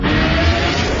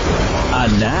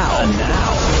And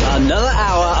now, another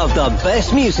hour of the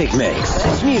best music mix.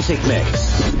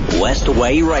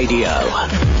 Westway Radio.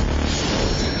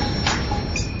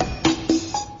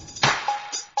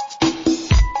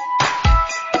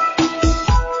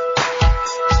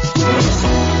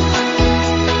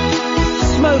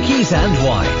 Smokies and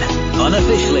Wine.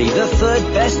 Unofficially the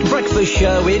third best breakfast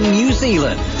show in New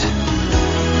Zealand.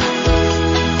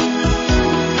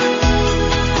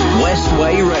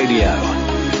 Westway Radio.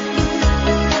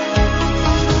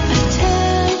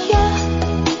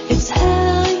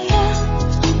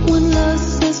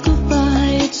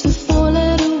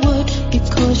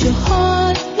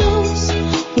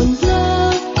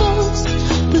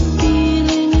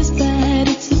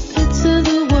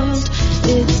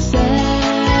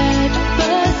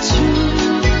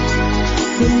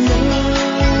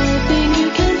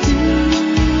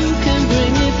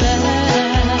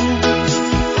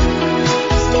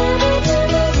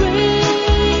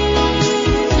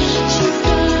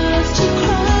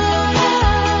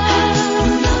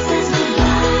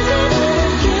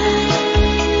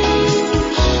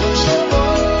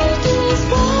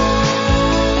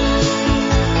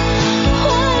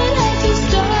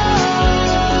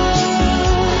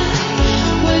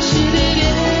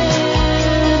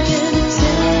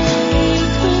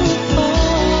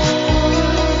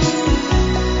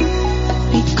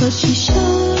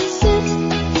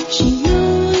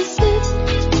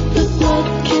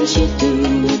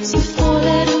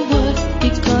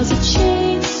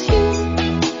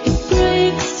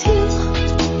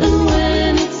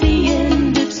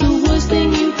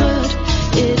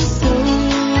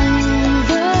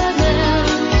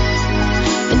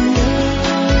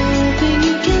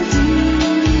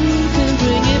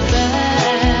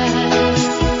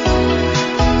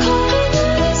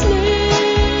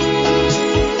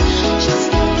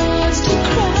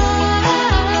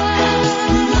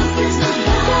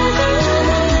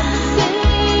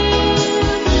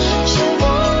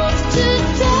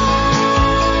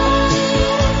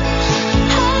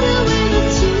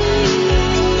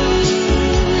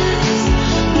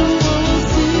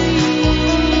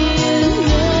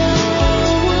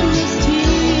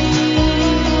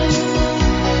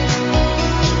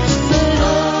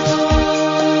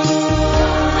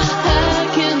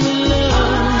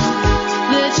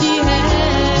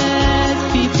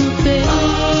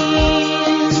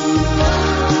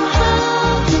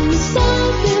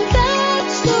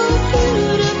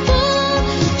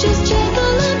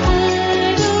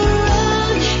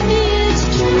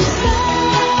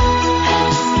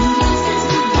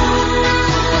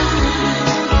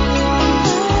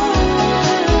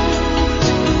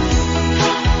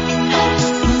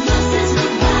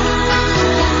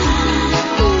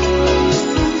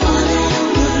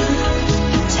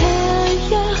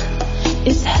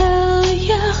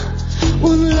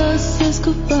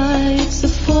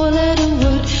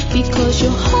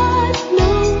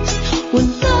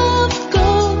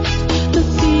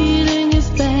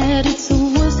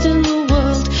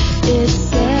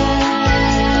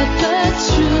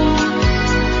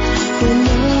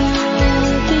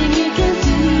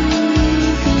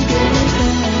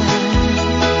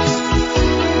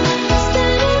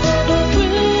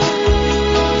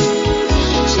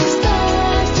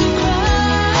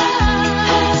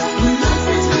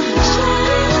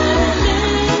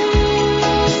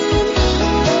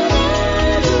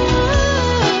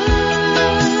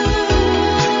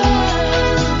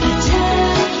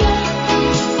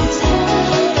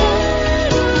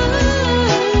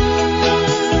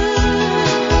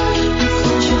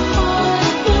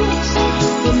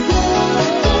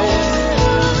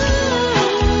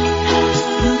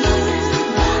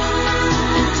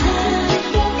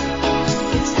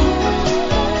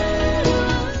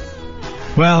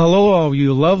 Well, hello all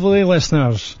you lovely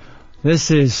listeners. This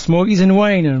is Smokies and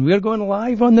Wine and we're going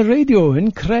live on the radio.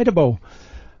 Incredible.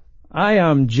 I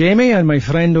am Jamie and my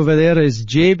friend over there is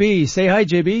JB. Say hi,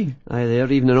 JB. Hi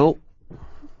there, evening all.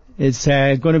 It's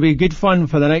going to be good fun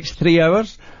for the next 3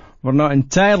 hours. We're not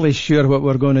entirely sure what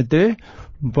we're going to do,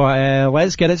 but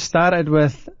let's get it started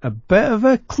with a bit of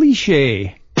a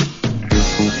cliche.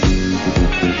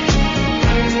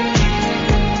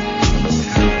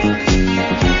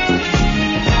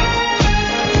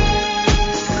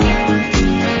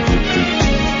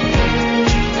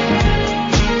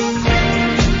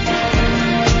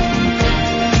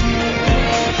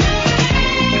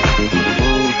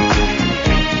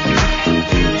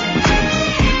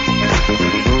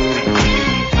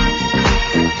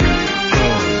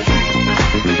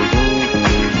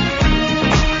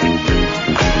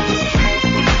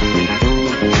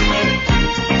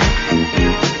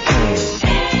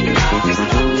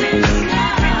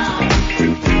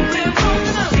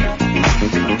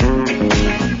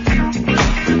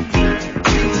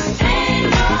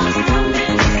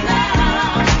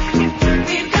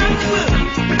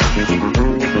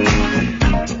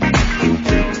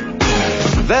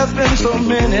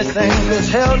 many things that's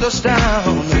held us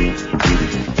down.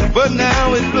 But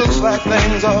now it looks like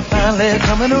things are finally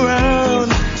coming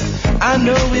around. I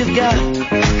know we've got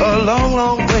a long,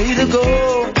 long way to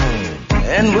go.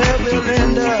 And where we'll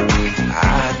end up,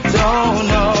 I don't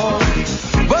know.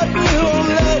 But we won't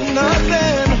let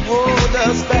nothing hold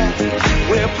us back.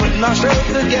 We're putting our show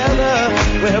together.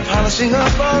 We're polishing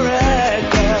up our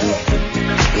act.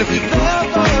 And if you've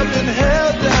never been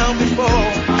held down before,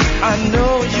 I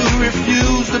know you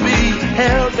refuse to be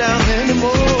held down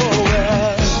anymore.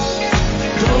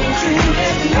 Don't you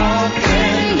let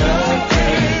nothing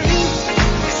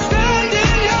stand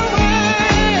in your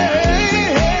way.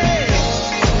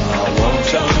 I want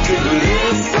y'all to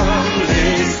listen.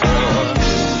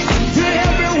 To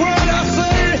every word I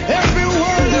say, every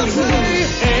word I say.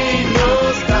 Ain't no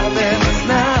stopping us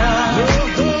now.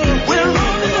 We're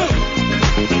rolling up.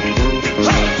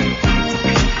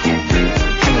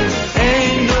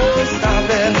 Ain't no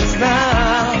stopping us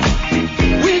now.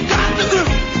 We got the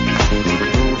groove.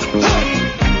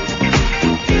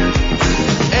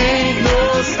 Ain't no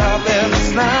stopping us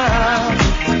now.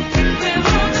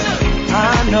 I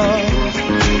know.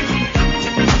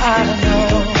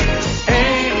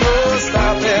 Ain't no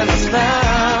stopping us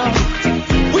now.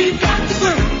 We got the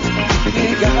groove. We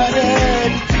got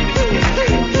it.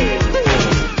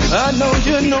 I know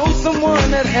you know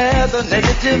someone that has a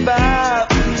negative vibe.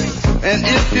 And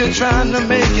if you're trying to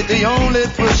make it, they only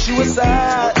push you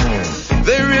aside.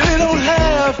 They really don't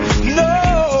have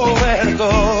nowhere to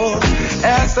go.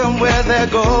 Ask them where they're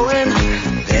going,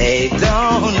 they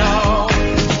don't know.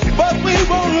 But we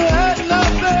won't let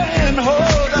nothing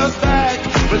hold us back.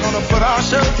 We're gonna put our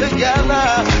show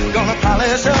together, gonna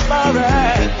polish up our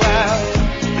act. Well,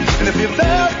 and if you've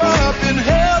never been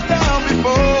held down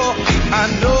before, I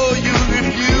know you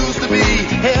refuse to be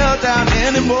held down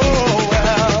anymore.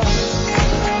 Well,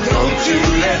 don't you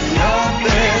let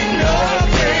nothing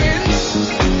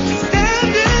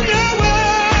stand in your way.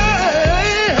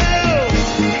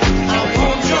 I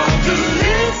want y'all to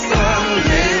listen.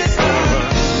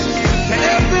 To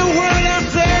every word I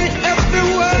say, every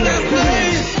word I say.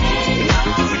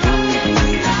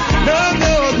 No.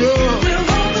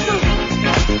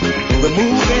 We're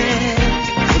moving,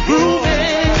 we're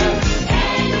grooving.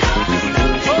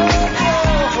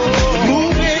 We're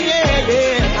moving, yeah.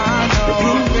 We're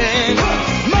grooving.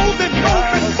 Moving.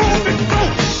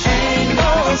 Ain't no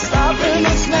stopping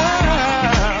us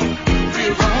now.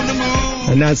 We're on the move.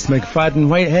 And that's McFadden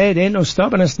Whitehead, Ain't No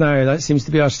Stopping Us Now. That seems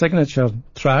to be our signature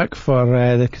track for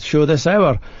the show this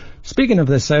hour. Speaking of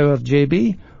this hour,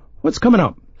 JB, what's coming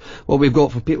up? What we've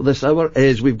got for people this hour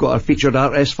is we've got our featured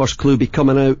artist, First Clue, be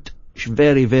coming out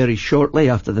very, very shortly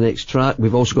after the next track.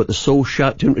 We've also got the Soul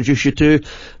Shack to introduce you to,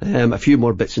 a few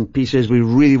more bits and pieces. We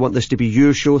really want this to be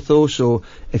your show though, so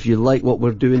if you like what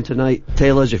we're doing tonight,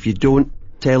 tell us. If you don't,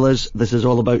 tell us. This is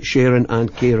all about sharing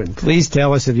and caring. Please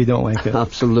tell us if you don't like it.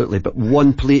 Absolutely. But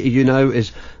one play to you now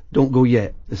is Don't Go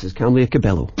Yet. This is Camlia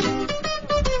Cabello.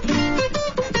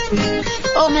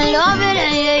 Oh, me love it,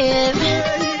 yeah.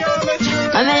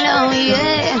 I'm in love,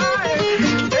 yeah.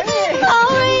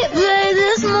 I'll replay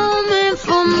this moment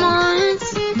for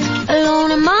months,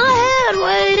 alone in my head,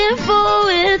 waiting for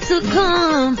it to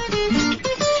come.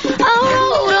 I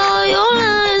wrote all your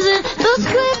lines and the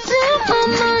script in my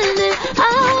mind, and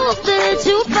I hope that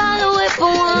you follow it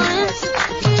for once.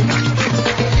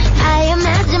 I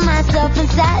imagine myself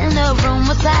inside in the room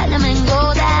with platinum and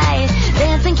gold eyes,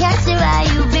 dancing, catch your eye,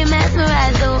 you be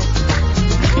mesmerized, though.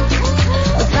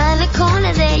 Find the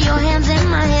corner there, your hands in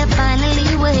my hair,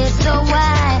 finally we're here, so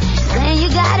why? Saying you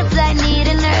got a flight, need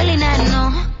an early night,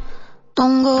 no,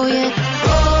 don't go yet. Oh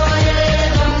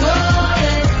yeah, don't go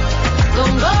yet.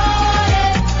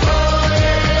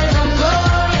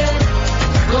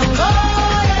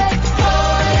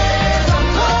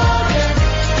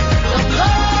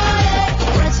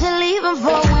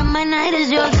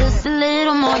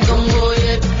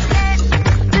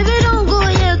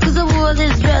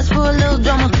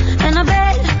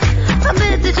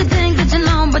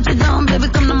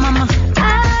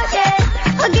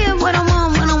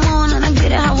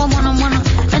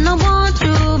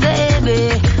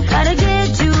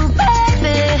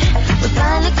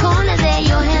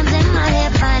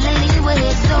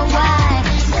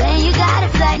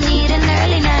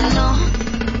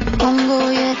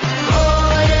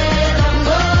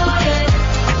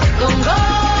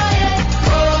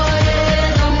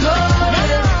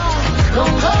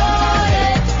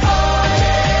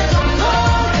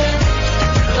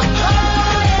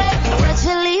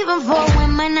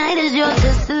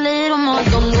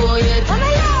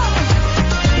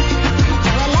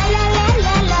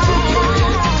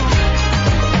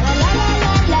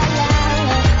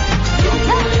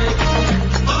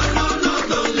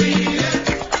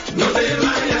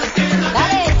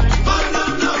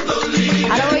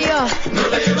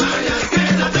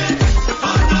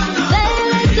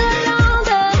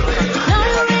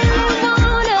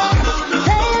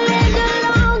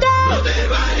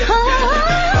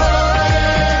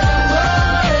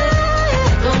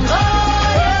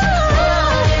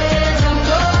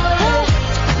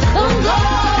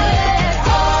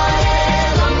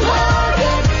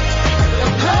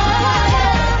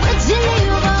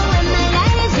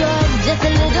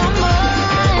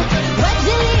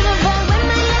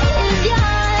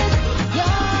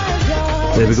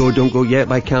 There we go, Don't Go Yet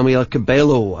by Camila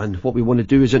Cabello, and what we want to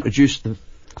do is introduce the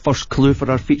first clue for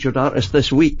our featured artist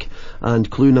this week, and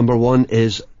clue number one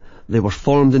is they were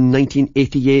formed in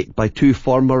 1988 by two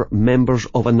former members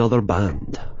of another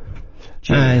band.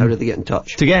 Jimmy, how do they get in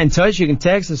touch? To get in touch, you can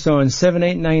text us on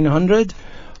 78900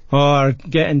 or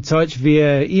get in touch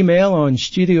via email on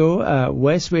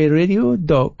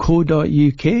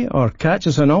studio@westwayradio.co.uk or catch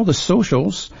us on all the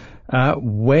socials at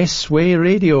Westway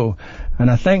Radio. And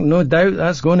I think no doubt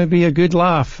that's going to be a good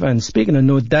laugh. And speaking of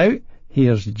no doubt,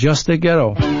 here's Just a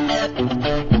Girl. Take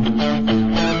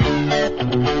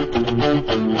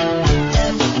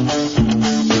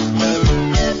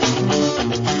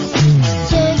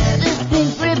this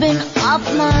pink ribbon off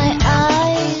my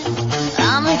eyes.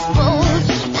 I'm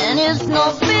exposed and it's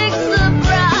no big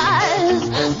surprise.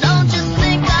 Don't you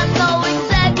think I know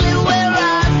exactly where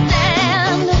I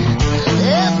stand?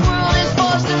 This world is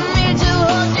forcing me to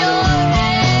hold your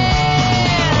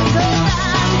hand. 'Cause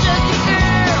I'm just a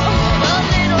girl, a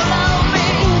little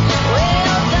lonely.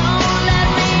 Well, don't let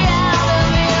me out of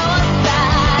your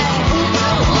sight.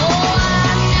 Oh,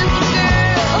 I'm just a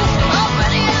girl,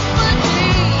 already at my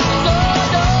knees. So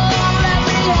don't let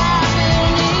me have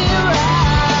any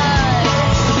rights.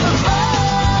 Oh,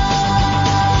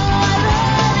 I'm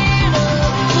ready to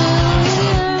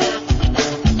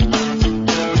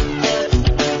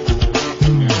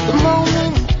the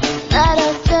moment that I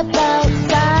step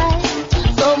outside,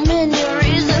 so many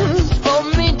reasons for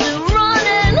me to run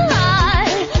and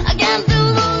hide. I can't do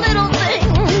the little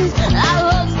things I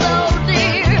love so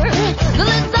dear, 'cause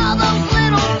it's all those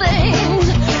little things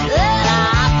that I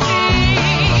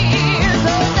fear.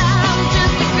 'Cause I'm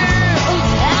just a girl,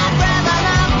 I'd rather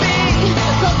not be,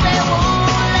 'cause they won't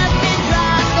let me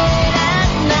drive late at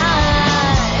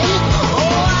night.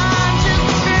 Oh, I'm just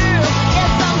a girl,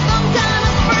 yes, I'm some kind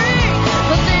of freak,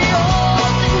 but they all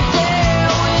think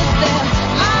they're with their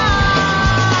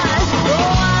eyes.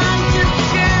 Oh, I'm just a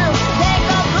girl, take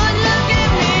a good look at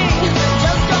me,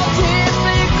 just your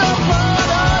typical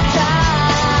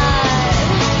prototype.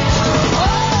 Oh,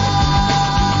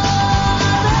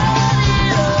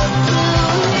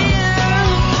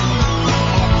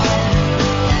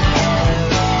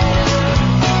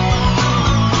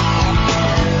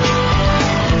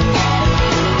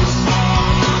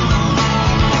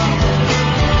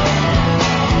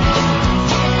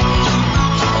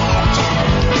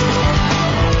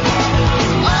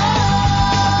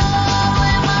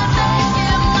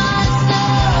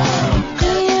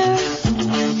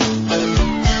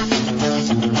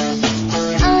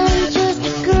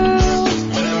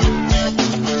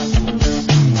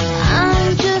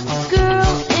 I'm just a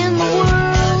girl in the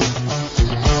world.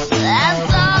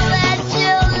 That's all that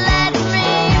you'll let me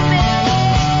be.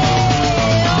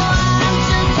 Oh, I'm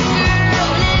just a girl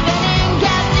living in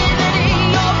captivity.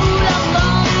 Your rule of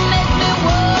thumb makes me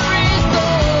worry so.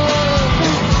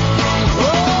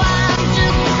 Oh, I'm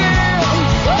just a girl.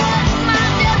 What's my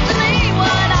destiny?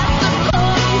 What I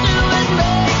succumb to is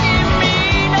making me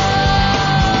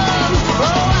numb.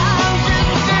 Oh, I'm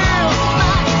just a girl.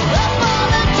 My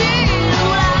apologies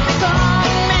would I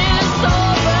become me so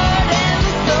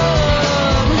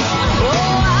burdensome.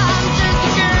 Oh, I'm just a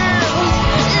girl.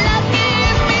 Lucky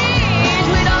me,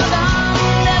 sweetheart,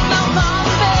 there's no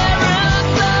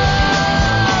comparison.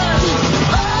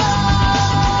 Oh,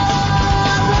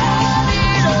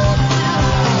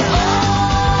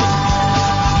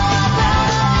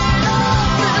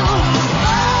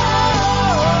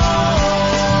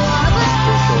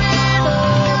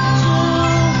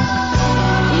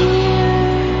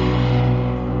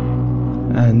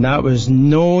 And that was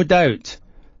No Doubt.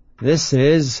 This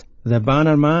is the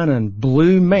Bannerman and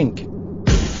Blue Mink.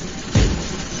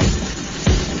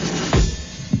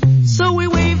 So we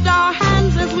waved our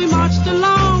hands as we marched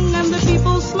along, and the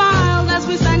people smiled as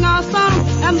we sang our song,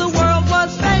 and the world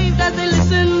was saved as they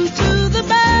listened to the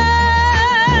band.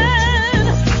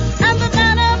 And the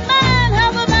banner man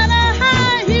held the banner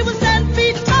high, he was 10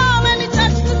 feet tall and he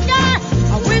touched the sky.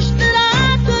 I wish that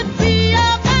I could be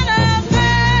a banner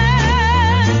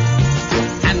man.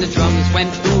 And the drums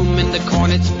went boom and the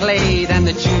cornets played and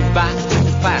the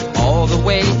jukebox all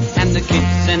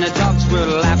were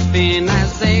laughing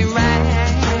as they ran.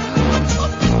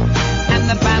 And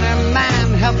the banner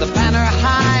man held the banner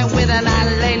high with an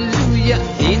hallelujah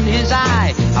in his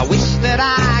eye. I wish that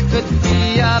I could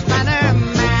be a banner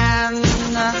man.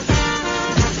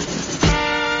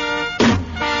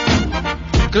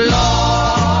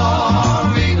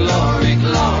 Glory, glory,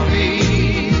 glory.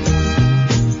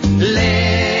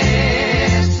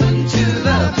 Listen to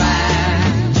the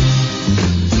band.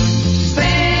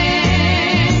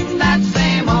 Sing that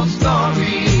same old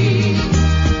story.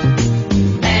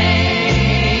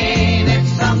 Ain't it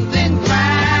something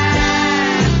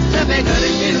grand to be good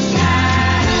as you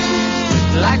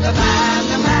can, like the man.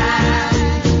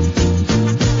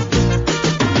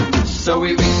 So we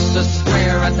reached the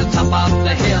square at the top of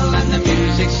the hill, and the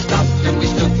music stopped, and we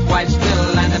stood quite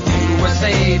still, and a few were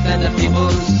saved, and the people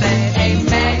said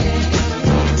amen.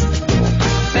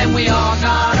 Then we all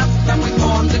got up and we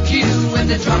formed the queue, and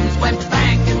the drums went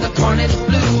bang and the cornets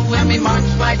blew, and we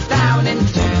marched right down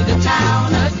into the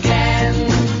town again.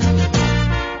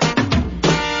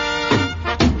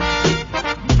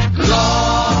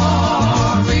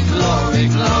 Glory, glory,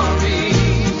 glory.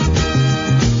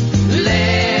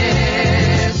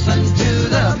 Listen to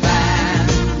the band.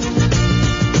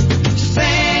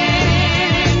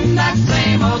 Sing that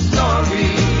same old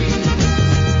story.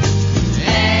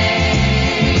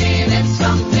 Ain't it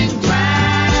something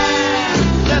grand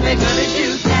to be good as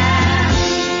you can,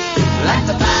 like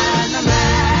the band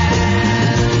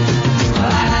man.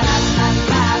 La la la la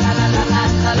la la la la la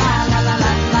la la la la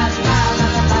la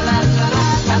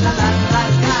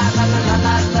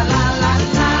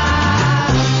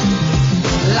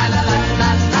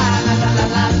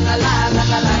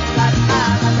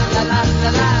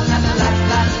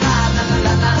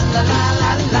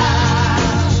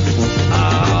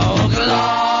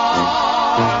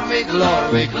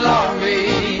glory,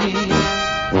 glory.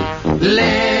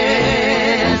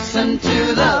 Listen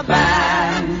to the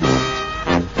band.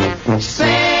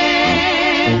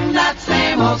 Sing that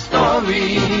same old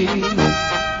story.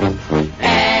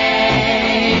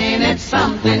 Ain't it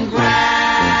something grand?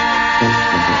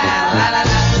 La la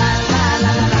la la la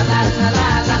la la la la la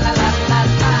la la la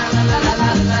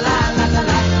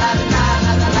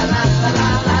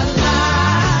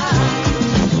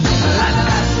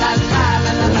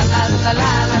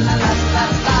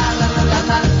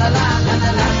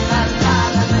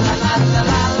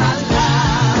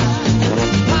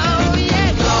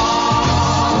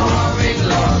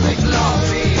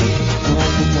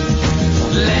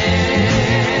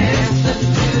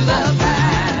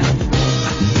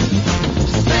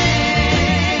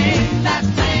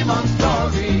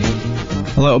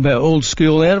A little bit old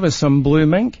school there with some Blue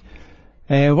Mink.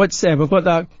 We've got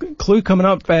that clue coming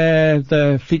up,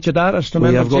 the featured artist,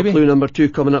 remember, We have got JB? clue number 2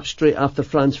 coming up straight after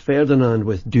Franz Ferdinand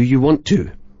with Do You Want To?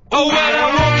 Oh, when I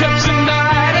woke up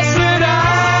tonight, I said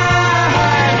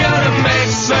I'm gonna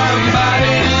make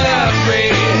somebody love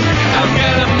me. I'm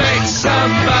gonna make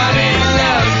somebody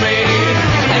love me.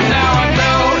 And now I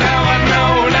know, now I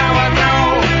know, now I know,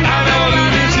 I know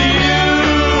that it's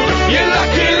you. You're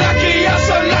lucky, lucky, you're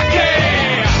so lucky.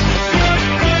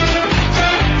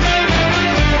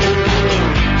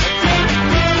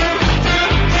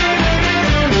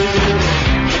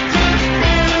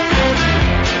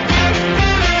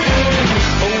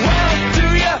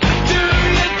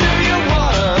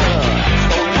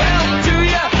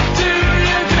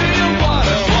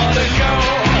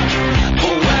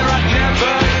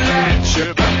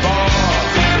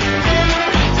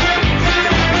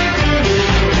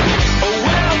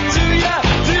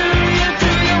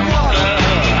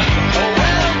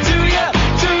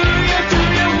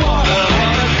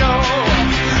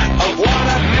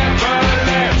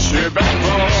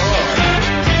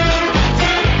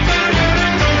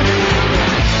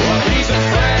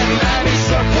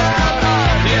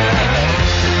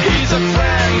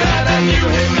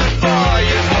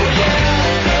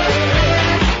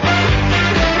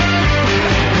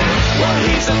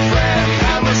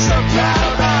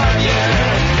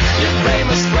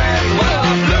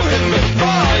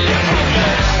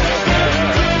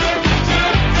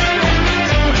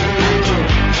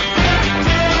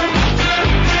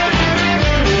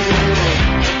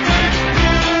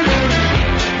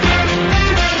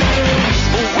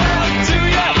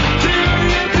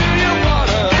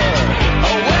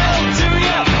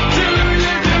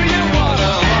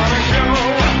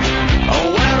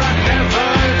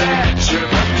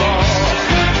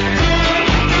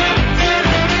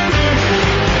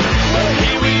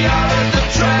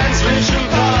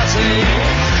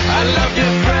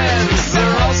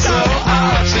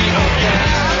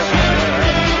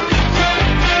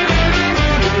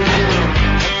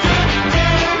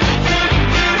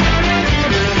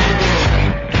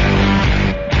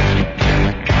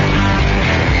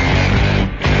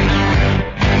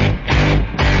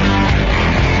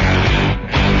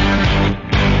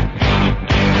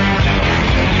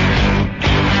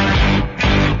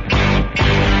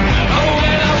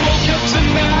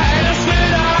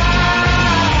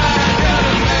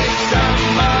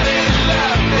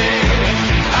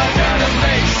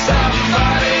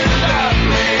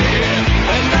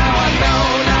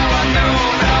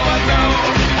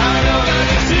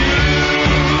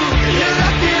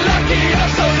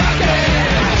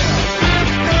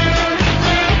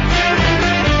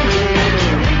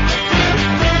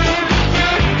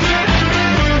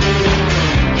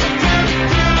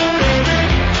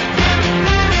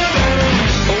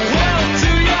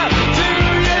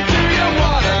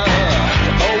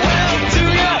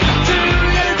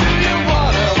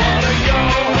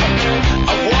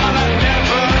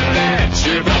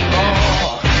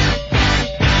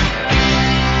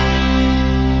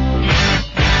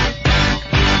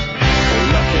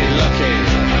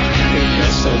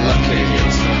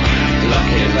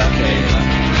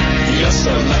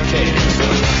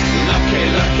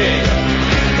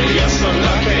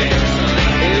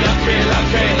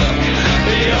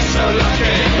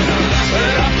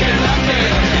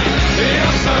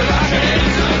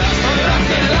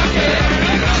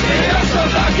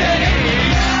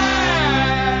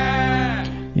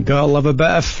 You gotta love a bit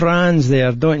of Franz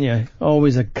there, don't you?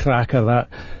 Always a cracker, that.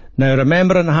 Now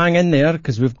remember and hang in there,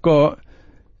 because we've got,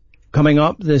 coming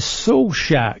up, the Soul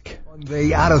Shack.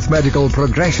 The arithmetical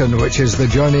progression, which is the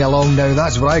journey along now,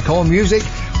 that's what I call music.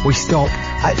 We stop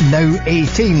at now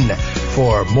 18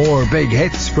 for more big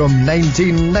hits from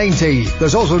 1990.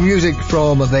 There's also music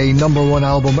from the number one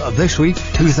album of this week,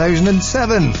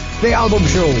 2007. The Album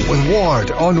Show with Ward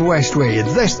on Westway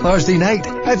this Thursday night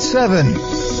at 7.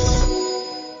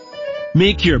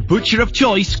 Make your butcher of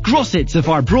choice Grossets of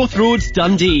Arbroath Road,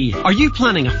 Dundee. Are you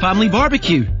planning a family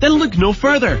barbecue? Then look no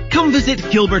further. Come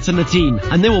visit Gilbert and the team,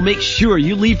 and they will make sure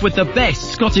you leave with the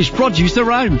best Scottish produce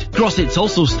around. Grossets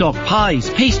also stock pies,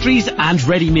 pastries and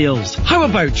ready meals. How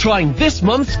about trying this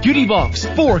month's goodie box?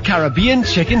 4 Caribbean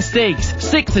chicken steaks,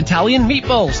 6 Italian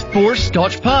meatballs, 4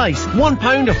 Scotch pies, 1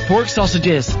 pound of pork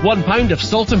sausages, 1 pound of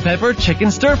salt and pepper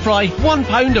chicken stir fry, 1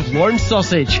 pound of Lorne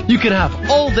sausage. You can have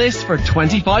all this for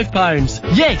 £25.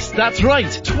 Yes, that's right,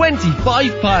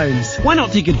 £25. Why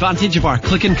not take advantage of our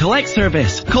click and collect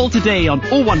service? Call today on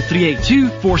 01382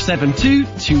 472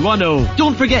 210.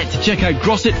 Don't forget to check out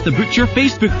Grossets the Butcher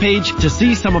Facebook page to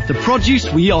see some of the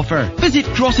produce we offer. Visit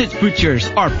Grossets Butchers,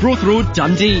 Arbroath Road,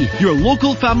 Dundee, your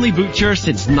local family butcher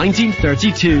since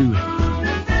 1932.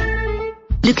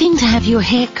 Looking to have your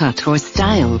hair cut or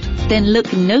styled? Then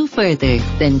look no further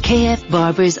than KF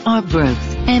Barbers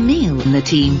Arbroath. Emil and the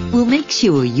team will make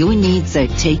sure your needs are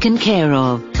taken care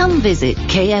of. Come visit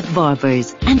KF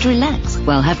Barbers and relax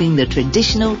while having the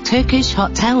traditional Turkish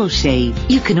hot towel shave.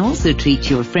 You can also treat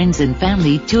your friends and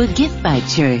family to a gift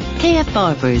voucher. KF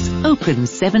Barbers, open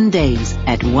 7 days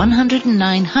at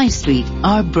 109 High Street,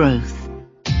 Arbroath.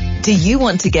 Do you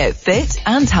want to get fit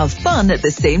and have fun at the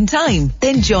same time?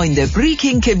 Then join the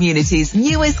Brechin community's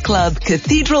newest club,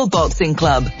 Cathedral Boxing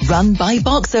Club, run by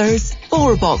boxers,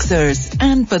 for boxers,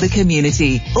 and for the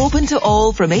community. Open to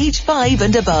all from age 5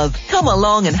 and above. Come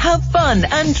along and have fun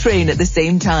and train at the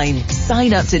same time.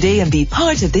 Sign up today and be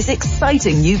part of this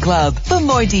exciting new club. For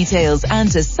more details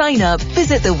and to sign up,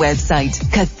 visit the website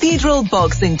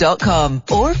cathedralboxing.com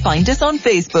or find us on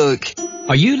Facebook.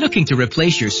 Are you looking to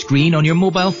replace your screen on your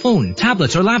mobile phone,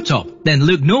 tablet or laptop? Then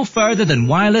look no further than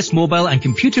Wireless Mobile and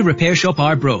Computer Repair Shop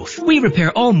Arbroath. We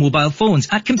repair all mobile phones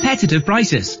at competitive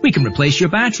prices. We can replace your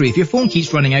battery if your phone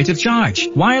keeps running out of charge.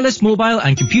 Wireless Mobile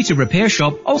and Computer Repair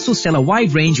Shop also sell a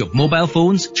wide range of mobile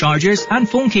phones, chargers and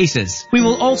phone cases. We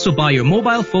will also buy your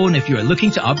mobile phone if you are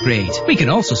looking to upgrade. We can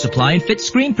also supply and fit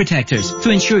screen protectors to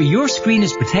ensure your screen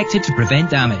is protected to prevent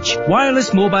damage.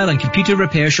 Wireless Mobile and Computer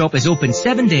Repair Shop is open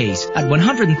 7 days at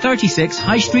 136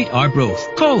 High Street,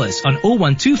 Arbroath. Call us on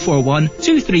 01241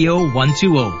 230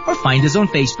 120 or find us on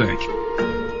Facebook.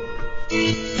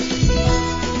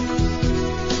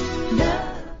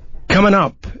 Coming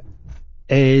up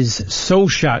is Soul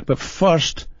Shack, but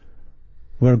first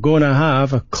we're going to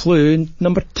have a clue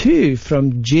number 2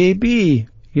 from JB.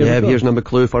 Here's number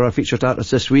clue for our featured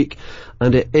artist this week,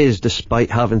 and it is, despite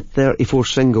having 34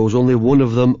 singles, only one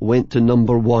of them went to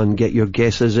number 1. Get your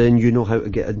guesses in. You know how to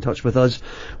get in touch with us.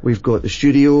 We've got the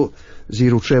studio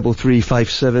 0333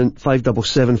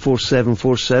 577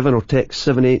 4747 or text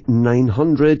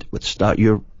 78900. Let's start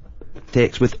your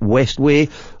text with Westway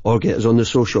or get us on the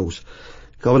socials.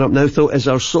 Coming up now though is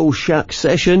our Soul Shack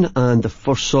session, and the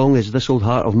first song is This Old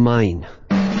Heart of Mine.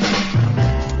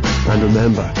 And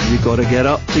remember, you gotta get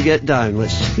up to get down.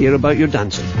 Let's hear about your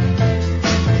dancing.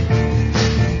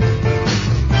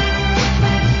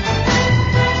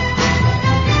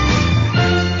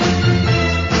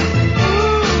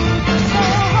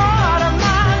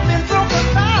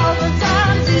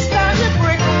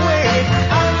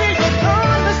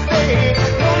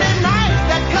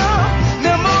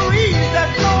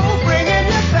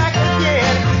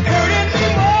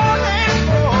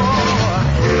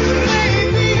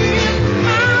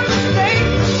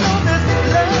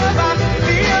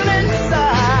 Feeling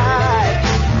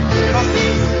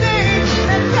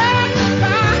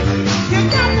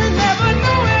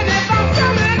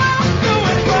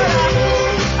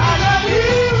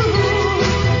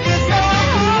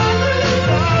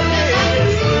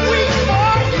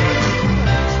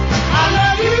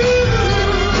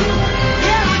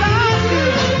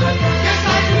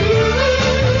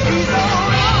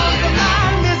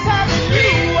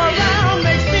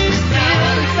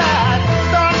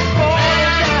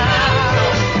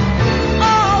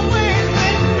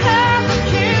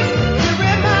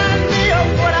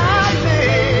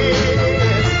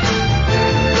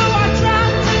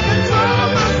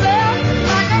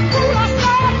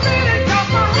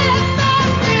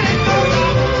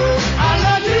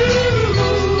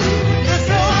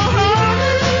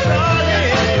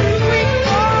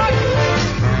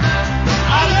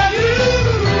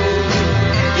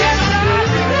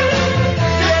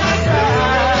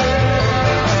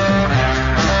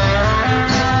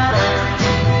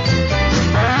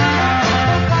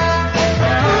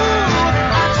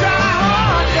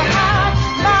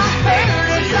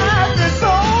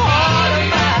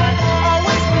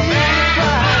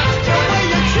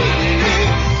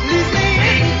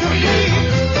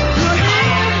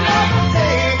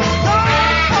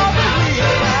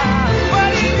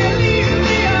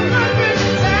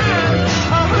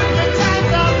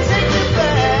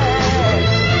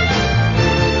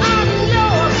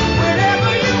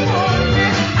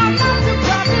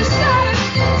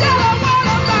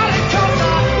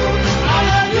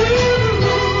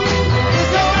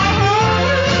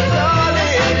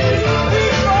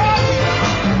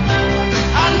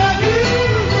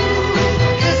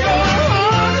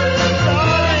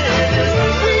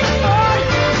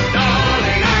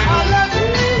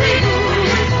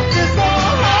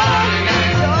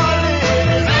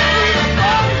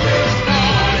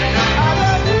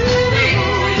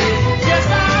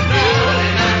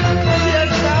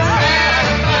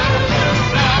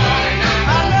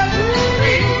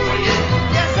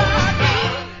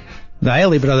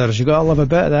Isley Brothers. You gotta love a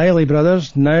bit of the Isley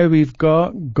Brothers. Now we've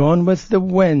got Gone with the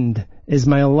Wind is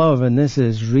My Love, and this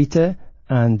is Rita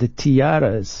and the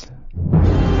Tiaras.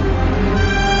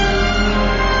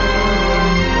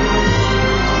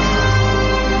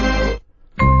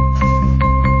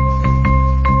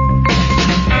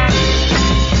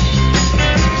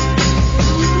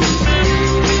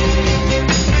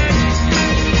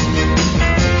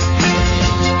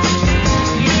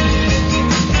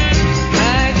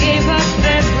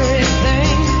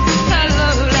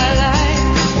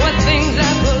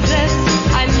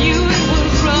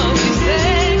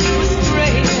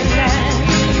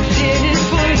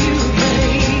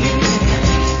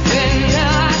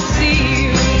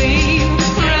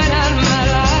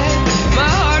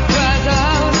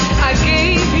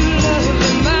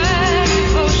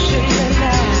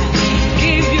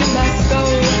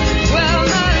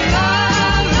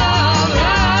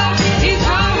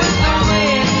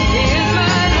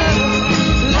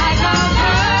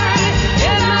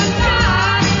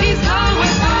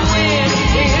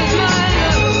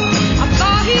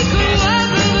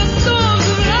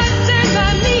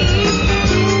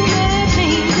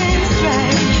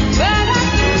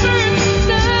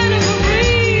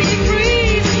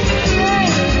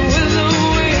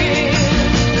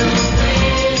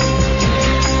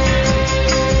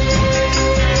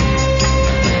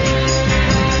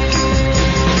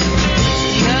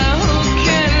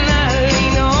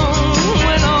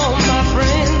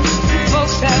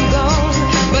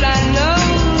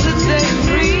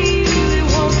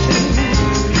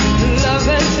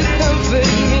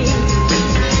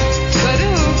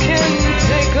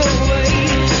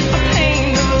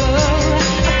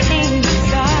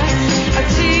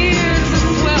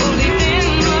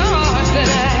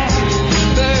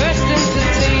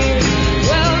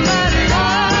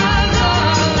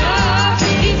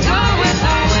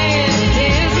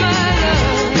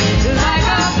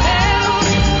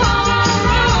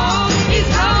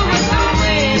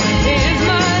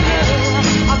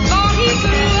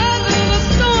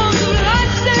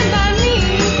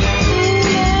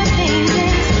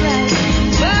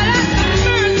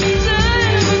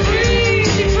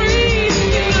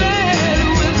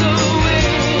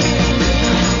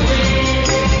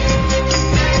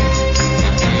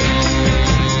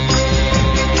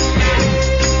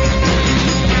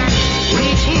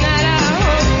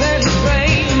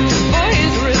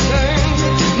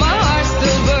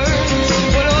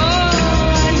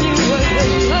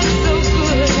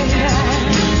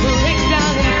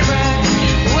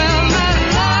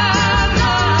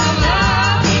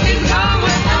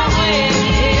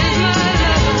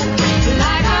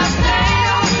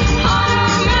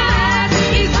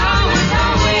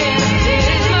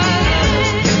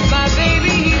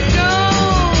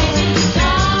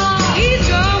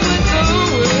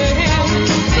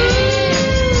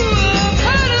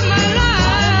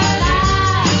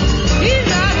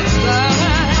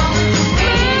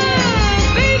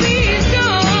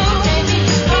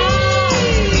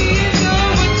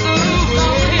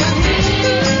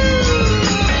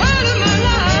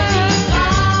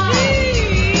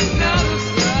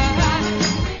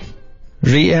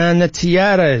 Rita and the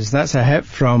Tiaras, that's a hit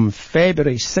from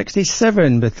February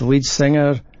 67 with the lead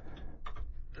singer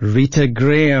Rita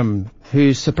Graham,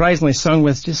 who surprisingly sung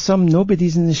with just some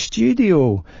nobodies in the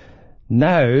studio.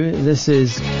 Now, this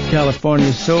is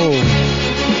California Soul.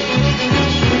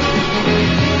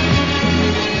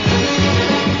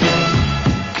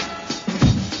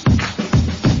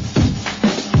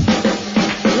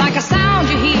 Like a sound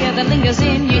you hear that lingers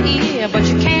in your ear, but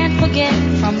you can't forget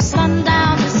from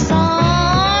sundown to sunset.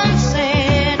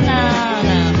 Now.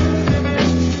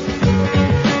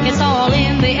 It's all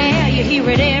in the air, you hear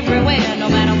it everywhere. No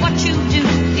matter what you do,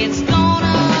 it's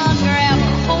gonna grab a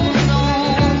hold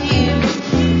on you.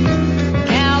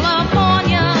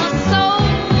 California soul.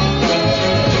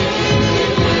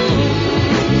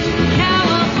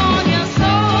 California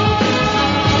soul.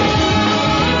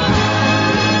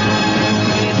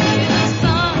 The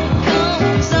sun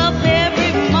comes up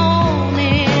every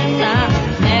morning now,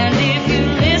 and if you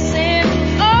listen,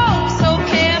 oh so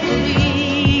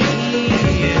carefully,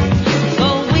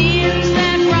 the winds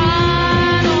that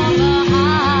ride on the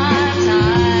high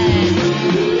tide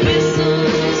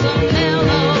whistles a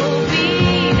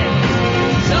melody.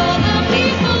 So the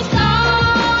people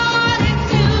started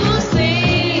to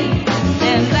sing,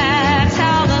 and that's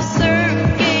how the surf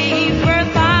gave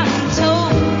birth, I'm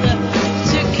told,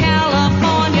 to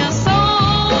California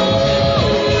soul.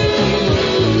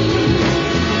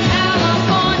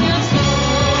 California soul.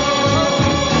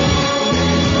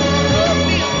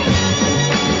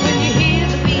 When you hear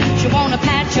the beat, you wanna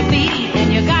pat your feet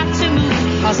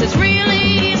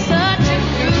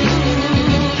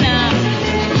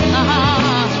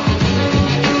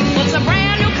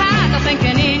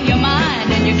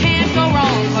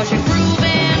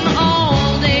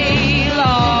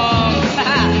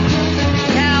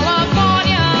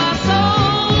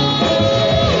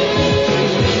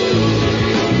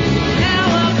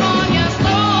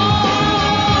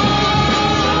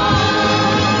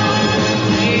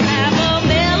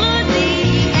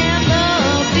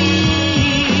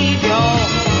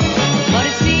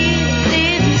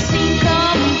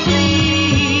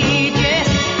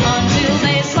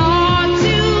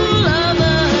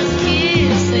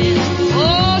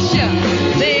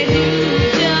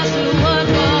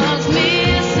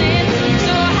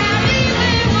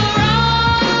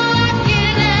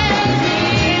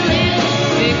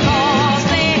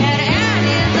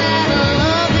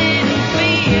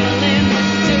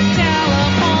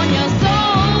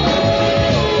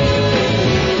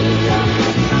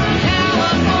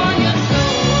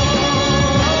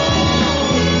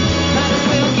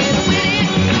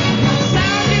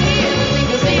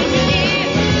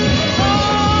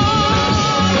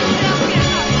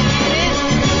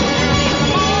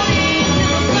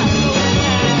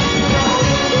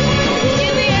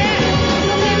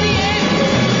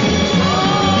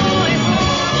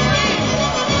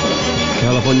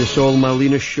Love on Your Soul,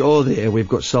 Marlena Shaw there. We've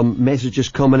got some messages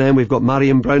coming in. We've got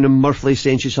Marion Brown in Murphley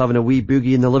saying she's having a wee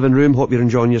boogie in the living room. Hope you're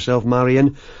enjoying yourself,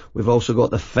 Marion. We've also got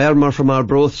the farmer from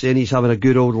Arbroath saying he's having a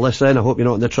good old listen. I hope you're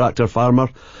not in the tractor, farmer.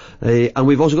 And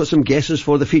we've also got some guesses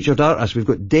for the featured artist. We've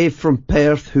got Dave from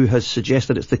Perth who has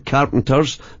suggested it's the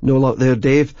Carpenters. No luck there,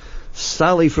 Dave.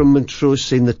 Sally from Montrose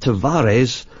saying the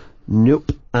Tavares.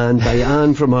 Nope. And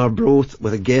Diane from Arbroath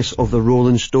with a guess of the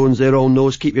Rolling Stones. They're all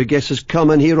no's. Keep your guesses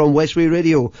coming here on Westway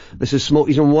Radio. This is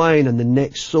Smokies and Wine, and the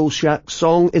next Soul Shack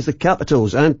song is the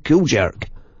Capitals and Cool Jerk.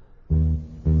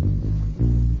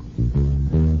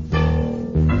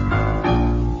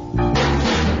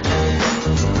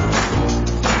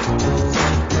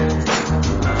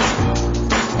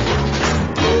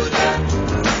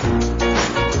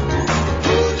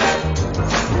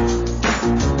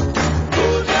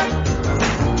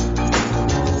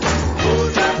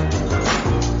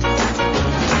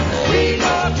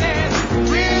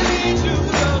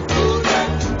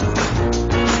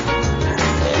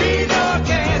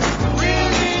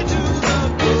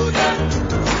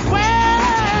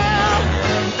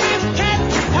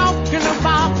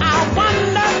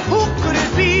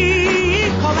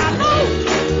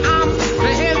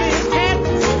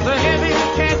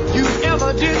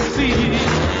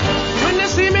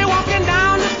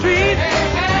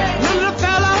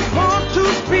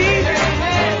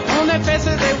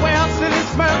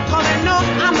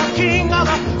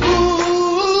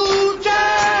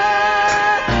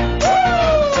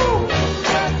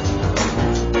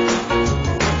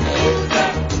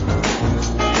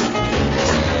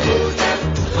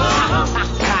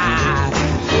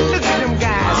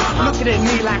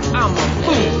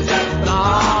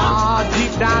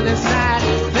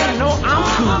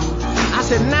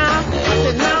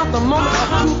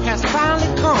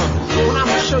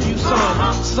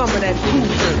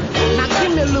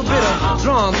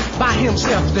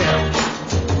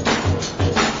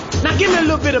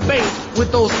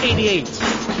 With those 88s.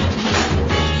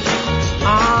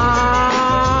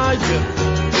 Ah, you're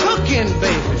cooking,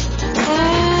 baby.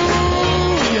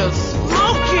 You're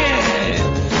smoking.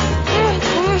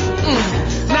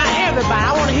 Now everybody,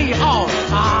 I want to hear you all.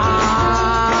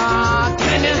 Ah,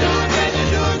 can you do it? Can you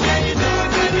do it? Can you do it?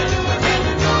 Can you do it? Can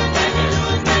you do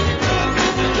it? Can you do it?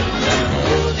 Can you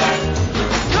do it?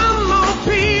 Come on,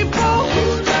 people.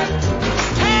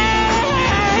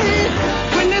 Hey,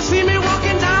 when they see me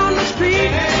walking down the street,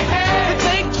 they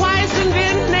think twice and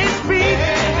then they speak.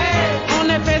 On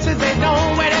their faces they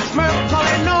don't wear that smirk, 'cause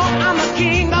they know I'm the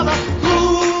king of the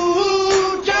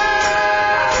cool jack.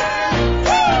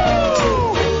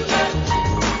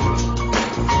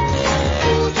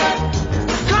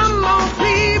 Come on,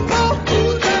 people,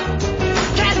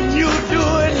 can you do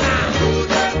it now?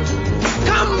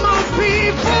 Come on,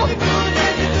 people.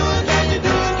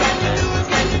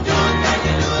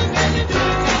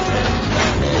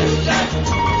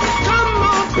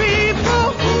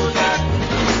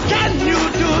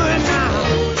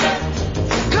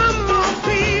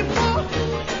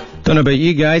 Don't know about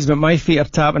you guys, but my feet are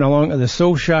tapping along to the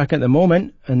Soul Shack at the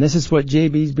moment, and this is what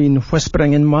JB's been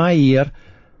whispering in my ear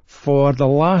for the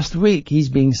last week. He's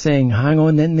been saying, hang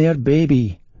on in there,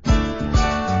 baby.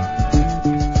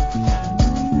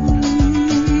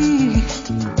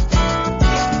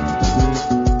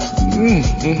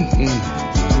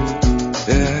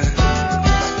 Yeah.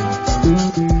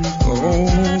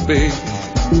 Oh, baby.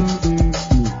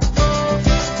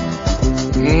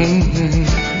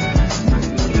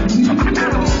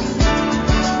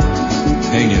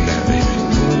 Hang in there, baby.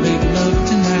 We'll make love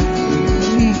tonight.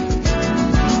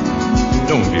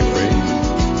 Don't be afraid.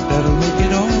 That'll make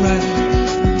it alright.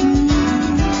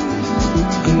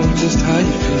 I know just how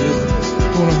you feel.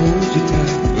 Gonna hold you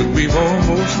tight, but we've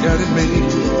almost got it made.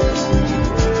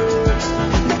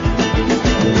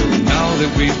 Now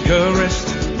that we've caressed,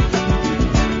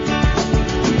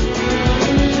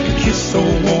 a kiss so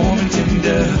warm and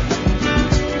tender,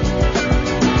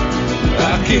 I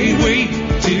can't wait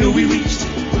till we reach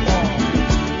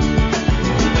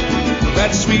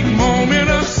that sweet moment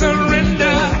of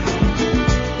surrender.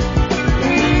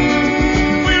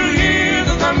 We'll hear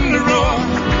the thunder roar,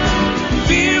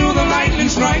 feel the lightning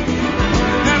strike,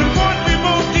 and what we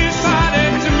both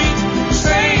decided to meet,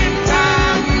 same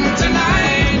time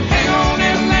tonight. Hang on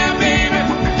in there, baby.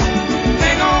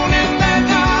 Hang on in there,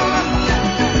 darling.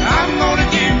 I'm gonna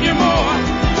give you more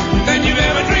than you've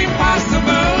ever dreamed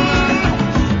possible.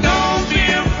 Don't be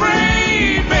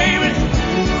afraid, baby.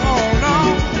 Oh no,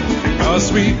 a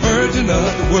sweet virgin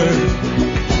of the world.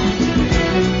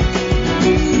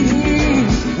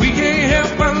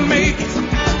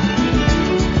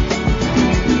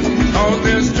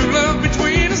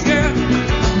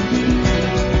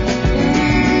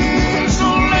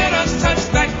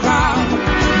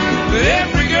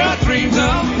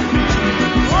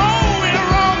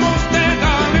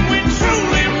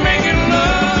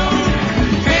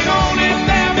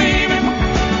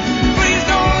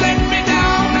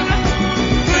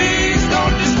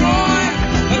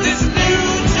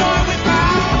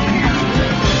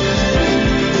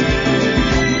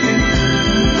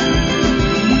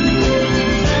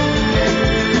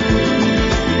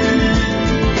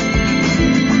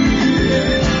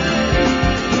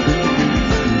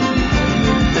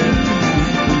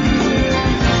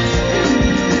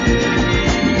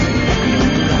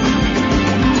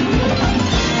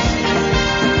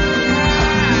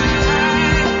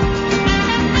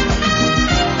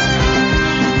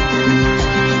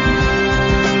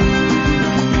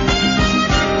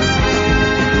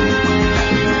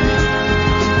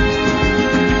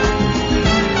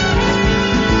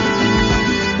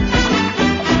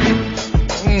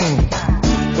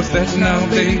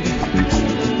 baby.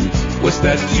 What's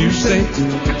that you say?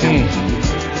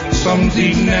 Someone's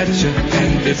eating at you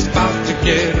and it's about to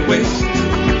get away.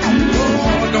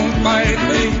 Oh, don't fight,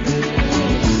 baby.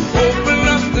 Open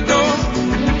up the door.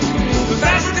 'Cause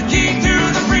that's the key to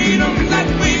the freedom that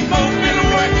we've both been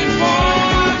working for.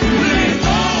 Let it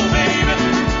go, baby.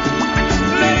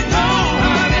 Let it go,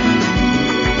 honey.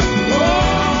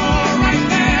 Oh, right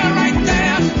there.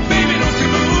 Baby, don't you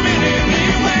move it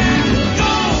anywhere.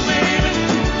 Go, baby.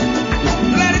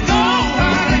 Let it go,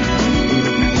 honey.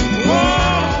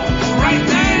 Oh, right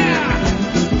there.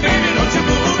 Baby, don't you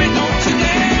move it, don't you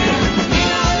dare.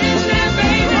 Hang on in there,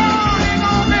 baby. Oh, hang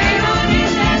on, baby. Hang on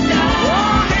in that door.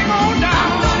 Oh, hang on down.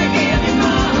 I'm gonna give you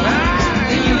more.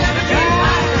 And you let me go.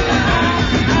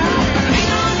 Hang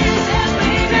on in there,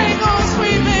 baby. Hang on,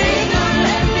 sweet baby. Don't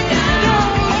let me down.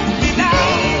 Don't let me down.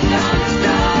 Please don't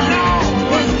stop. No.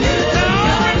 Let it go,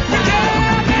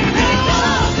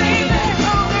 baby. Let it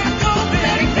go, baby.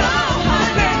 Let it go,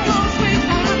 honey. Let it go, sweet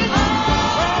honey.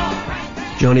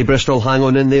 Oh. Johnny Bristol, hang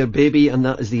on in there, baby, and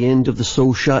that is the end of the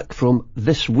Soul Shack from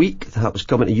this week. That was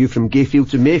coming to you from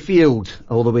Gayfield to Mayfield,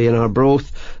 all the way in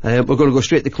Arbroath. We're going to go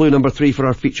straight to clue number 3 for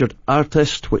our featured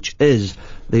artist, which is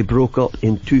they broke up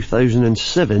in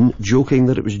 2007, joking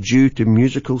that it was due to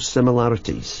musical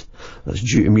similarities. That's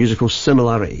due to musical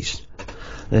similarities.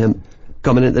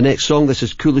 Coming into the next song, this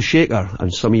is Kula Shaker,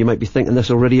 and some of you might be thinking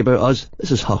this already about us. This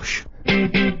is Hush.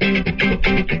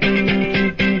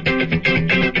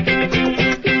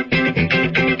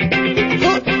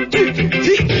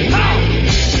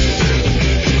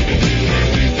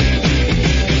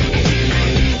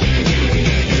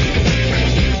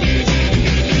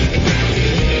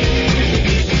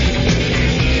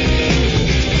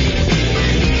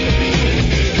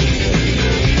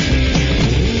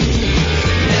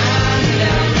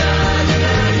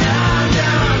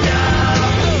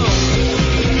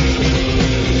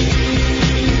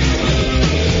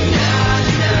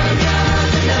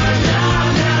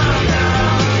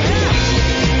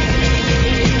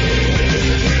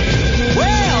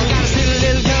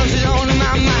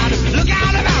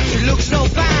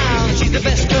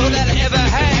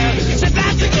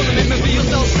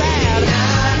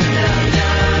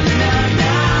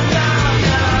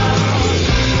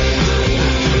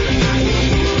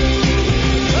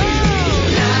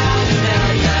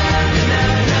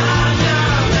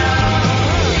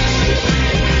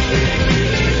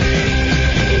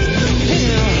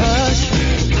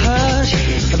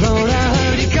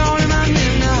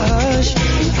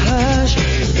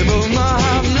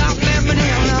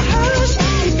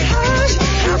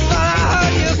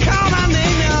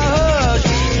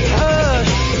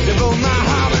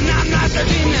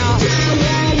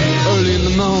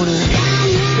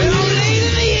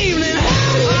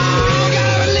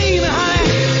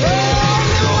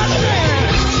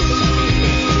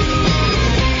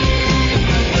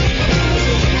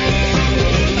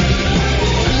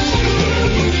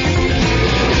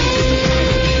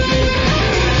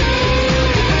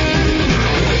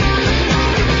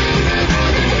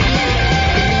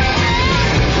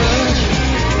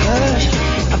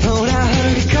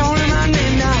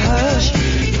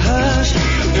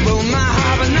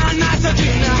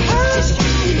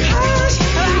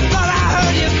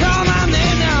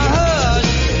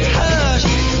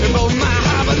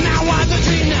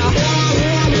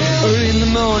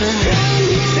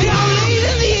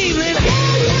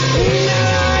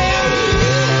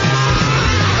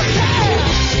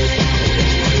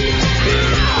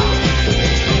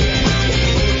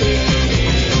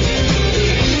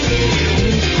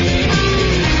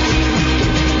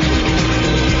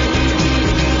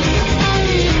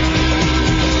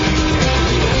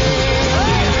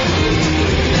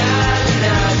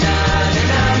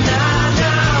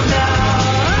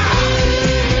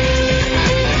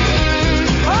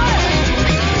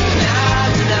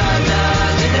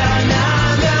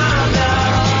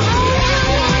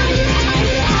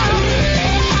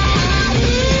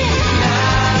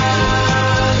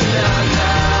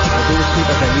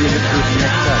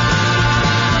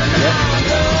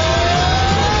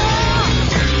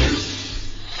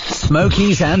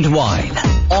 Smokies and Wine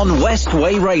on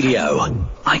Westway Radio.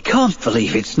 I can't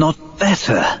believe it's not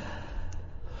better.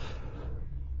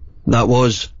 That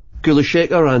was Kula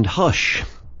Shaker and Hush.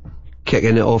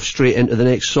 Kicking it off straight into the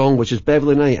next song, which is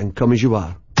Beverly Knight and Come As You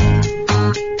Are.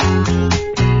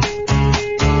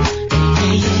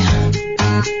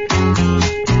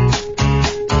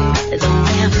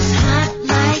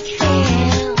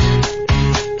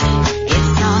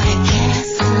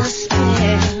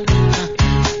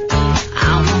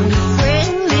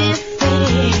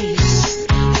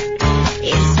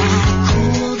 It's not cool.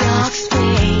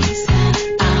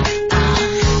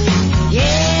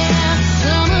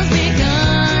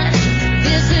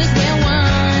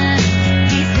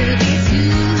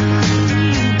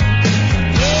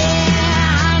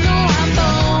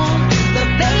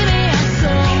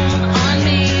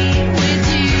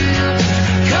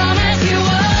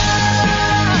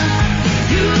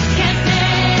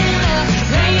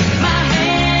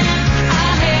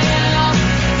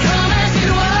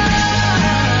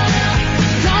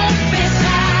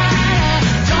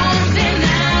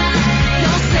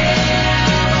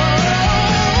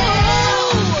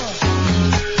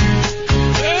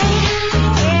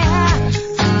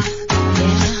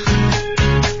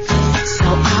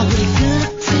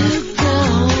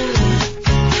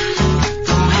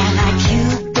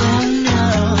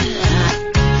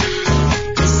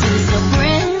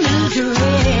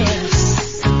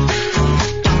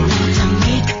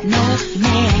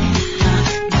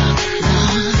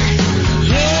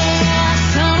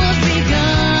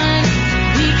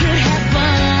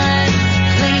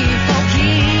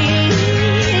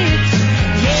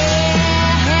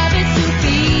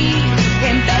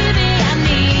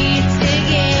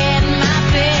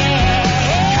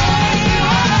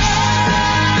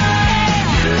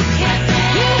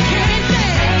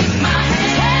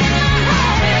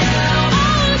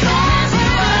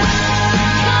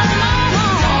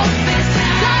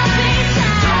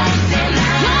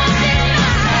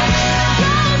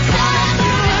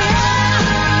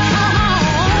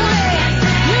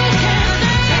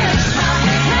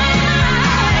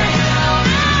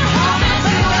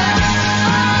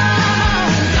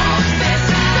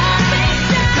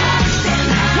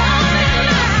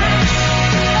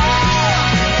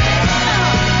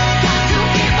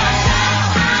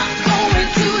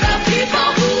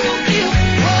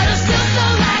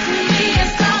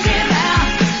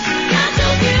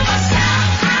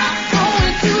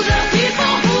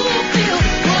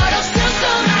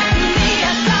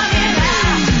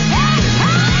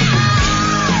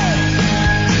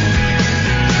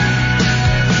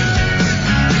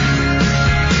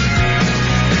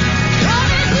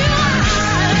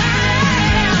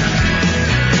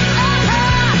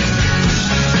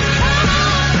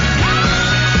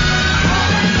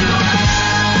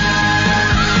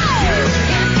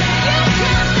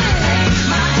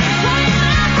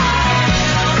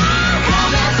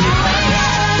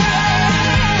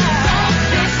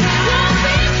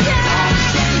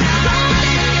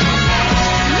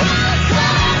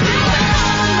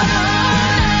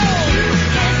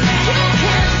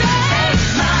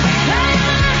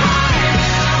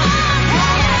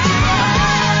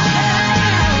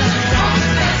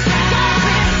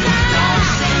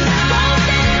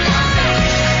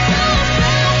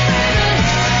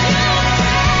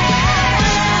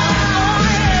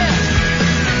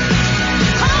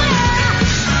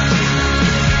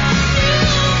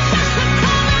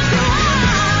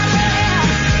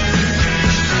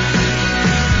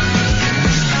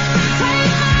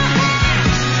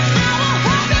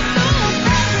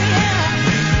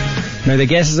 Now the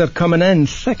guesses are coming in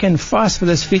thick and fast for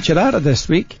this featured artist this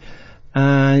week.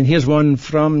 And here's one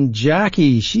from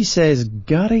Jackie. She says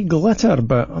Gary Glitter,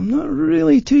 but I'm not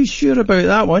really too sure about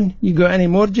that one. You got any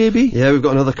more, JB? Yeah, we've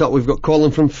got another couple. We've got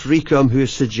Colin from Freecombe who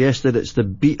has suggested it's the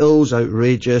Beatles,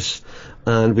 outrageous.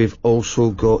 And we've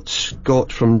also got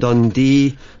Scott from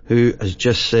Dundee who has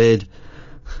just said,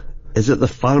 is it the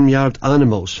Farmyard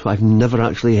Animals? I've never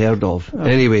actually heard of. Oh.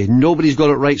 Anyway, nobody's got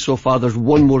it right so far. There's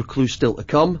one more clue still to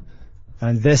come.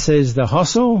 And this is The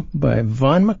Hustle by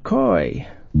Van McCoy.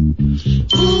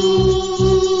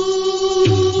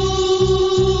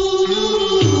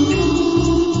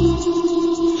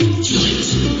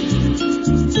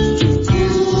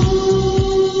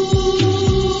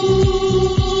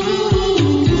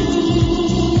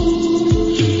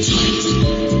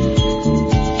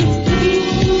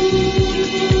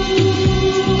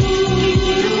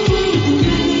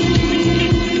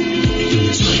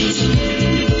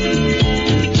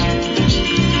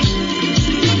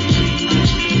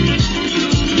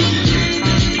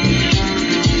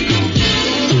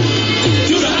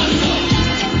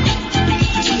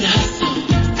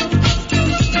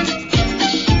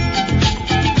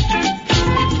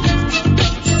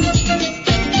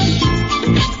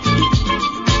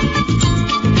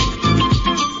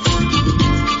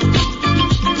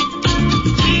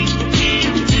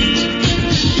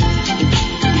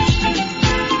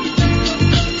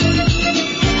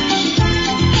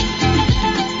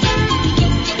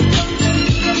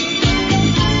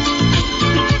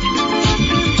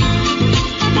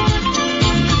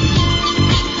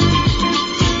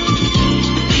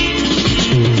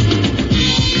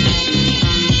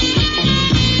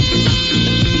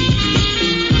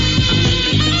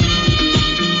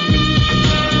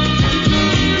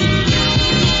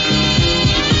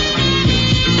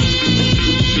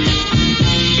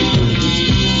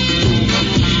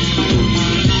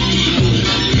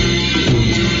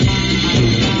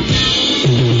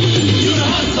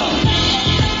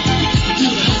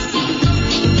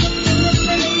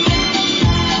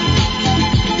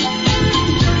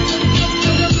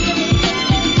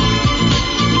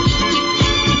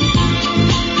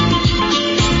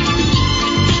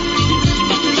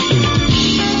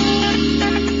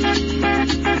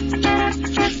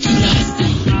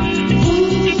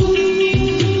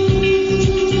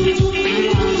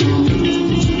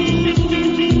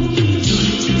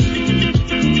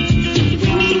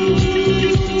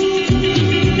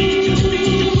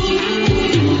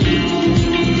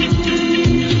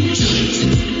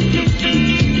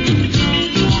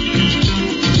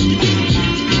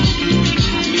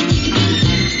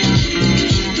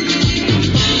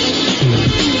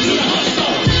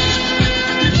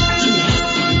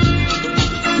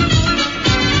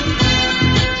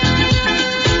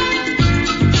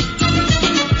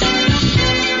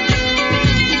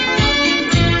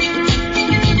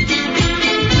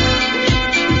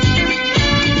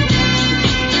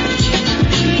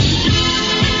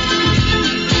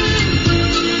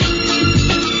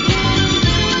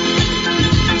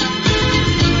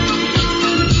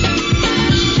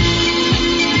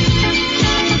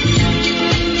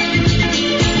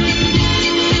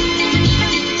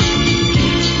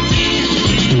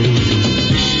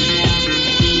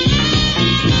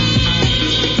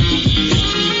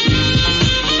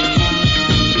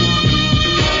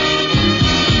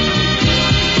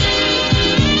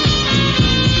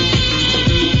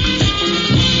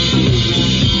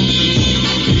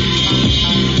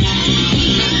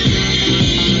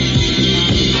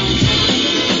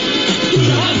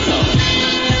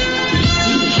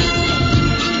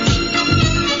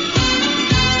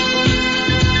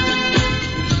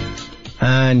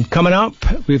 And coming up,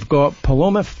 we've got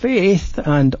Paloma Faith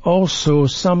and also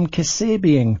some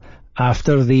Kasabian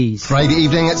after these. Friday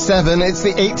evening at 7, it's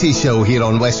the 80s show here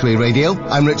on Westway Radio.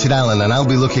 I'm Richard Allen and I'll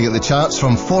be looking at the charts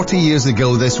from 40 years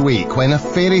ago this week when a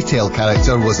fairy tale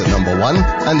character was at number 1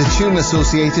 and a tune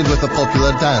associated with a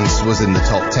popular dance was in the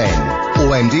top 10.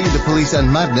 OMD, The Police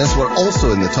and Madness were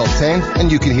also in the top 10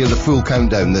 and you can hear the full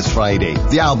countdown this Friday.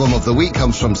 The album of the week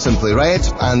comes from Simply Red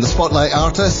and the spotlight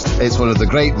artist, it's one of the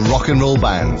great rock and roll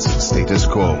bands, Status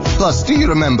Quo. Plus, do you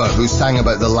remember who sang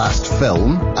about the last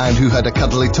film and who had a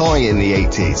cuddly toy in the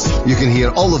 80s? You can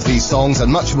hear all of these songs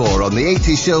and much more on the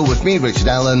 80s show with me, Richard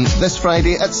Allen, this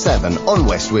Friday at 7 on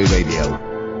Westway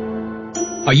Radio.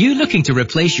 Are you looking to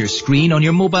replace your screen on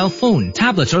your mobile phone,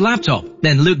 tablet or laptop?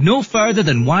 Then look no further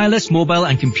than Wireless Mobile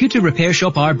and Computer Repair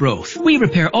Shop Arbroath. We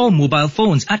repair all mobile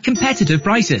phones at competitive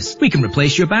prices. We can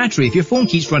replace your battery if your phone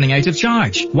keeps running out of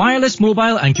charge. Wireless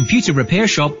Mobile and Computer Repair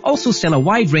Shop also sell a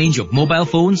wide range of mobile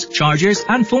phones, chargers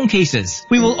and phone cases.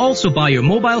 We will also buy your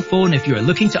mobile phone if you are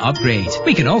looking to upgrade.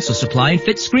 We can also supply and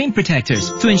fit screen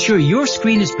protectors to ensure your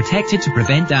screen is protected to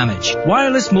prevent damage.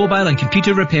 Wireless Mobile and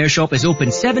Computer Repair Shop is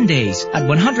open 7 days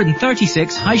at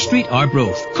 136 High Street,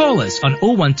 Arbroath. Call us on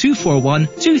 01241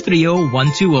 230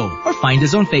 120 or find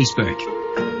us on Facebook.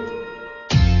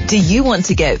 Do you want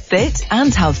to get fit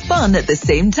and have fun at the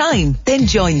same time? Then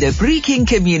join the Brechin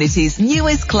community's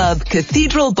newest club,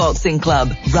 Cathedral Boxing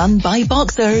Club, run by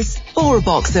boxers, for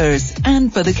boxers,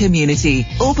 and for the community.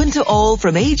 Open to all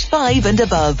from age 5 and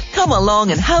above. Come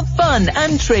along and have fun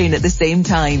and train at the same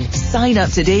time. Sign up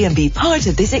today and be part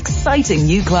of this exciting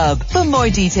new club. For more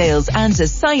details and to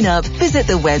sign up, visit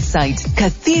the website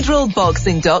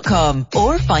cathedralboxing.com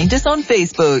or find us on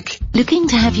Facebook. Looking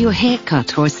to have your hair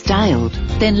cut or styled?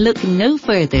 Then look no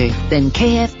further than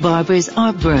KF Barbers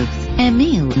Arbroath.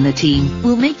 Emil and the team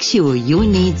will make sure your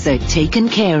needs are taken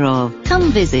care of.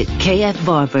 Come visit KF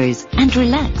Barbers and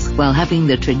relax while having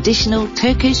the traditional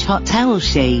Turkish hot towel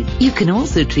shave. You can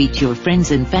also treat your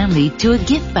friends and family to a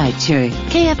gift voucher.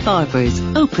 KF Barbers,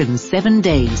 open 7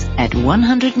 days at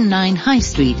 109 High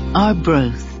Street,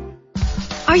 Arbroath.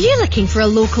 Are you looking for a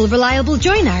local reliable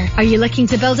joiner? Are you looking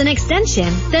to build an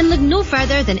extension? Then look no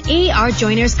further than AR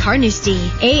Joiners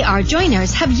Carnoustie. AR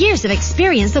Joiners have years of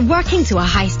experience of working to a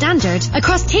high standard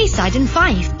across Tayside and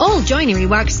Fife. All joinery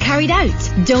works carried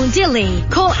out. Don't delay.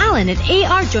 Call Alan at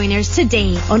AR Joiners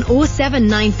today on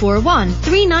 07941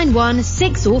 391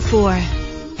 604.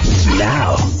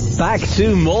 Now, back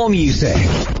to more music.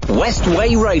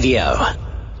 Westway Radio.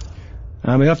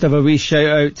 And we have to have a wee shout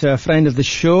out to a friend of the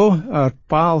show, our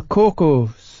pal Coco.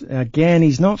 Again,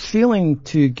 he's not feeling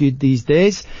too good these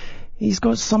days. He's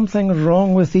got something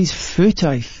wrong with his foot,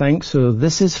 I think, so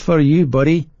this is for you,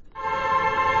 buddy.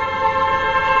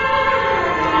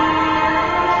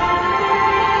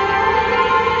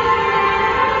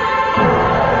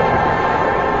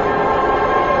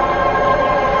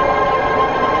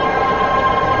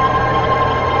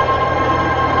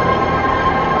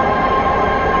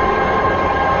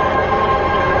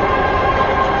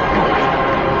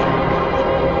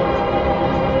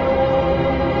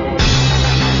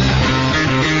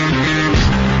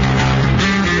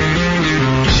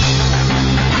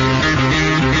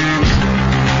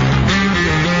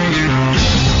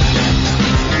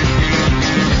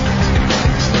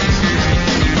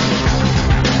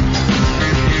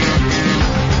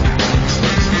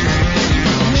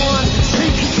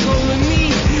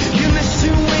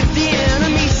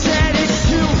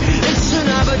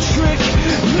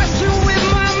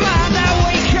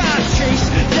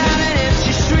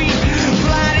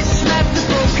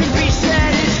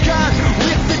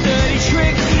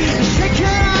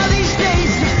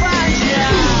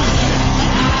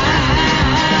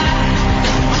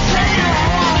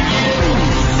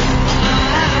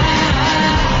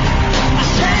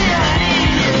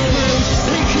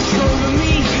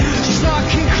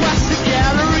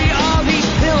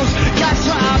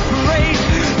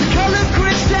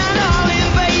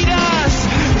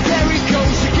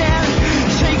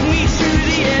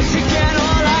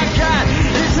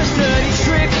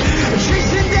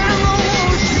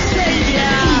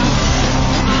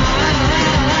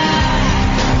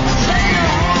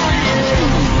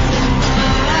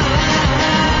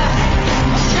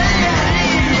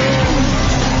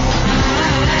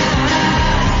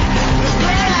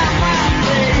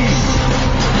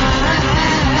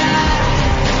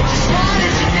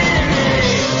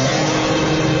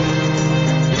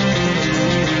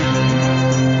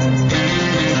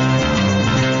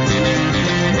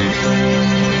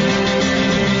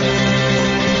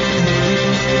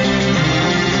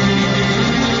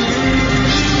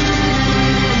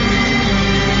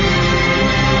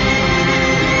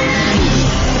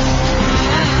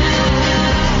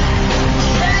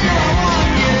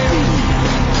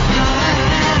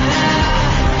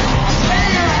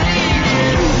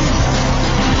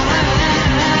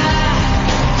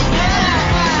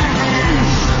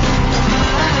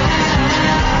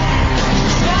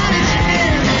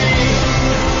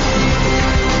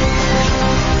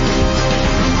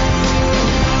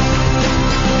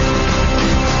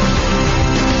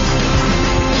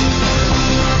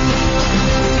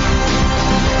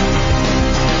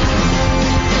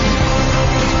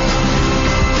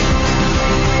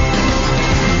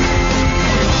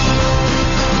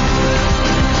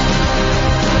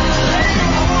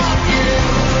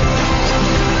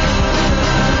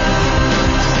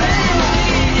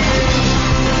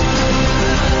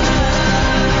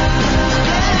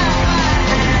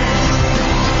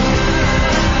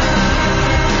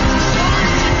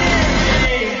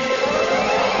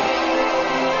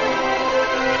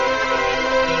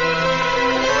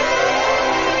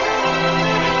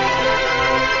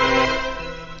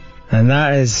 And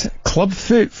that is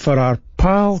Clubfoot for our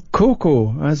pal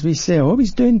Coco, as we say. I hope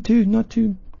he's doing not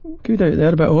too good out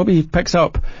there, but I hope he picks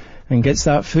up and gets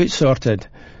that foot sorted.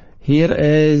 Here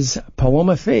is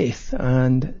Paloma Faith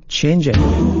and Changing.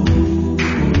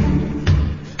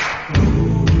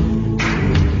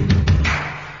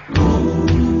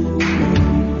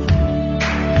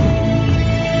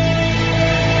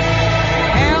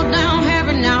 Held down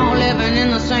heavy now, living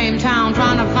in the same town,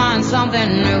 trying to find something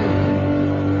new.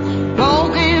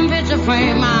 Broken picture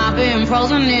frame, I've been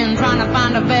frozen in, trying to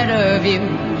find a better view.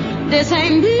 This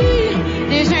ain't me,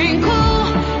 this ain't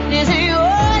cool, this ain't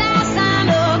what I signed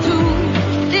up to.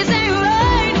 This ain't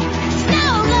right, it's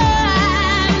no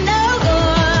good, no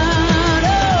good.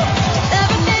 Oh,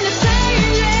 everything is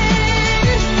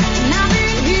changing, and I've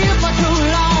been here for too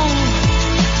long,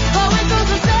 going through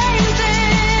the same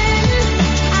thing.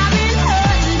 I've been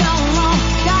hurting, don't wrong,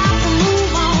 got to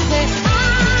move on, say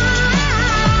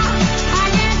I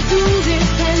can't do this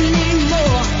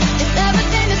anymore. If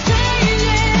everything is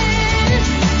changing,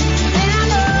 then I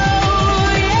know,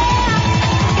 yeah,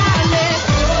 gotta let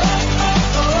go.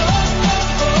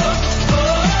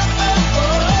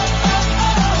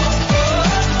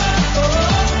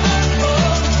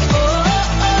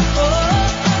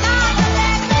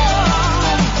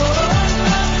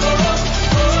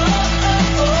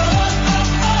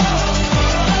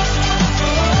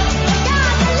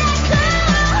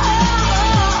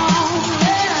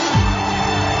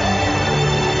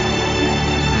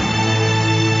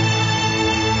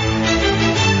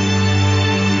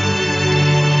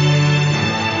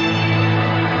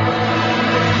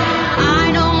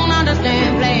 I don't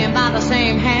understand playing by the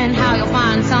same hand, how you'll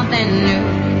find something new.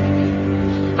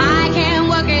 I can't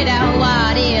work it out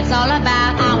what it's all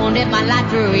about. I won't live my life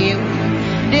through you.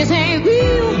 This ain't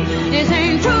real, this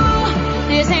ain't true,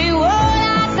 this ain't what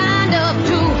I signed up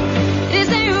to. This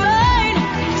ain't right,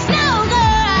 it's no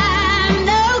good,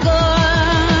 no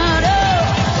good. Oh,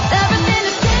 everything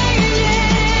is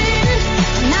changing,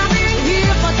 and I've been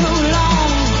here for too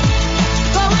long,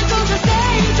 going through the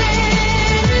same thing.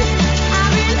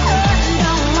 I've been hurting,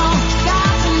 don't wrong,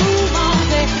 got to move on,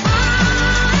 say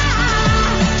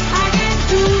I can't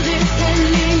do this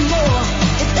anymore.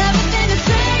 If everything is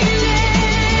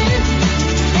changing,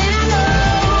 then I know,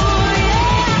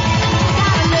 yeah,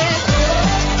 gotta let go.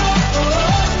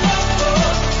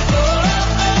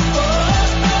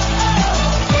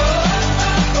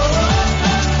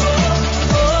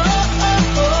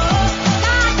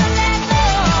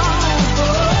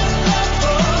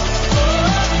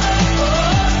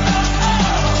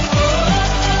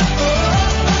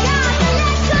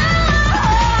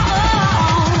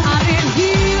 I've been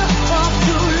here for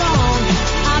too long.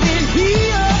 I've been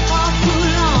here for too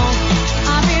long.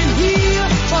 I've been here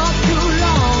for too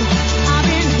long. I've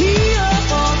been here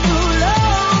for too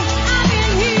long. I've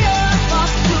been here for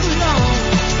too long.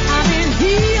 I've been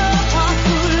here for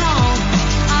too long.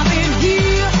 I've been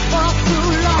here for too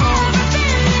long.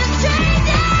 Everything is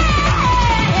changing.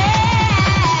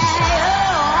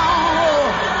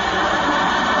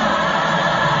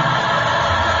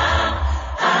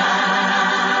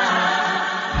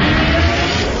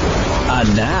 And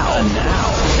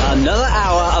now, another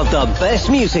hour of the best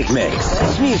music mix.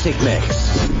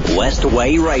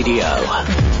 Westway Radio.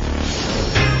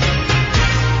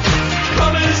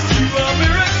 Promise you a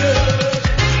miracle.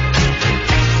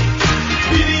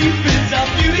 Belief is a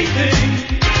beauty thing.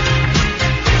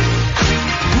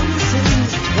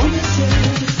 Promises.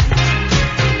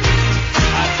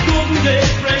 As golden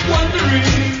days break wondering.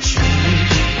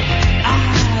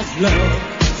 As love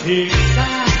takes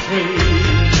us way.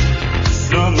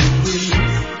 Summer breeze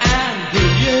and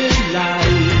brilliant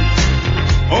light.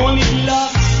 Only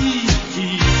love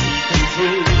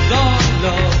controls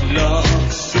all love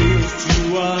serves to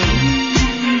a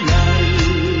new life.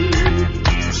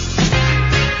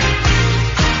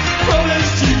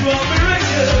 Promise you a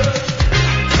miracle.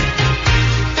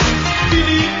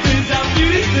 Belief is a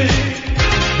beauty thing.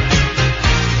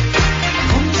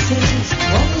 Promises.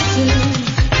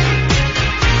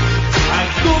 As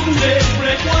golden days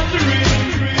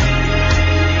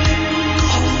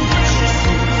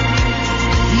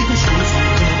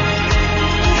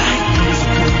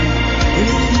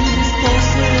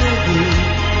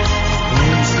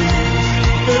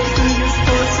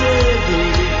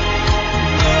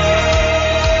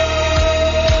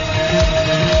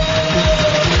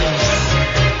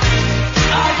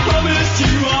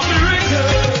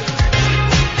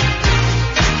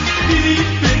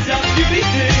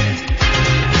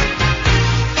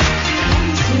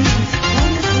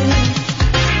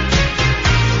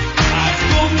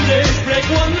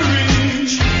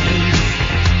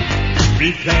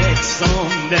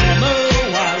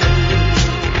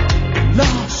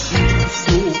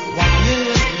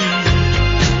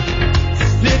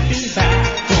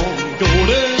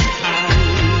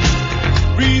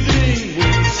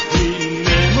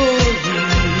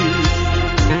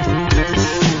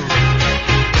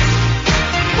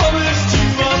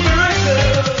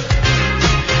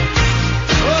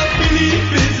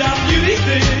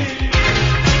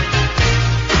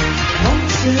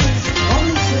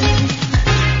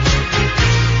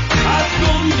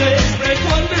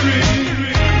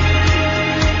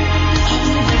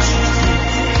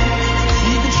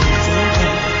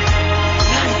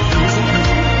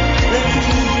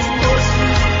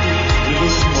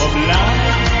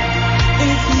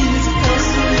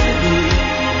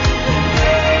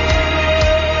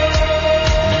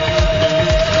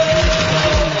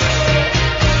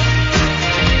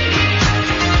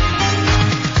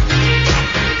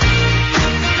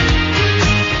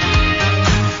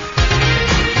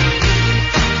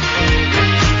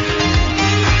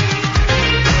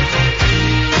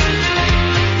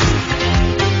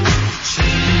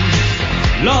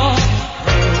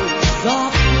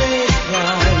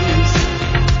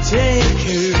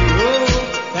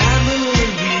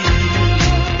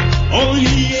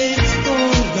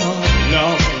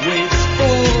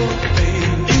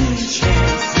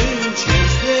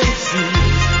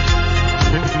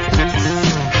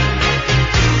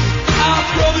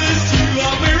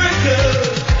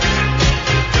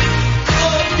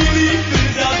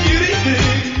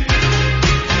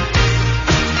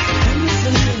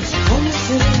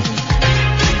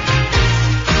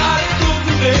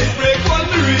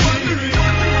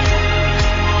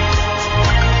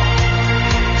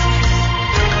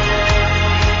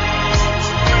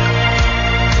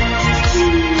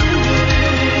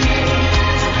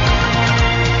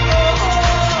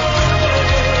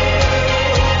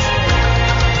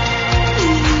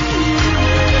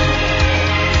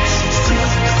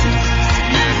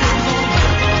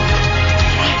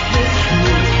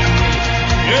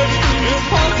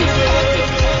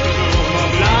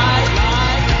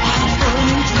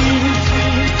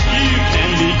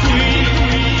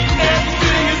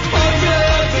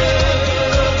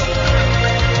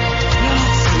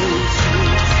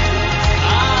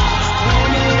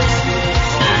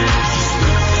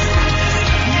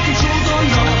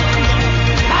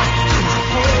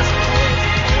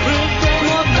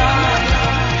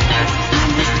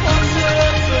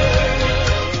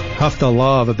Have to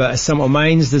love a bit of Simple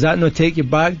Minds. Does that not take you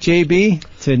back, JB,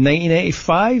 to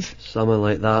 1985? Something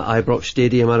like that. Ibrox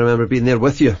Stadium, I remember being there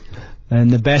with you. And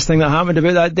the best thing that happened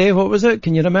about that day, what was it?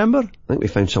 Can you remember? I think we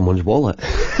found someone's wallet.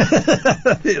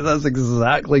 That's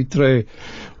exactly true.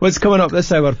 What's coming up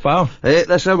this hour, pal?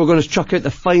 This hour we're going to chuck out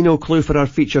the final clue for our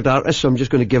featured artist, so I'm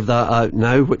just going to give that out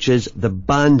now, which is the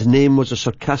band name was a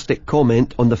sarcastic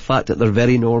comment on the fact that they're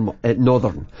very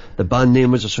northern. The band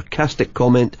name was a sarcastic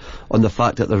comment on the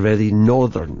fact that they're very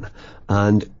northern.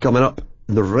 And coming up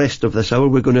in the rest of this hour,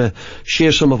 we're going to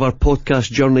share some of our podcast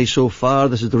journey so far.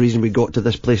 This is the reason we got to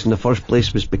this place in the first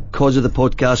place, was because of the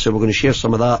podcast, so we're going to share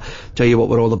some of that, tell you what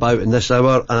we're all about in this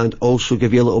hour, and also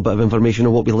give you a little bit of information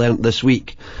on what we learnt this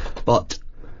week. But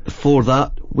before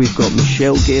that, we've got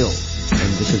Michelle Gale, and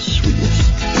this is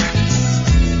Sweetness.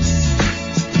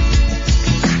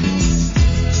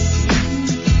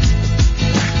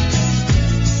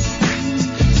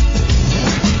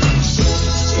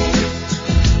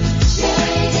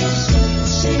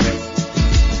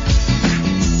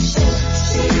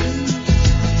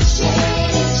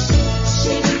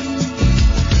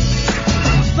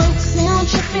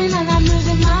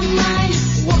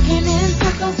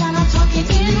 Talking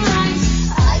in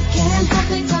rhymes, I can't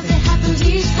help it 'cause it happens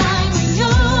each time when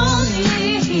you're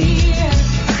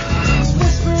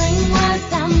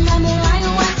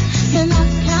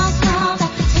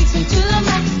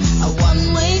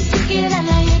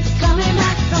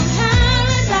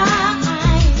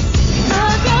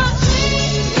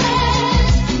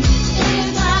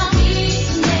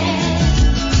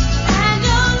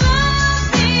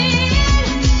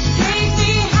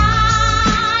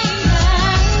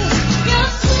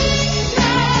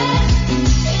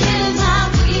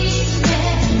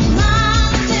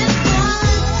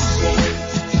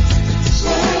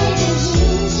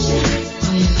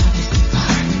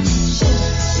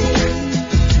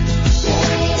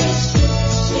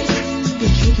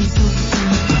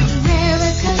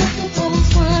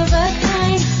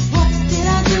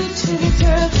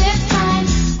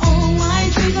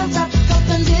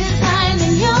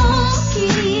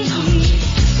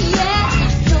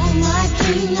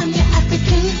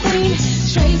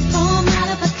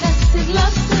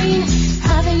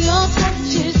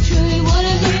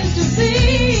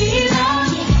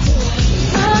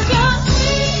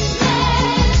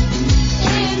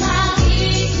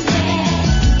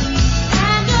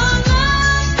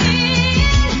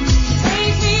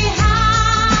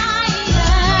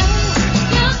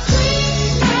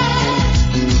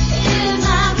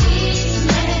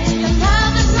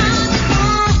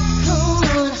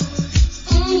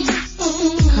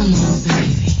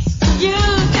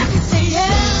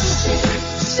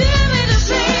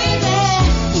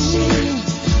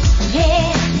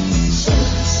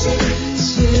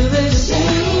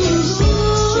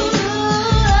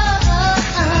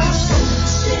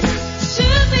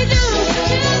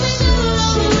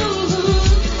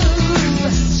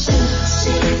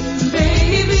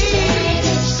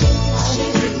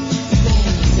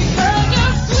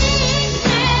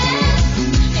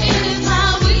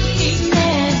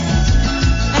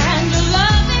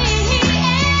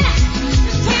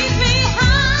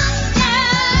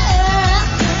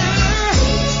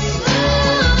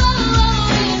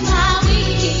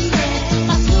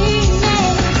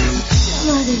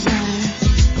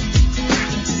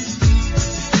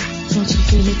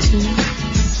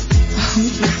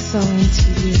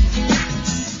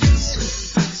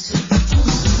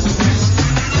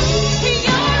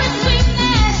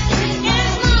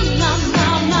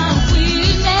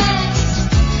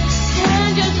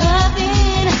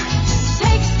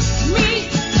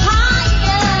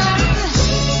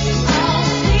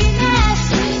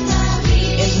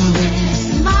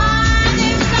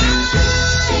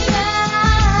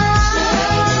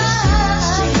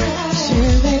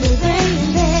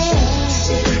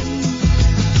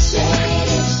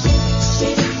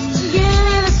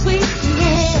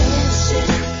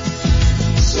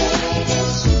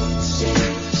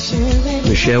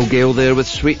Michelle Gale there with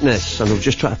Sweetness, and I was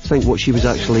just trying to think what she was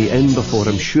actually in before.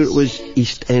 I'm sure it was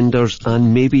EastEnders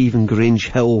and maybe even Grange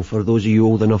Hill, for those of you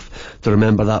old enough to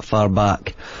remember that far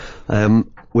back.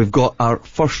 We've got our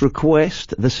first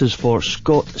request. This is for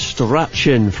Scott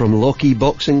Strachan from Lochee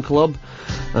Boxing Club,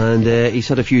 and he's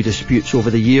had a few disputes over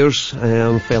the years,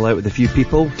 fell out with a few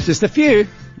people. Just a few?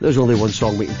 There's only one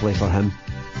song we can play for him.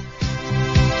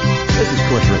 This is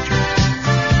Cliff Richard.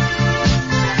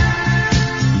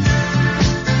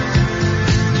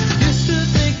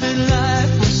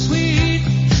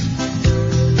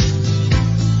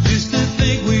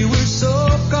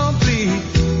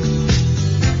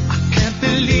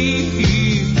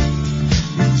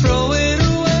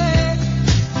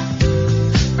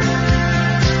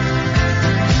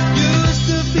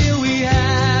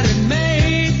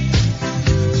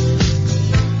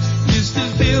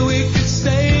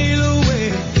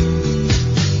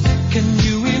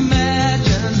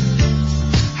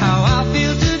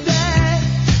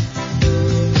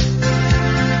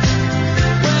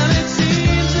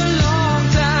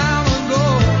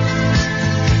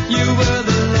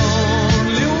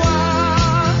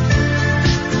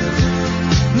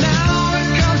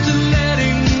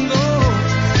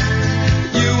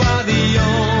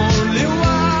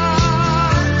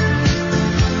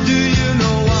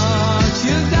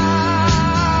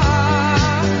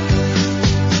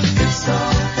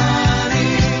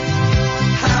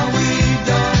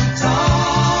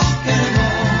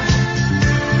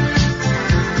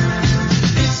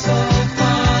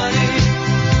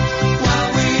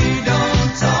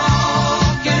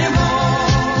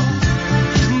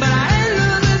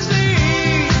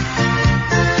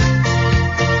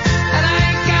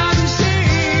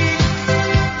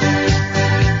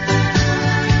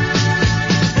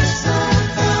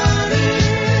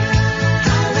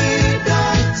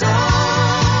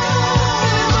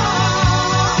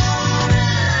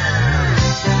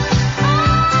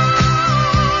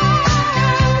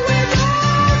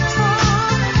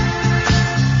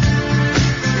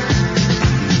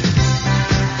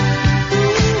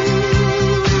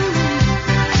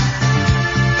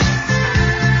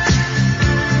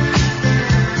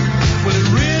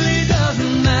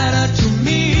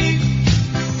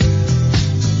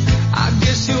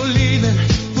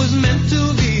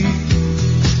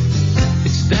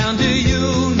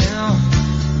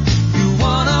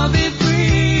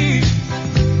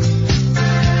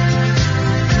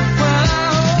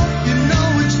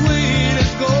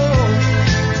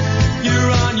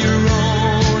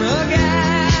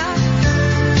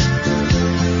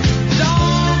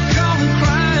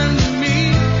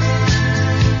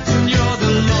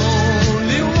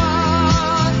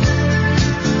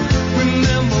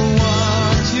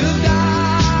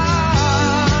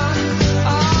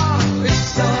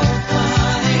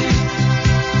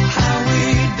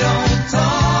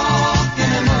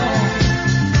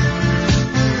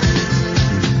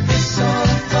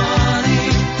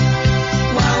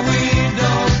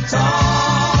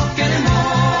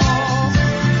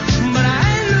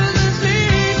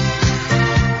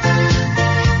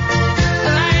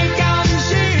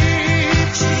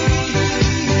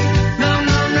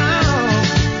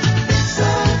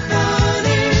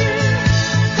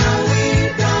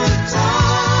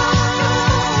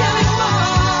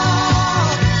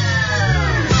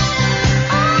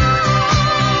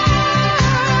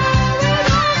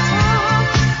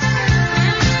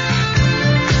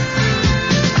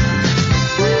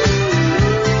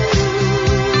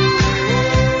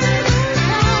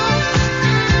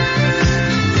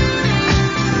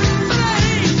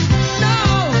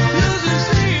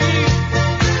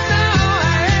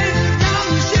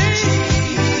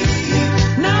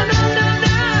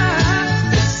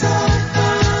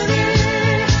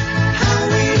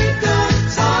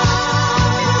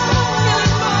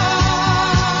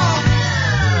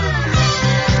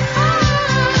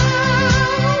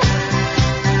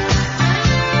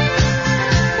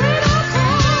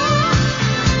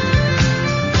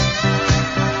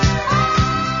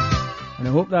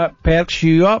 That perks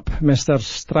you up, Mr.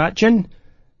 Strachan.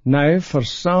 Now for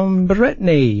some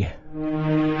Britney.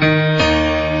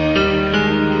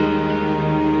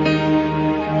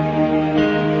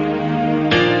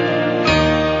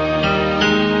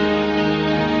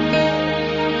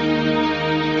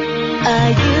 I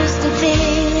used to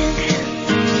think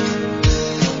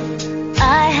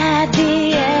I had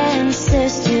the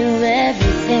answers to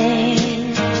everything.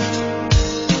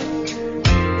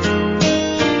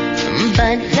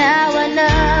 But now I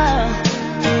know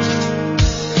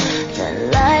that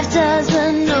life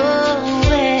doesn't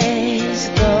always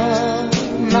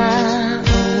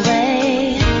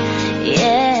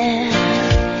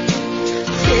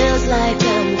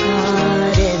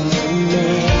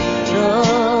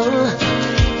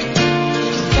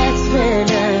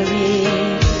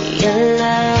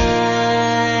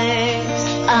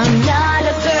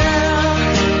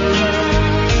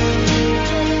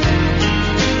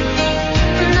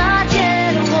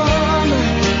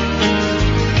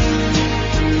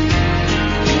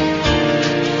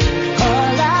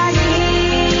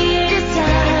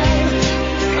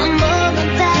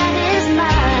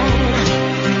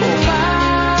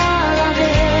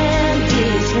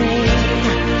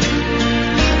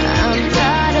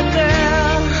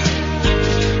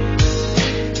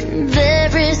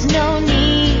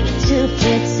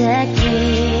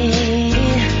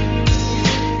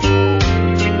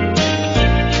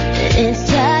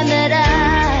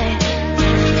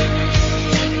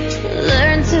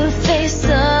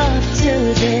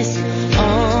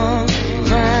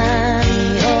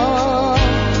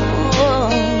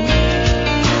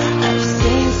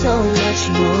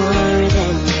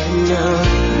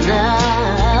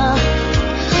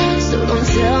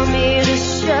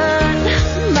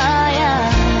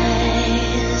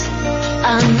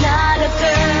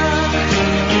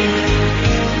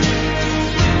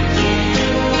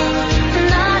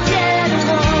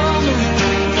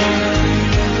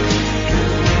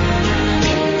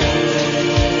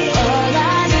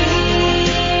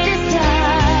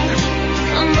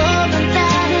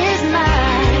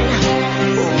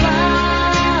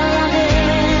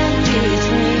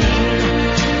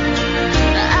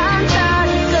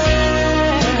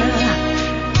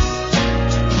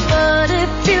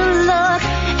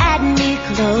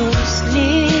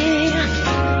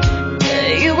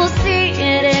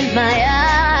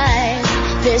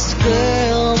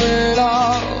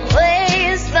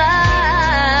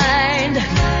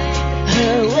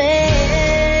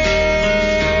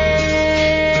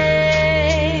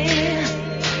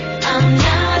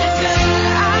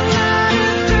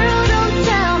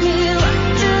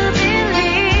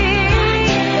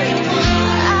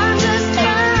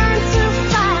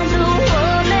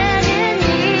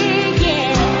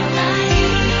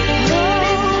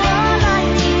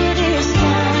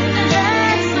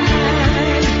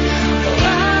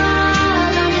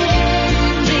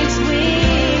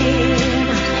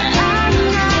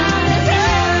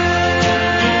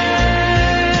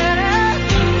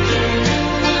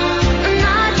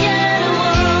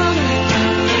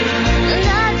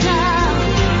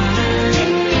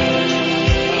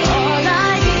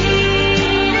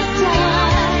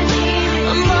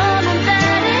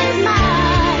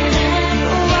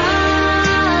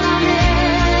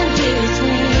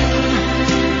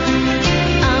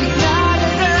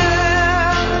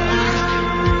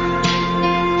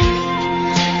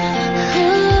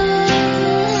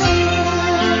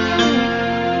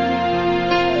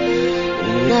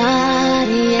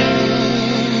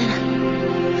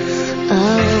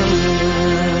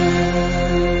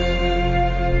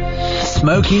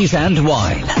Smokies and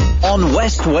Wine on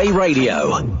Westway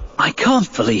Radio. I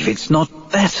can't believe it's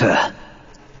not better.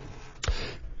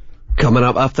 Coming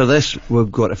up after this,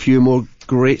 we've got a few more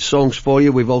great songs for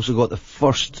you. We've also got the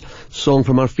first song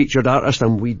from our featured artist,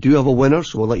 and we do have a winner,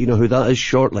 so we'll let you know who that is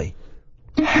shortly.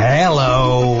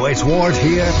 Hello, it's Ward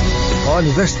here. On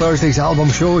this Thursday's album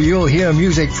show, you'll hear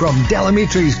music from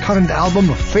Delamitri's current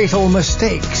album, Fatal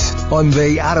Mistakes. On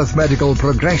the arithmetical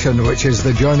progression, which is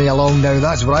the journey along now,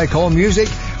 that's what I call music,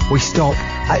 we stop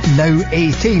at now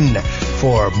 18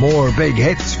 for more big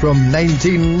hits from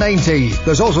 1990.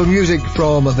 There's also music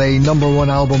from the number one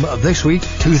album of this week,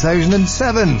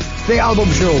 2007. The album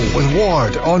show with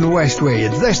Ward on Westway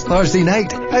this Thursday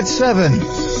night at 7.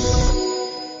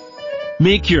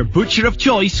 Make your butcher of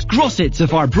choice Grossets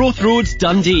of Arbroath Roads,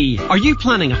 Dundee. Are you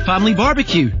planning a family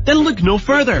barbecue? Then look no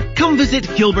further. Come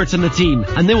visit Gilbert and the team,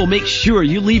 and they will make sure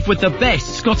you leave with the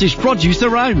best Scottish produce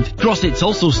around. Grossets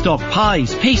also stock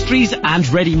pies, pastries and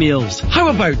ready meals. How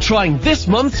about trying this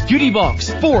month's goodie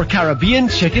box? 4 Caribbean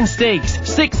chicken steaks,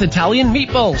 6 Italian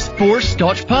meatballs, 4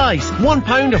 Scotch pies, 1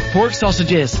 pound of pork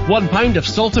sausages, 1 pound of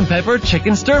salt and pepper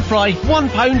chicken stir fry, 1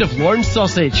 pound of Lorne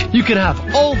sausage. You can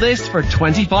have all this for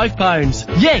 £25.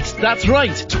 Yes, that's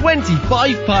right,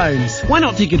 £25. Why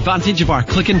not take advantage of our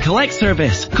click and collect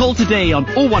service? Call today on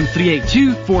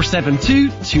 01382 472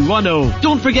 210.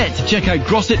 Don't forget to check out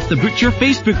Grossets the Butcher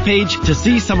Facebook page to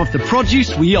see some of the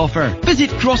produce we offer.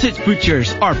 Visit Grossets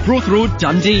Butchers, Arbroath Road,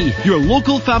 Dundee, your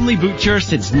local family butcher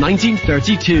since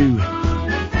 1932.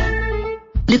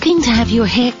 Looking to have your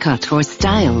hair cut or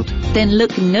styled? Then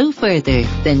look no further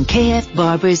than KF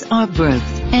Barbers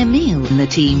Arbroath. Emile and the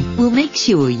team will make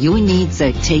sure your needs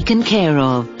are taken care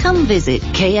of. Come visit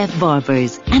KF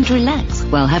Barbers and relax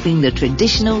while having the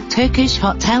traditional Turkish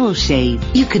hot towel shave.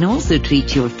 You can also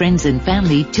treat your friends and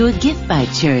family to a gift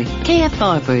voucher. KF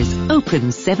Barbers,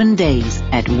 open 7 days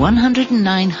at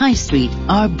 109 High Street,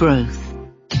 Arbroath.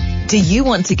 Do you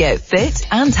want to get fit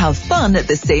and have fun at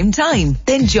the same time?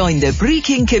 Then join the Brie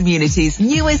King community's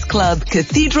newest club,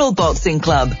 Cathedral Boxing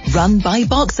Club, run by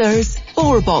boxers,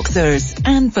 for boxers,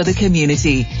 and for the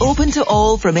community. Open to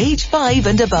all from age 5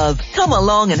 and above. Come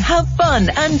along and have fun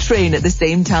and train at the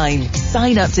same time.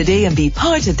 Sign up today and be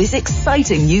part of this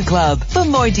exciting new club. For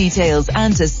more details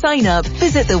and to sign up,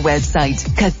 visit the website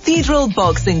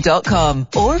cathedralboxing.com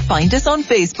or find us on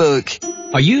Facebook.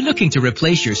 Are you looking to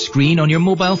replace your screen on your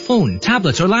mobile phone,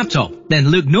 tablet or laptop? Then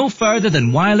look no further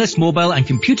than Wireless Mobile and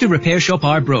Computer Repair Shop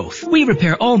Arbroath. We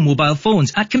repair all mobile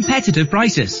phones at competitive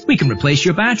prices. We can replace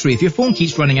your battery if your phone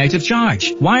keeps running out of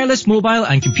charge. Wireless Mobile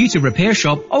and Computer Repair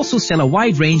Shop also sell a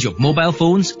wide range of mobile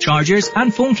phones, chargers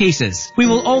and phone cases. We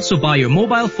will also buy your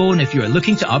mobile phone if you are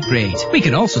looking to upgrade. We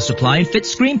can also supply and fit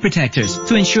screen protectors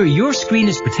to ensure your screen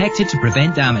is protected to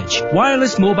prevent damage.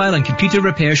 Wireless Mobile and Computer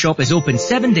Repair Shop is open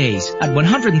 7 days at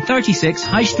 136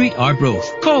 High Street,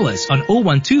 Arbroath. Call us on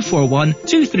 01241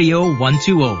 230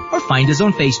 120 or find us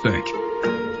on Facebook.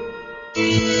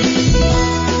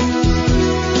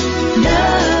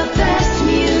 The best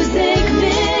music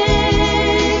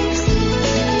mix.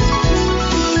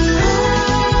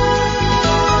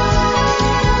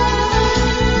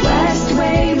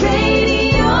 Westway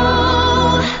Radio.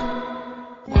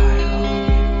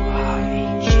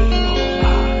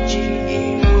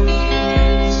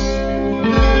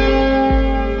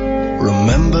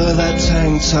 Remember that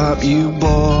tank top you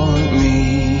bought me?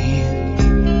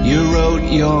 You wrote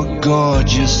you're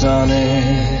gorgeous on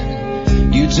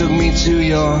it. You took me to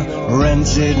your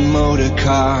rented motor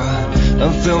car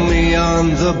and filmed me on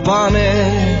the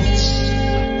bonnet.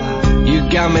 You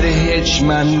got me to hitch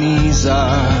my knees up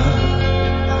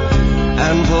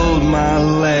and pulled my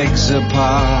legs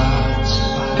apart.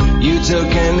 You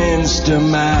took an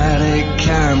Instamatic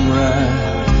camera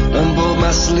and pulled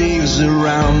my sleeves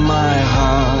around my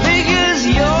heart. Because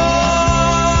you're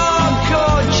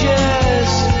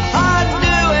gorgeous, I'd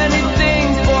do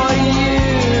anything for you.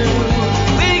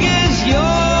 Because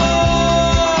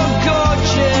you're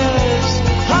gorgeous,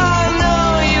 I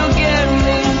know you'll get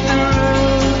me through.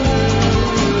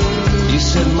 You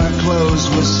said my clothes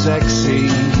were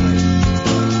sexy.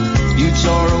 You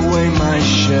tore away my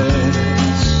shirt.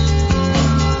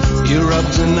 You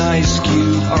rubbed an ice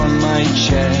cube on my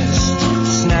chest,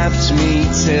 snapped me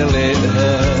till it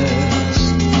hurts.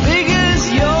 Because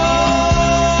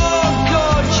you're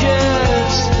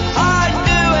gorgeous, I'd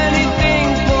do anything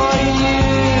for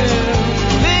you.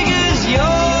 Because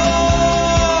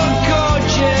you're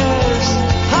gorgeous,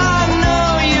 I know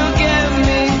you'll get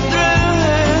me through.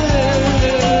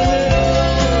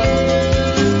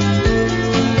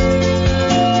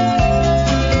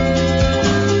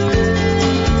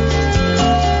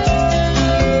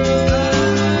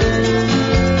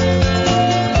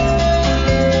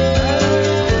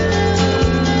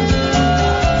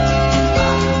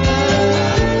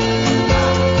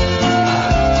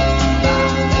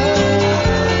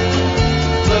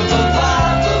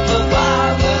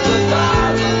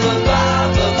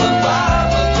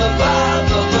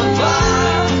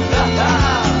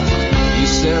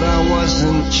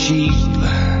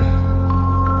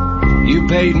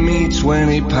 paid me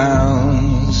 20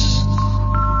 pounds.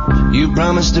 You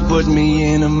promised to put me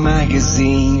in a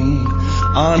magazine,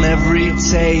 on every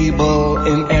table,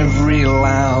 in every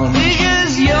lounge.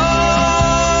 Because you're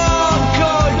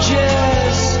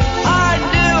gorgeous, I'd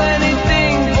do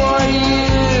anything for you.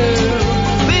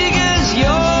 Because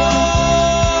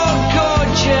you're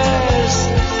gorgeous,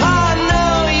 I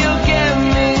know you'll get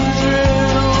me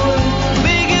through.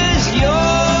 Because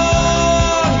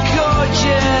you're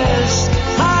gorgeous,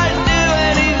 I'd do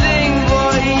anything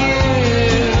for you.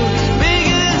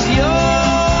 Because you're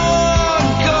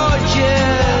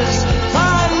gorgeous,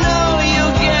 I know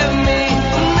you'll get me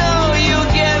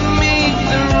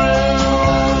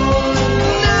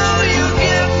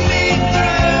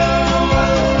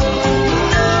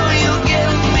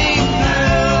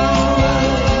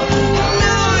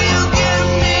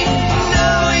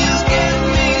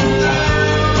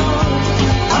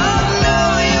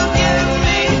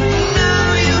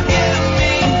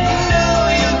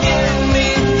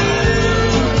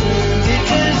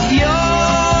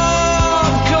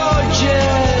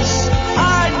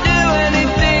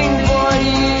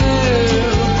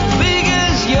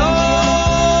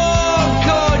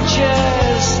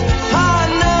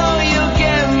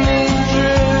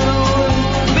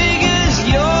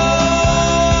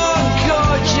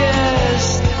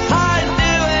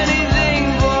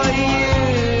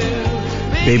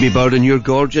Baby Bird and You're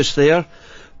Gorgeous there.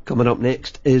 Coming up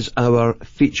next is our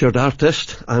featured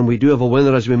artist, and we do have a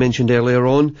winner, as we mentioned earlier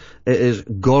on. It is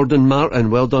Gordon Martin.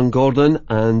 Well done, Gordon,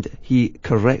 and he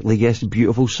correctly guessed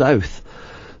Beautiful South.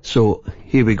 So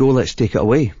here we go, let's take it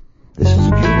away. This is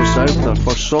Beautiful South, our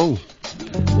first song.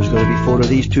 There's going to be 4 of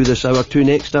these, 2 this hour, 2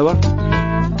 next hour.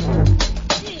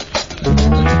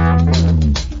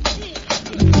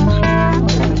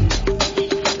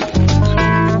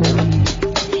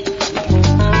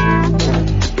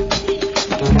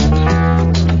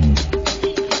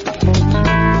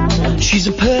 She's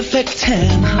a perfect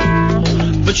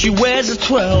 10, but she wears a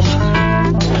 12.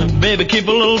 Baby, keep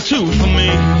a little 2 for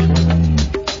me.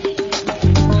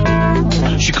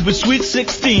 She could be sweet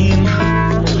 16,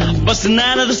 busting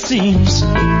out of the seams.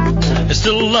 There's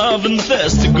still love in the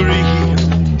first degree.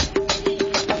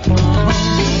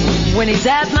 When he's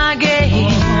at my gate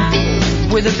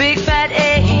with a big fat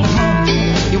A,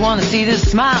 you wanna see the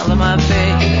smile on my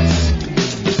face.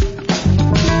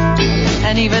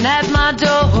 And even at my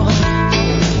door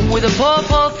with a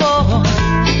 444,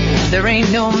 there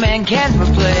ain't no man can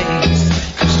replace.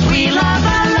 'Cause we love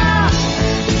our love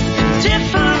in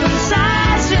different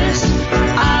sizes.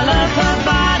 I love her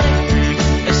body,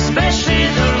 especially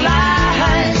the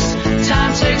lies.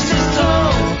 Time takes its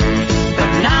toll,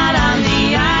 but not on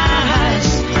the eyes.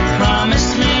 Promise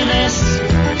me this,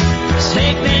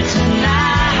 take me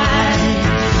tonight.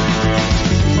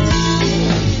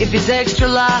 If it's extra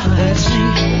large,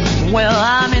 well,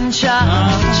 I'm in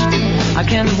charge. I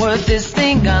can work this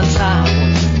thing on top.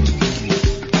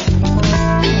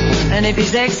 And if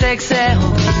he's XXL,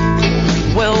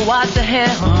 well, what the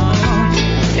hell?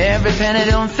 Every penny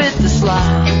don't fit the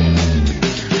slot.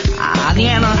 The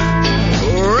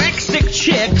anorexic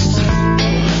chicks,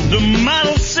 the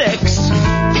model 6,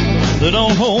 they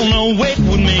don't hold no weight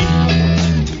with me.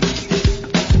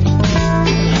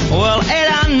 Well, 8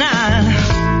 or 9,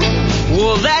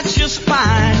 well, that's just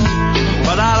fine.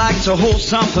 But I like to hold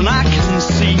something I can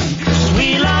see. 'Cause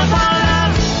we love our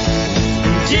love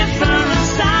in different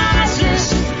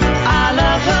sizes. I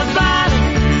love her body,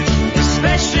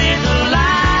 especially the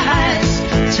lies.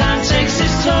 Time takes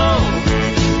its toll,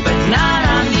 but not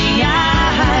on the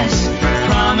eyes.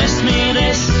 Promise me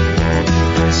this,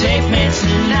 take me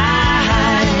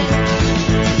tonight.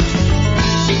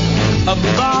 I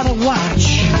bought a watch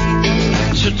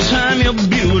to time your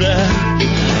beauty,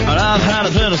 but I've had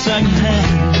it at a second hand.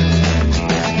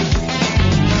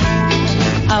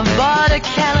 I bought a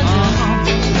calendar,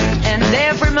 and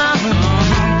every month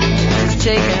is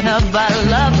taken up by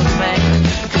love of man.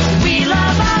 'Cause we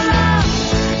love our love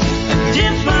in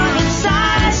different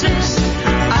sizes.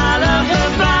 I love her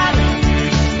body,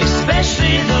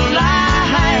 especially the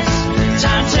lies.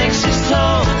 Time takes its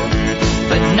toll,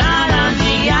 but not on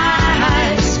the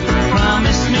eyes.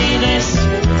 Promise me this,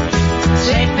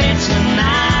 take me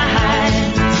tonight.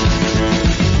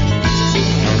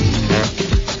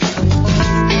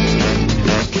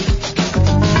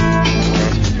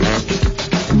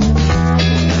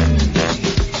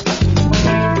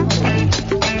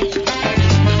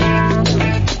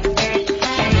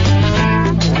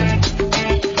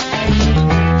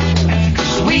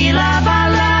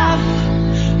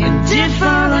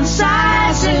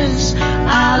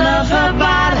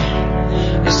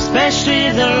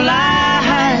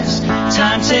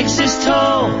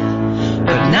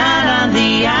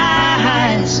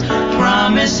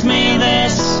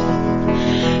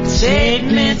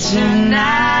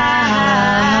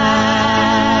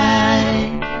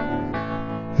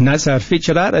 And that's our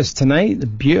featured artist tonight, the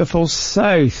Beautiful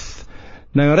South.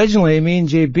 Now, originally, me and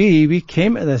JB, we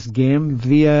came to this game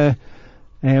via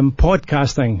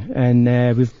podcasting,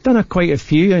 and we've done quite a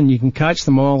few, and you can catch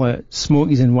them all at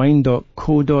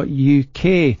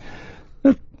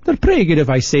smokiesandwine.co.uk. They're pretty good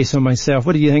if I say so myself.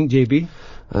 What do you think, JB?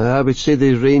 I would say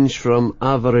they range from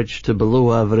average to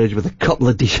below average, with a couple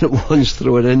of decent ones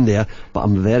thrown in there, but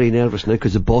I'm very nervous now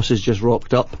because the boss has just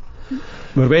rocked up.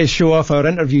 We're ready to show off our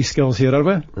interview skills here, are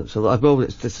we? Absolutely. Well,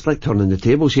 it's like turning the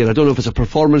tables here. I don't know if it's a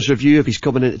performance review, if he's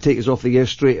coming in to take us off the air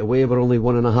straight away. We're only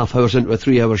 1.5 hours into a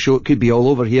 3-hour show. It could be all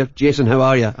over here. Jason, how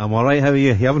are you? I'm alright, how are you?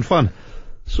 You having fun?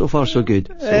 So far, so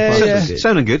good.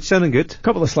 Sounding good. A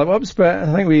couple of slip-ups, but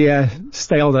I think we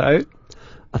styled it out.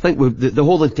 I think the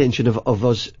whole intention of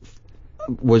us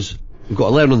was we've got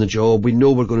to learn on the job. We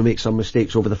know we're going to make some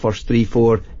mistakes over the first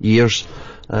 3-4 years.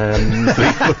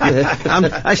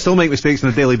 I still make mistakes on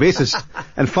a daily basis.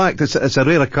 In fact, it's a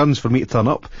rare occurrence for me to turn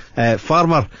up.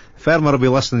 Farmer will be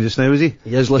listening just now, is he?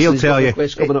 He is listening. He'll tell you.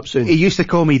 Coming up soon. He used to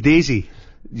call me Daisy.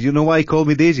 Do you know why he called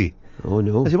me Daisy? Oh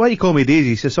no. I said, why do you call me Daisy?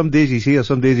 He says, some daisies here,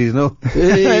 some daisies no.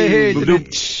 Hey,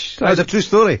 that's a true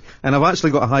story. And I've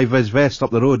actually got a high-vis vest up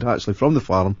the road, actually, from the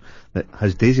farm, that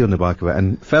has Daisy on the back of it.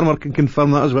 And Farmer can confirm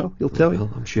that as well. He'll tell you.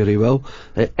 I'm sure he will.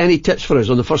 Any tips for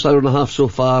us on the first hour and a half so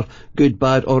far, good,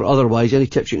 bad, or otherwise? Any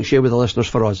tips you can share with the listeners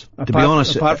for us? To be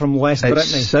honest, apart from West Brittany,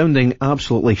 it's sounding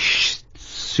absolutely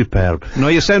superb. No,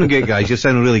 you're sounding good, guys. You're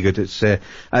sounding really good. It's are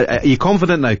you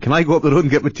confident now? Can I go up the road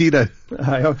and get my tea now?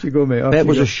 Aye, off you go, mate. Bet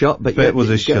was a shot, but Bet was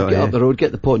a shot. Get up the road,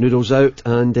 get the pot noodles out,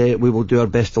 and we will do our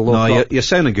best to lock up. You're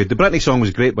sounding good. The Brittany song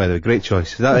was great, by the way. Great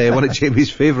choice. Is that one of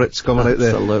Jamie's favourites coming out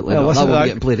there? Absolutely. That won't be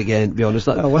getting played again, to be honest.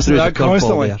 Listen to that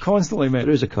constantly, mate.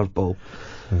 There is a curveball.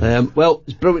 Well,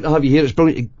 it's brilliant to have you here. It's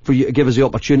brilliant for you to give us the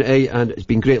opportunity, and it's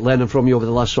been great learning from you over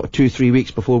the last sort of 2-3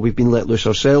 weeks before we've been let loose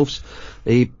ourselves.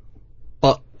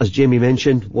 But as Jamie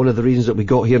mentioned, one of the reasons that we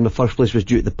got here in the first place was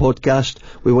due to the podcast.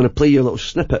 We want to play you a little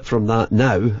snippet from that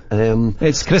now.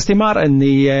 It's Christy Martin,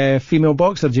 the female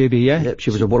boxer, JB, yeah? Yep, she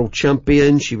was a world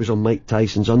champion. She was on Mike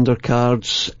Tyson's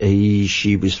undercards.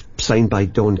 She was signed by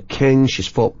Don King. She's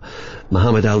fought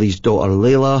Muhammad Ali's daughter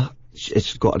Layla.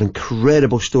 It's got an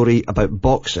incredible story about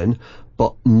boxing,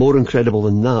 but more incredible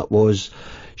than that was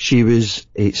she was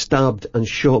stabbed and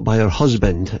shot by her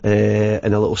husband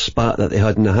in a little spat that they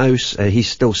had in the house. He's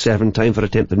still serving time for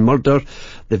attempted murder.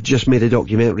 They've just made a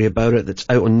documentary about it that's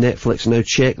out on Netflix now.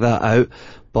 Check that out.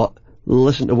 But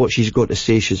listen to what she's got to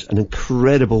say. She's an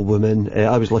incredible woman.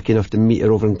 I was lucky enough to meet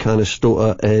her over in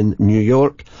Canastota in New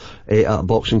York at a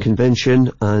boxing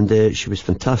convention, and she was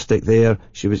fantastic there.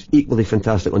 She was equally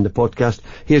fantastic on the podcast.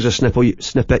 Here's a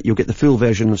snippet. You'll get the full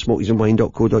version on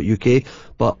smokiesandwine.co.uk,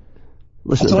 but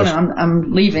listen to this.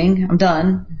 I'm leaving. I'm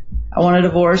done. I want a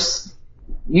divorce.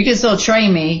 You can still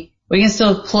train me. We can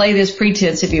still play this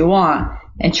pretense if you want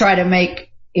and try to make,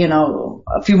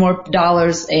 a few more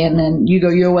dollars, and then you go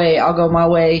your way, I'll go my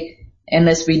way, and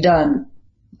let's be done.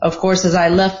 Of course, as I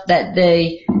left that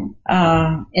day,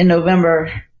 in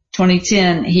November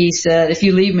 2010, he said, if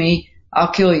you leave me,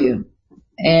 I'll kill you.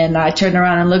 And I turned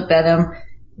around and looked at him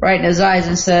right in his eyes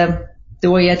and said,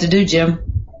 do what you have to do,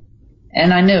 Jim.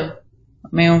 And I knew.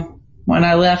 When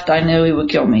I left, I knew he would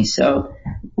kill me. So,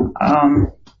 I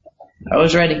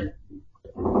was ready.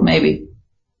 Maybe.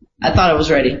 I thought I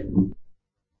was ready.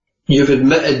 You've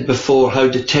admitted before how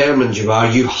determined you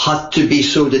are. You had to be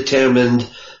so determined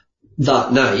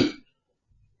that night.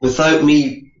 Without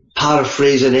me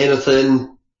paraphrasing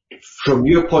anything, from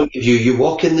your point of view, you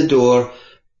walk in the door,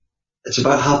 it's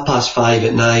about 5:30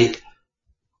 at night.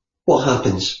 What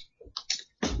happens?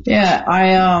 Yeah,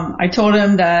 I told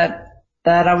him that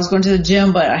I was going to the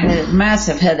gym, but I had a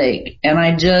massive headache, and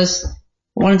I just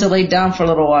wanted to lay down for a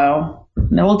little while.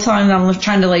 And the whole time that I was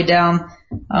trying to lay down,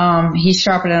 he's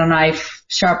sharpening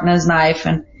his knife,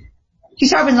 and he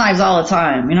sharpens knives all the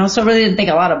time, so I really didn't think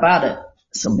a lot about it.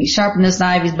 So he sharpened his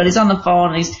knife, but he's on the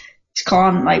phone, and he's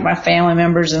calling like my family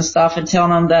members and stuff and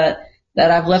telling them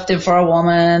that I've left him for a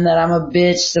woman, that I'm a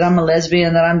bitch, that I'm a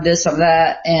lesbian, that I'm this or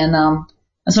that, and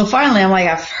so finally I'm like,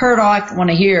 I've heard all I want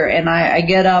to hear, and I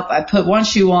get up, I put one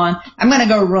shoe on, I'm gonna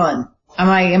go run. I'm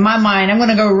like, in my mind, I'm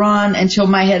gonna go run until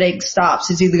my headache stops.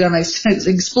 It's either gonna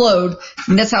explode,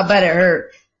 and that's how bad it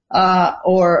hurt,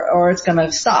 or it's gonna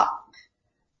stop.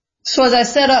 So as I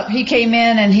set up, he came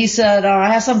in and he said,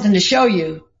 I have something to show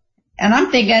you. And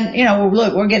I'm thinking,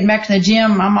 look, we're getting back to the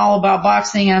gym. I'm all about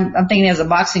boxing. I'm thinking he has a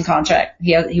boxing contract.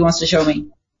 He wants to show me.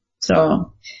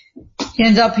 So he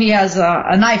ends up, he has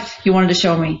a knife he wanted to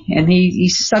show me, and he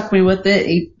stuck me with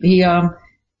it.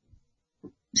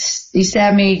 He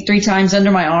stabbed me 3 times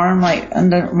under my arm, like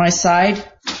under my side.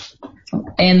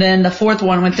 and then the fourth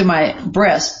one went through my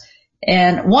breast.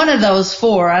 And one of those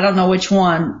four, I don't know which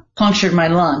one, punctured my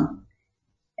lung.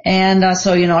 And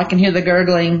so, I can hear the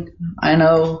gurgling. I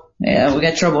know, yeah, we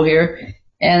got trouble here.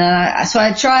 And so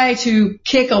I try to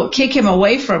kick him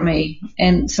away from me,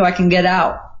 and so I can get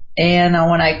out. And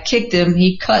when I kicked him,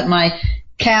 he cut my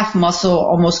calf muscle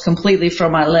almost completely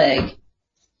from my leg.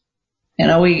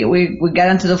 We got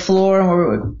into the floor,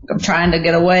 and I'm trying to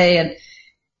get away, and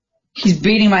he's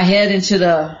beating my head into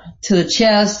the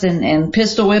chest and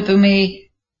pistol whipping me.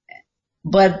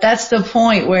 But that's the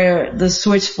point where the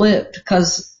switch flipped,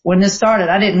 because when this started,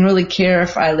 I didn't really care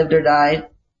if I lived or died.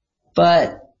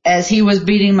 But as he was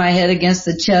beating my head against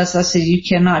the chest, I said, "You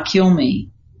cannot kill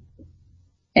me."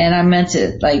 And I meant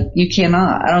it. Like, you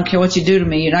cannot. I don't care what you do to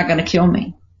me. You're not going to kill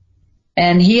me.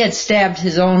 And he had stabbed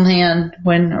his own hand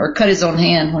or cut his own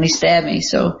hand when he stabbed me.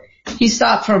 So he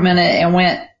stopped for a minute and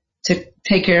went to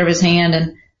take care of his hand.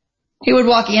 And he would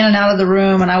walk in and out of the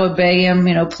room, and I would beg him,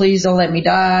 please don't let me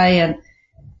die and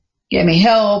get me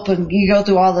help. And you go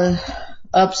through all the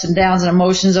ups and downs and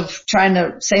emotions of trying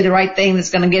to say the right thing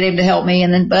that's going to get him to help me.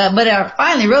 And then, but I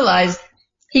finally realized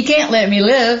he can't let me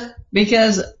live,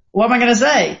 because what am I going to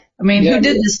say? I mean, who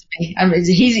did this to me? I mean, is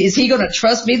he going to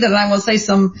trust me that I'm going to say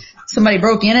somebody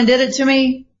broke in and did it to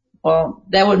me? Well,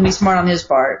 that wouldn't be smart on his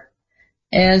part.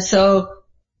 And so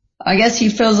I guess he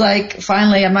feels like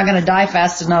finally I'm not going to die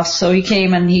fast enough. So he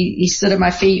came and he stood at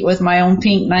my feet with my own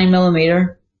pink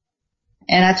 9mm.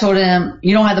 And I told him,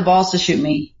 "You don't have the balls to shoot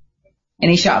me." And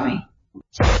he shot me.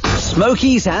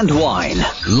 Smokies and Wine,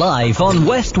 live on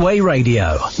Westway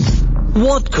Radio.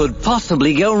 What could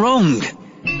possibly go wrong?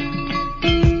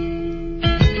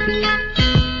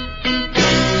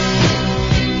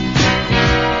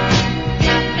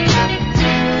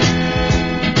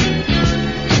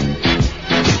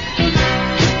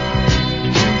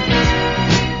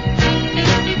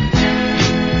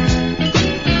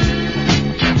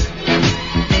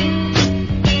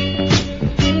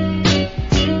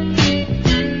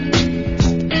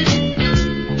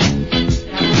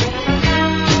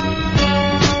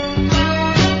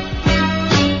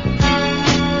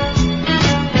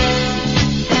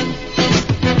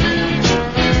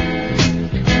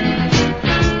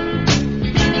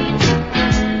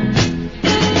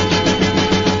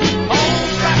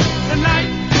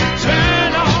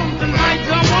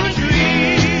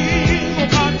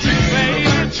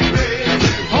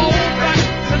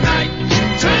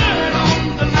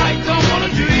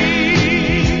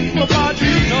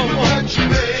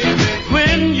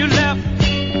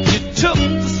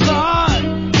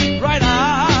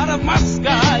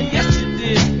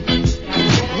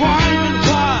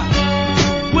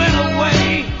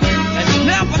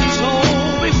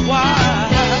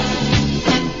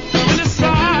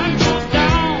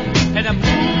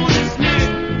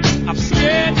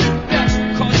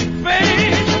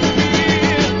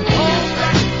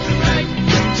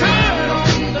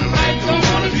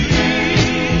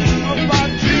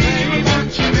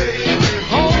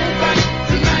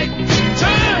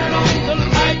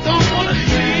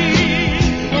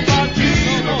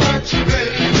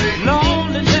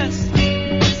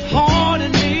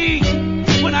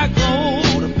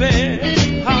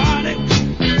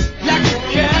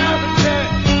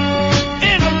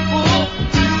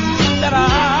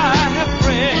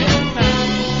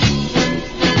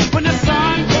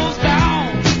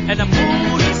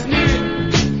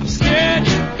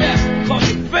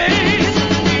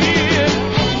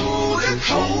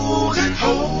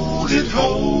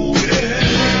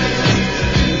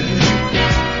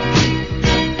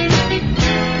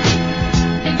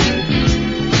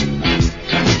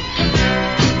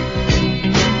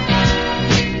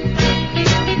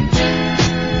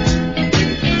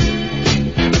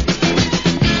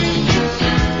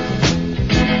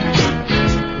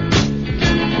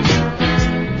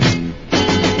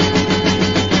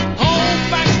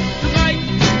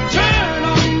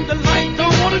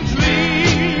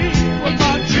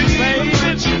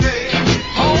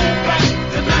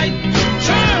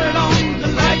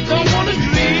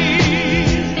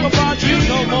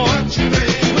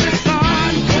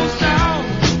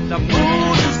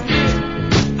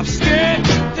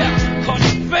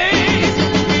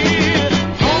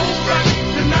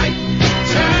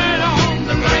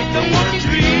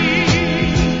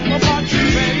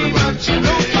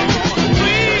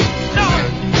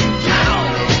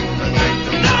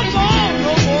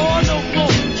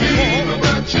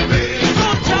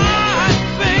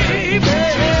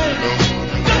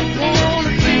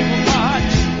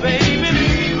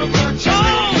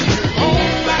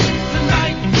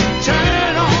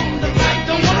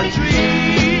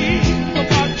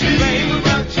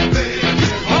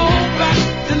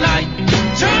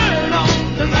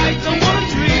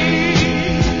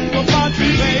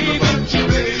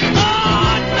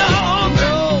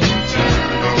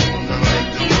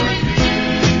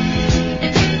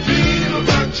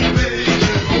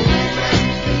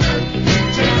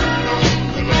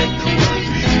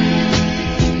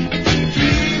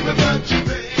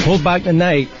 Hold Back the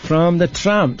Night from the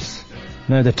Tramps.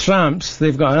 Now the Tramps,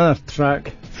 they've got another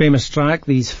track, famous track,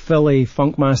 these Philly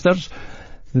funk masters.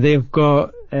 They've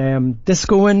got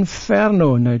Disco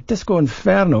Inferno. Now Disco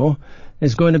Inferno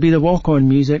is going to be the walk-on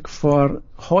music for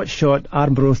hotshot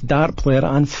Arbroath dart player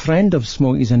and friend of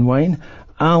Smokies and Wine,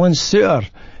 Alan Suter.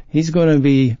 He's going to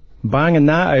be banging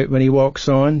that out when he walks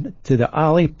on to the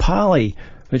Ali Pali,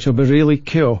 which will be really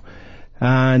cool.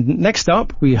 And next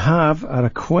up we have a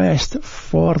request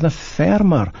for the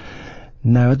Farmer.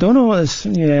 Now I don't know what this,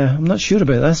 I'm not sure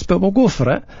about this, but we'll go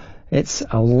for it. It's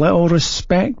A Little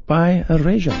Respect by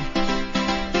Erasure.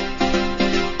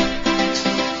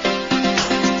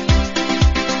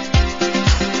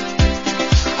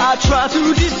 I try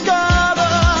to discover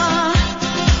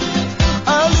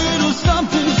a little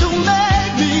something to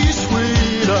make me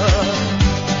sweeter.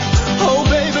 Oh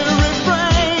baby, refrain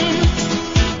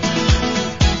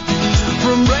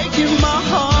from breaking my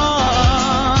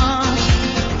heart.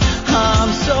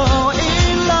 I'm so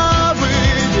in love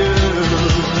with you.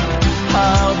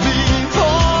 I'll be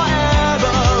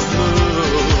forever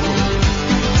blue.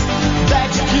 That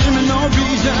you give me no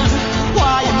reason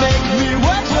why you make me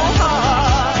work so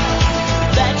hard.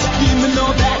 That you give me no,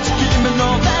 that you give me no,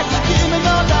 that you give me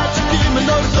no, that you give me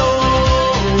no soul.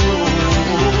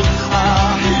 I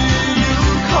hear you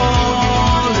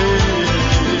calling,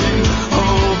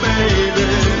 oh baby,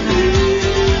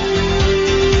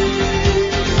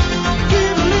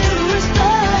 give a little respect.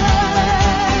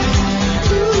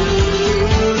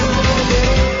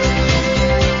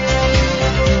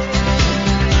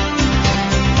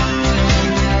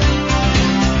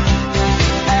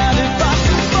 And if I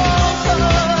should falter,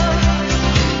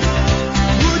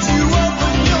 would you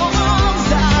open your arms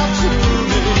out to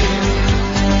me?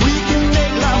 We can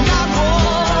make love not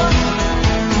war,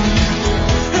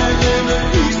 and live at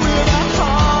peace with our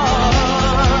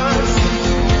hearts.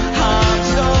 I'm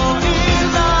so in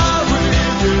love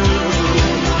with you.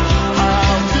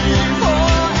 I'll be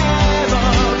forever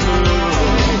blue.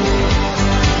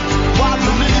 What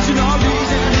religion or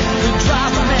reason that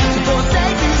drives a man to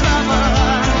forsake his lover?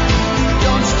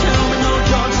 Don't you tell me no,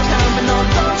 don't you tell me no,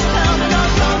 don't you tell me no,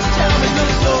 don't you tell me no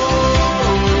soul.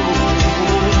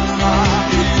 I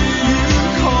hear you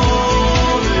calling,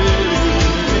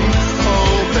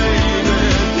 oh baby,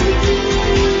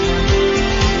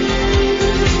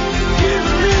 give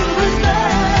a little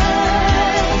respect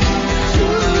to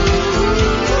me.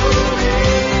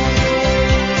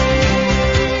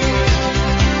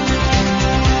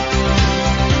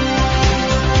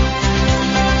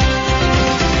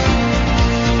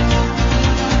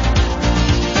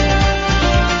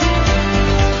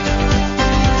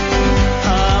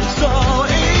 I'm so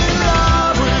in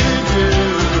love with you.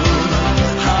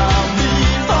 I'll be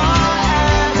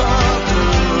forever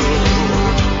blue.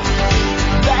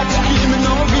 That you give me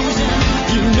no reason.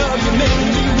 You know you're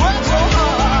making me work so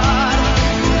hard.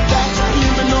 That you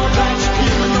give me no, that you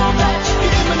give me no, that you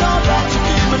give me no, that you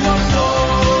give me no soul.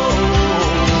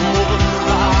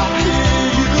 I hear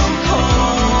you calling,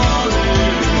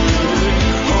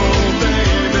 oh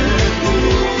baby,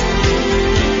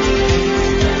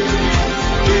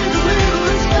 give a little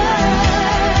respect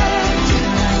to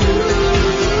me.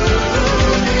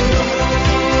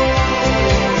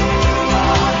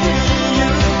 I hear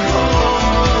you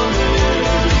calling,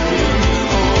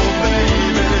 oh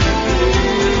baby,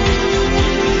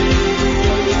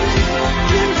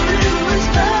 give a little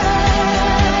respect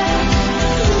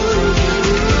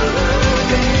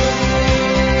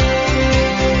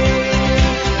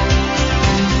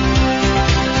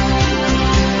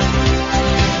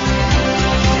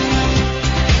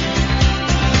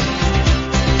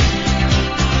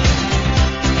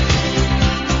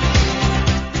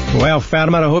Well,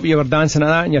 Farmer, I hope you were dancing at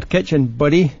that in your kitchen,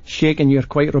 buddy, shaking your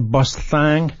quite robust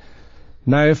thang.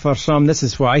 Now for some, this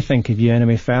is what I think of you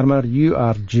anyway, Farmer. You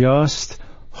are just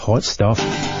hot stuff.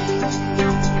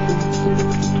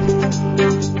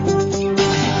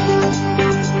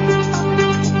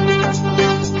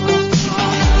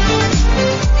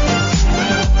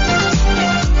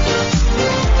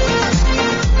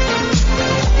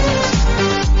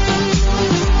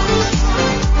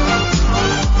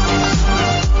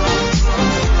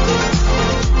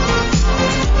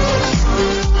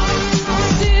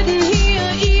 Sitting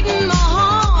here eating my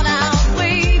heart out,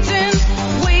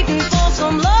 waiting for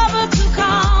some lover to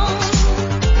come.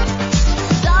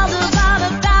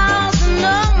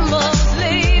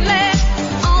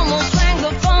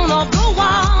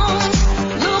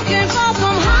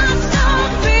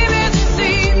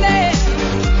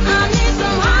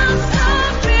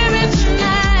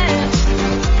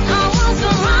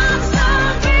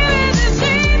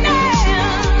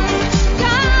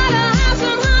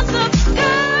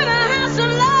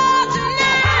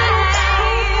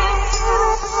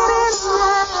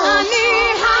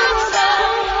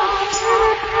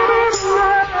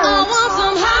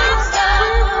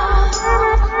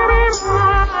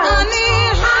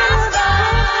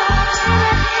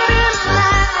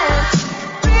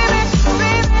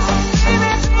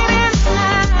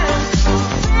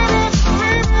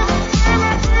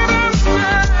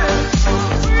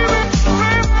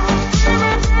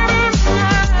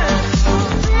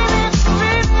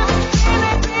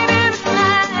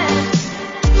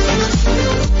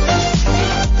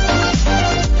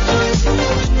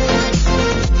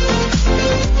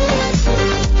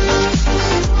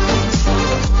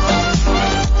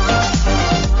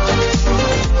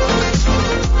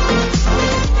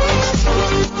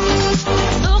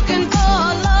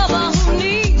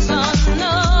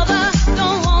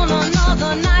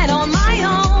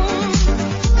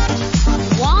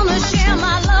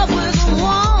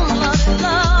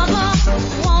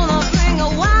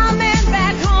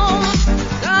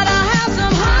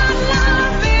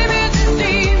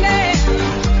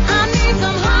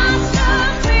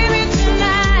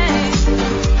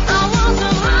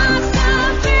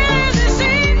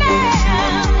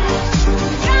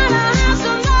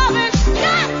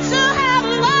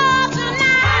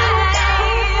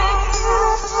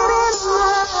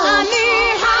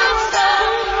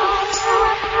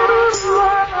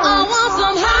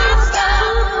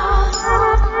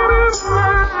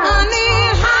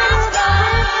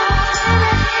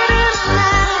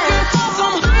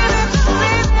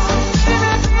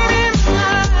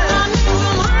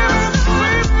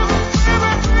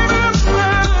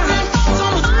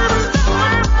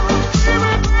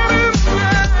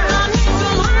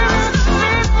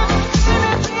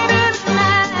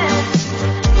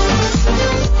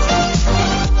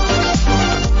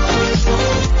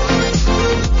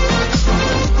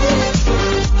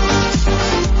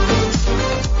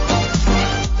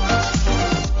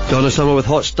 Donna Summer with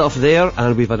Hot Stuff there,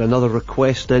 and we've had another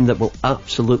request in that will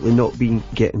absolutely not be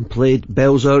getting played.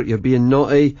 Belzer, you're being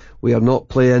naughty. We are not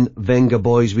playing Venga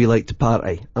Boys, We Like to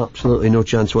Party. Absolutely no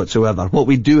chance whatsoever. What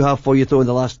we do have for you though in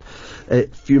the last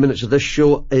few minutes of this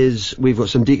show is we've got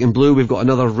some Deacon Blue, we've got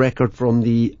another record from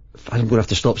the... I'm going to have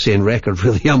to stop saying record,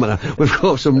 really. We've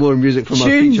got some more music from our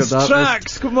featured artist.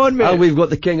 Tracks, come on, mate. And we've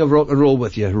got the King of Rock and Roll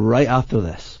with you right after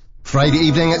this. Friday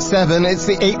evening at 7, it's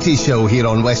the 80s show here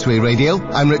on Westway Radio.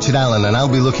 I'm Richard Allen and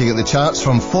I'll be looking at the charts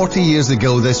from 40 years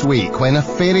ago this week when a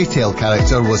fairy tale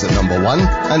character was at number 1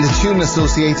 and a tune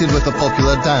associated with a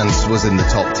popular dance was in the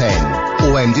top 10.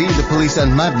 OMD, The Police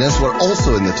and Madness were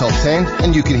also in the top 10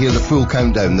 and you can hear the full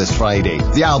countdown this Friday.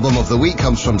 The album of the week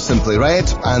comes from Simply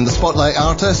Red and the spotlight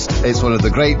artist, it's one of the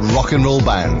great rock and roll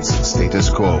bands, Status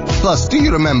Quo. Plus, do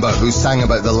you remember who sang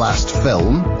about the last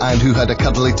film and who had a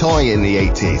cuddly toy in the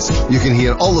 80s? You can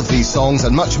hear all of these songs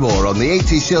and much more on the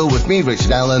 80s show with me,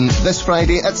 Richard Allen, this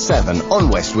Friday at 7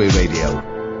 on Westway Radio.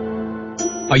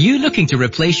 Are you looking to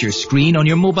replace your screen on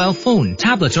your mobile phone,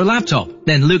 tablet or laptop?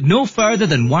 Then look no further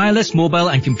than Wireless Mobile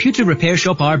and Computer Repair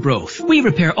Shop Arbroath. We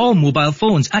repair all mobile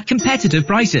phones at competitive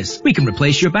prices. We can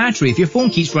replace your battery if your phone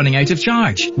keeps running out of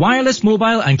charge. Wireless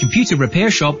Mobile and Computer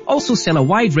Repair Shop also sell a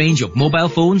wide range of mobile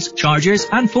phones, chargers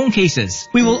and phone cases.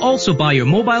 We will also buy your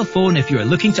mobile phone if you are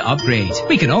looking to upgrade.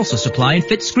 We can also supply and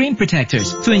fit screen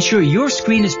protectors to ensure your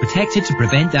screen is protected to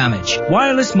prevent damage.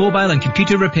 Wireless Mobile and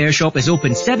Computer Repair Shop is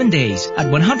open 7 days at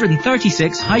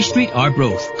 136 High Street,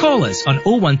 Arbroath. Call us on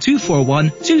 01241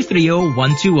 230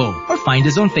 120 or find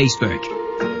us on Facebook.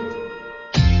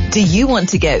 Do you want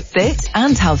to get fit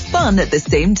and have fun at the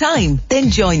same time? Then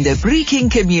join the Brechin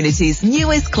community's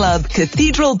newest club,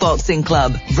 Cathedral Boxing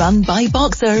Club, run by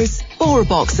boxers, for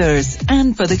boxers,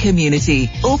 and for the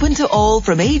community. Open to all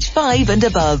from age 5 and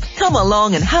above. Come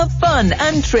along and have fun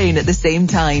and train at the same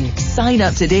time. Sign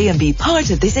up today and be part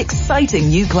of this exciting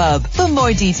new club. For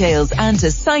more details and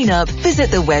to sign up, visit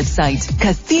the website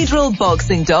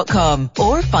cathedralboxing.com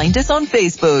or find us on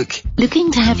Facebook.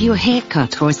 Looking to have your hair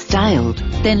cut or styled?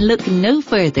 Then look no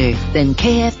further than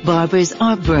KF Barbers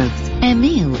Arbroath.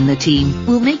 Emil and the team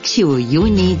will make sure your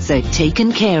needs are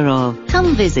taken care of.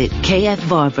 Come visit KF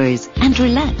Barbers and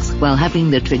relax while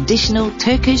having the traditional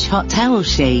Turkish hot towel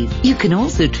shave. You can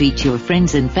also treat your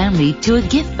friends and family to a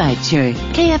gift voucher.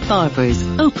 KF Barbers,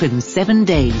 open 7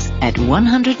 days at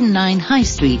 109 High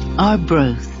Street,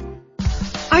 Arbroath.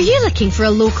 Are you looking for a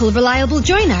local reliable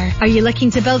joiner? Are you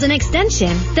looking to build an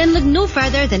extension? Then look no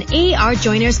further than AR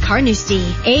Joiners Carnoustie.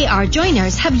 AR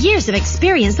Joiners have years of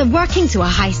experience of working to a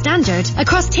high standard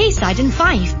across Tayside and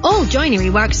Fife. All joinery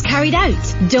works carried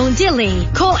out. Don't delay.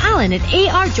 Call Alan at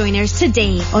AR Joiners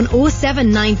today on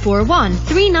 07941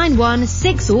 391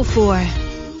 604.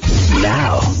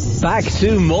 Now, back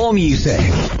to more music.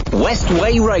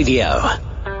 Westway Radio.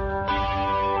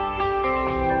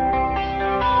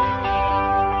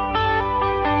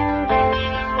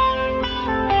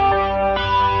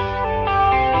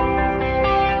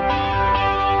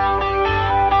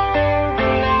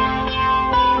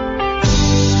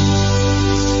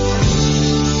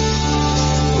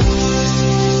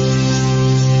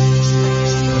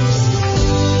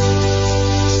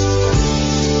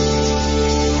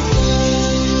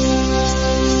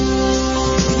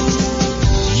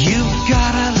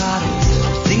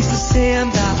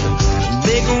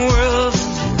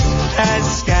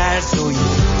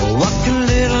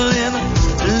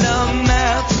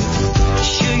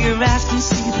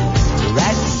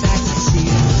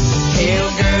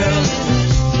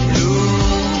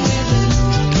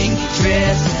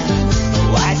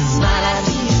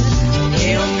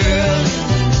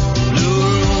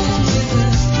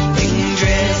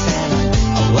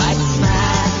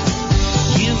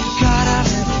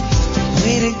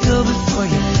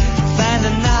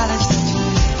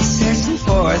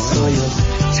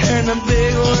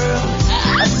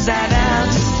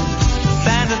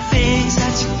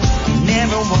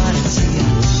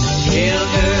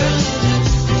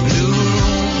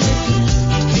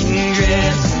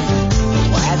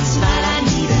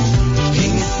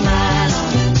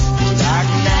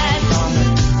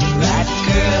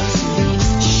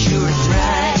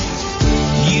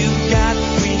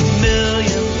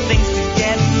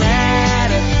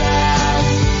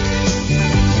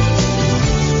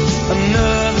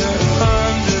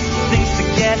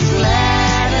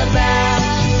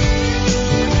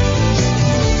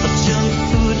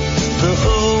 The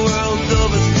whole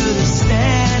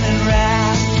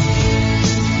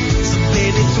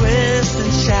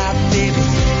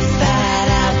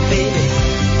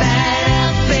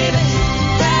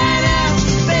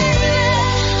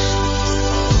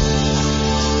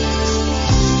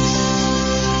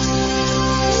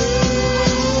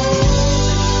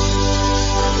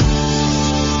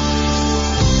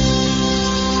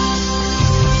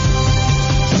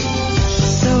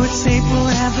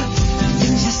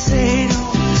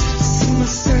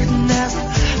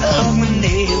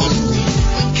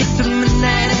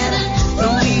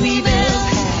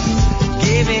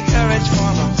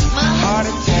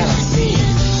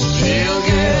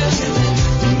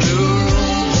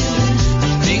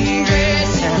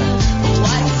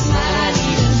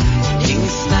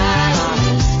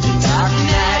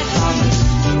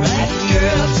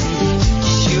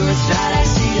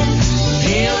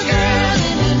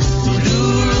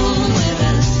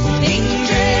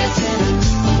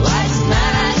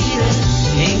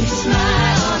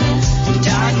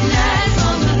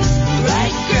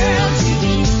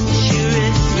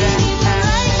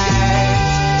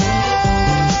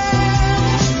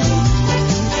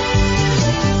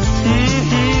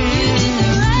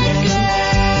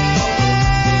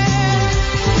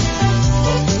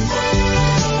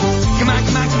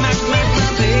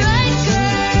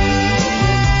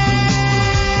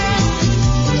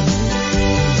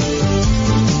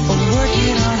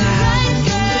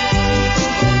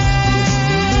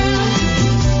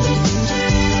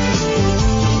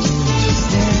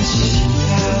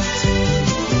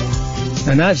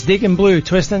And that's Deacon Blue,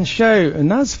 Twist and Shout,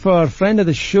 and that's for a friend of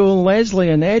the show, Leslie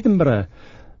in Edinburgh.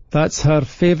 That's her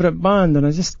favourite band, and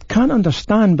I just can't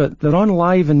understand, but they're on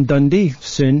live in Dundee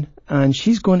soon, and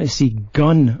she's going to see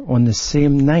Gun on the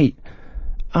same night.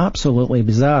 Absolutely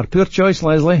bizarre. Poor choice,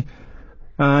 Leslie.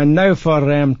 And now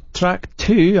for track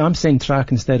 2. I'm saying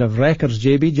track instead of records,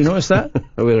 JB. Do you notice that?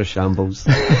 We're a shambles.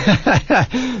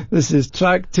 This is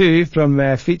track 2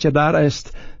 from featured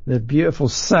artist, the beautiful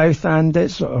South, and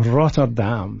it's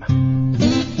Rotterdam.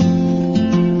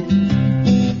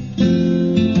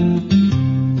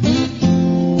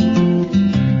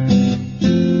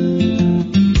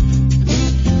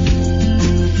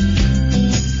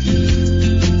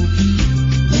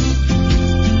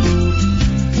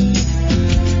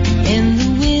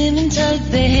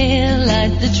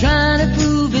 Trying to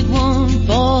prove it won't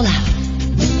fall out.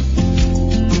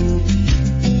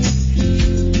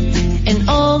 And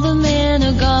all the men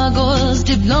are gargoyles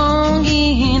dip long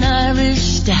in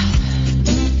Irish stout.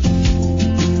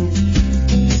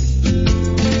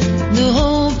 The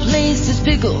whole place is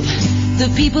pickled. The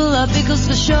people are pickles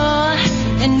for sure.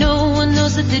 And no one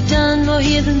knows that they've done more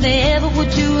here than they ever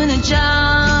would do in a job.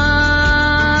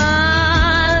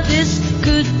 This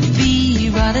could be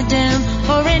Rotterdam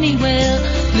or anywhere,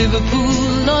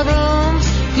 Liverpool or Rome,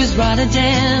 'cause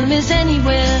Rotterdam is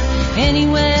anywhere,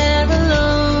 anywhere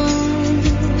alone,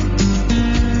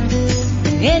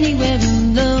 anywhere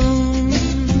alone.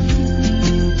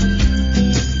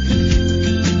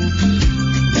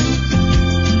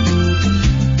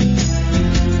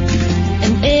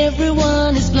 And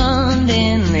everyone is blonde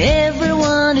and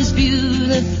everyone is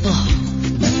beautiful.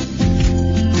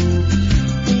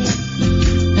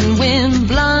 And when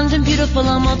blonde and beautiful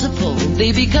are multiple,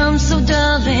 they become so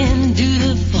dull and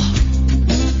dutiful.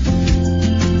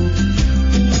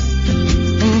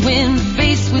 And when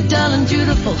faced with dull and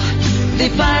dutiful, they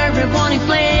fire at wanting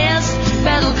flares,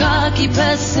 battle cocky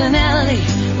personality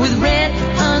with red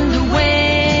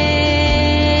underwear.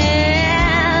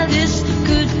 This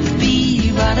could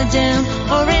be Rotterdam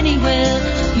or anywhere,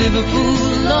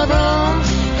 Liverpool or Rome,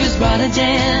 'cause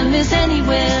Rotterdam is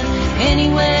anywhere,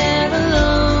 anywhere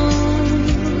alone,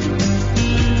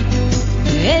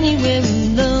 anywhere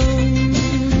alone.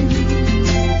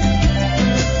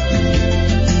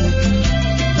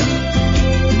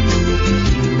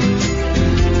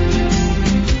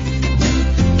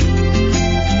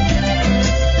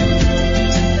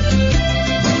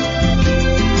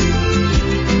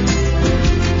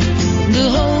 The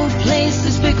whole place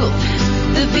is pickled.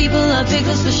 The people are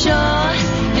pickles for sure.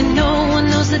 And no one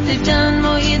knows that they've done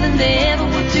more here than they ever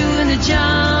would do in a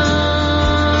job.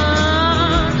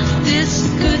 This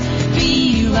could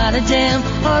be Rotterdam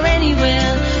or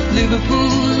anywhere,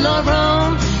 Liverpool or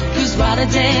Rome, 'cause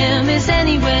Rotterdam is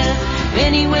anywhere,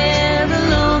 anywhere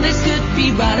alone. This could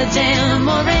be Rotterdam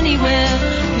or anywhere,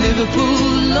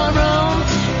 Liverpool or Rome,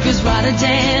 'cause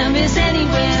Rotterdam is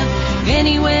anywhere,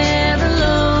 anywhere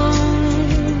alone,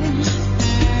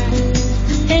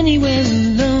 anywhere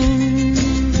alone,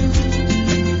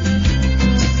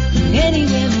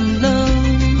 anywhere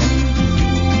alone,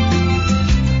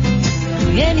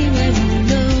 anywhere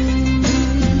alone,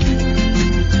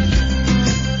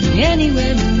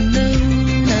 anywhere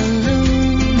alone,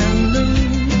 alone, alone.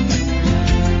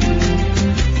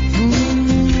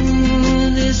 Ooh,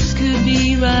 this could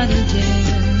be Rotterdam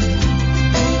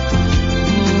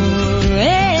or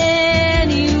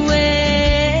anywhere,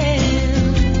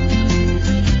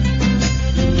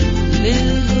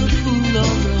 Liverpool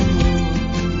or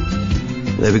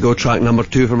There we go, track number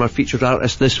 2 from our featured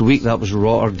artist this week. That was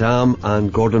Rotterdam,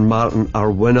 and Gordon Martin, our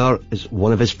winner, is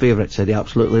one of his favourites. Said he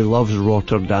absolutely loves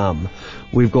Rotterdam.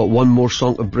 We've got one more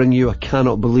song to bring you. I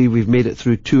cannot believe we've made it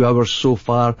through 2 hours so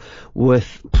far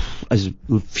with as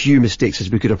few mistakes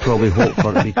as we could have probably hoped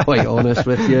for, to be quite honest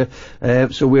with you.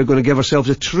 So we're going to give ourselves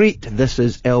a treat. This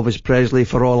is Elvis Presley.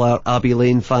 For all our Abbey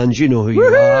Lane fans, you know who you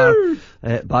are.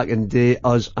 Back in the day,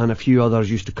 us and a few others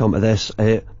used to come to this.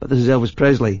 But this is Elvis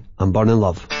Presley and Burning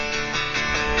Love.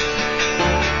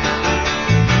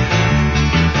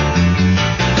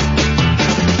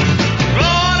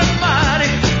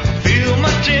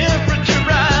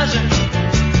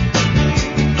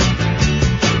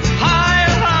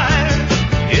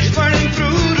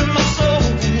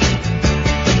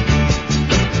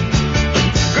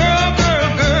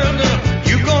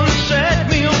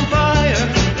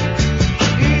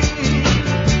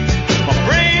 My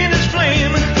brain is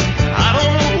flaming, I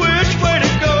don't know which way to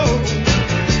go.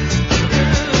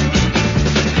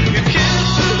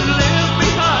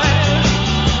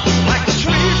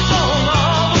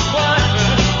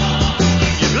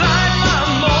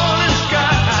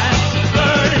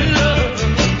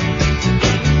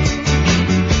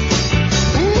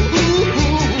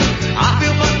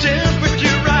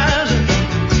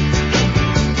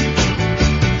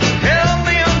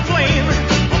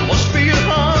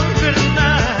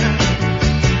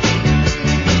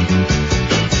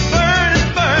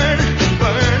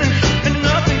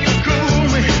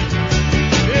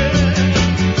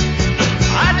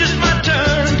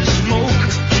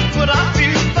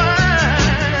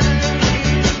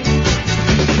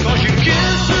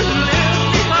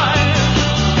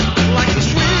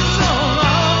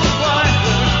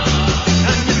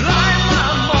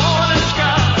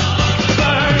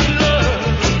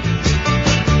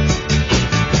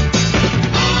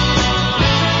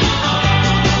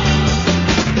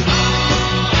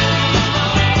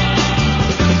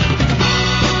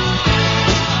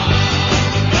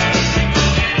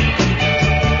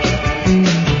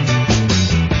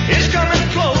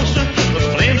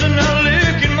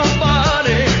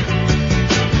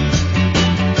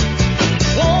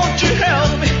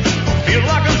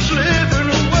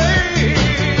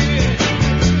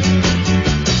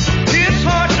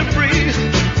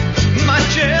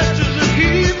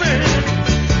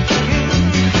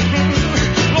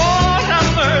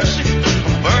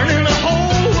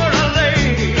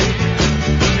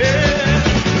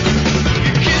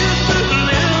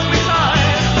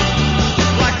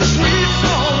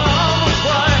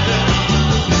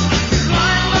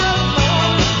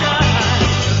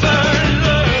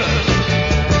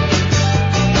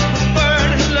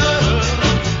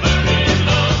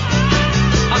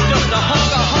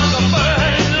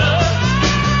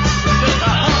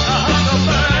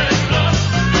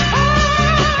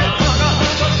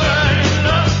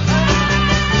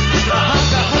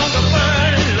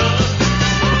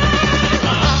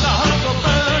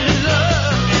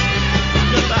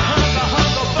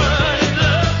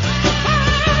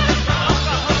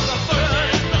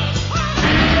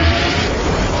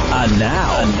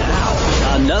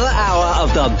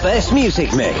 best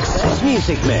music mix.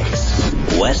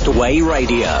 Westway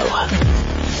Radio.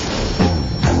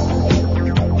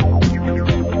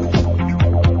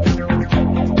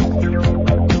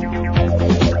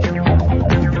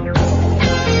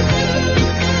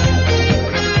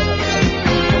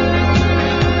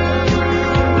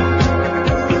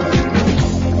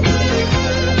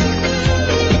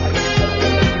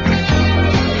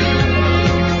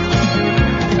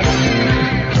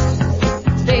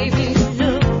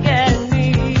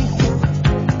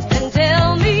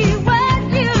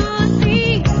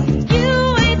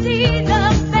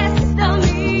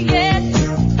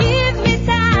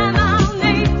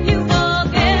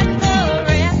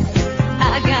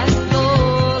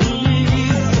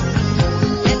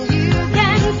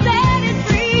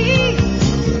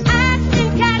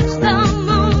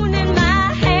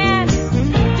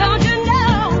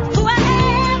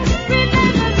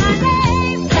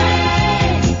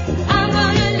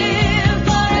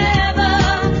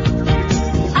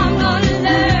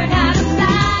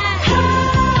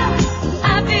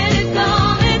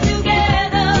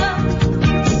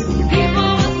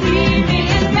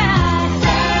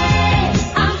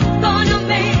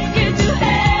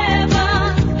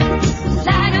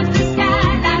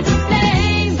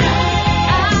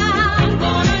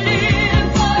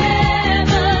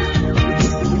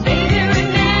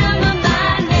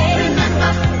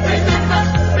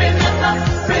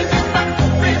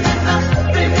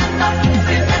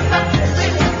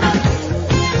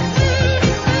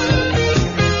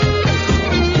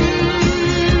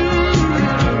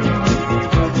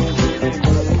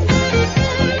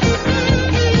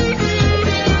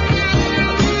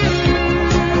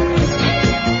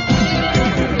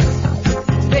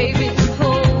 Tell me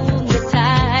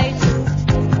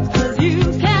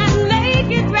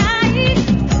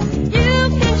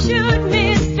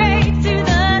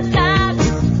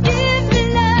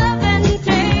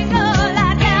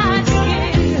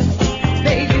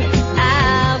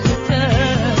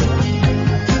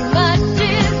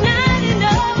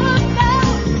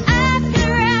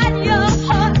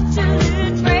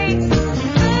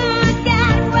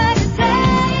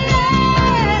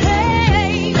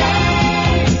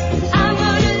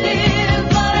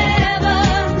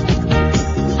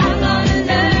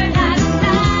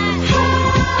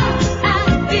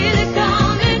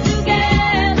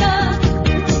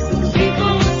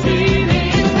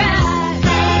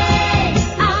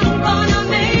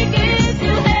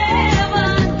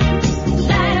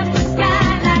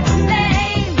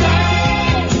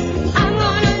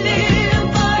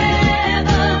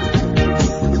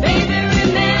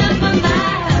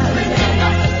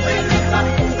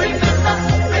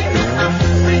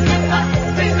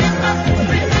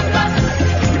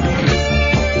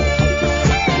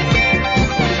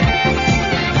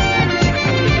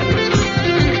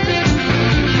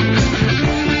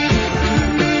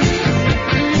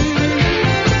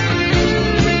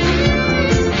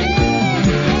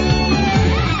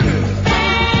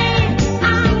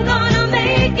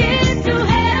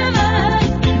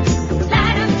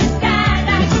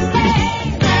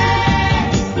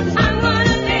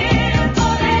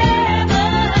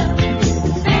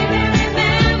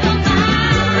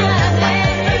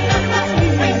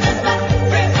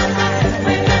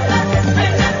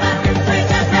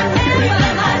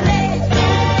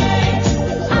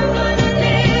what you see.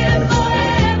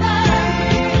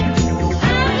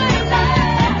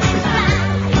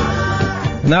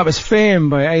 And that was Fame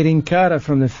by Irene Cara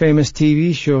from the famous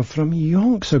TV show from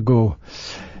yonks ago.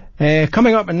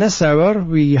 Coming up in this hour,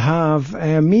 we have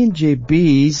me and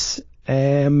JB's,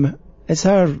 it's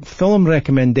our film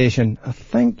recommendation. I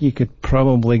think you could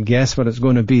probably guess what it's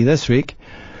going to be this week.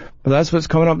 But that's what's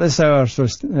coming up this hour, so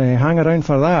hang around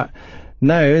for that.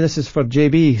 Now, this is for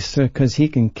JB, because he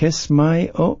can kiss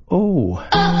my oh-oh.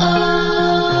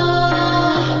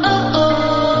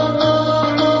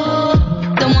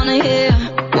 Don't wanna hear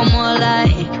one more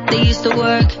lie. They used to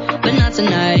work, but not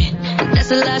tonight. That's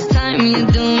the last time you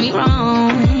do me wrong.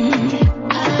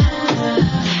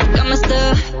 Got my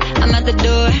stuff, I'm at the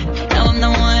door. Now I'm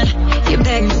the one you're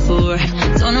begging for.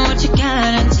 Don't know what you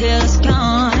got until it's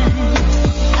gone.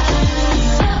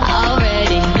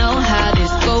 Already know how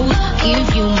this goes.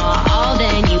 Give you my all,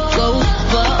 then you go.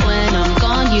 But when I'm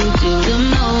gone, you do the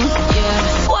most,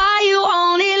 yeah. Why you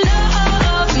only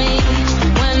love me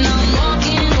when I'm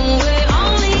walking away?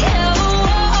 Only ever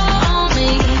want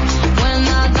me when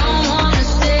I don't wanna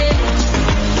stay.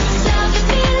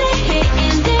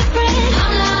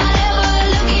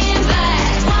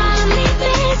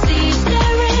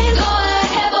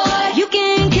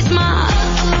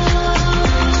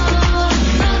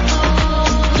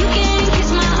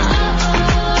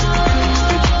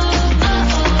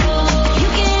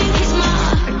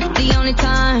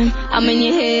 I'm in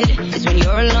your head. It's when you're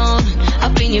alone,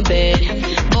 up in your bed.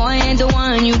 Boy, ain't the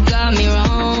one, you got me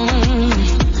wrong.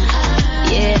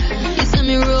 Yeah, you tell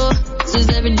me rules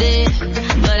every day,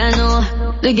 but I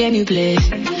know the game you play.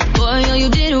 Boy, all you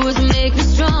did was make me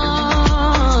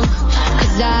strong.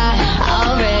 'Cause I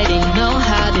already know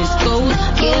how this goes.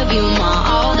 Give you my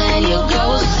all, then you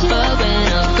go. But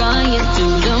when I'm gone, you do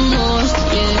the most,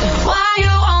 yeah. Why you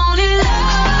only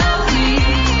love me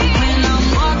when I'm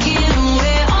walking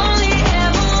away? Only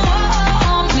ever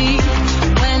want me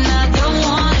when I don't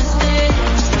wanna stay.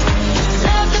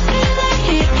 Love the feel that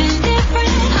hitting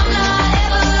different. I'm not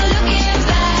ever looking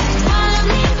back. Wanna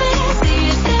leave it, see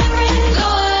it different. Go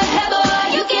ahead, boy,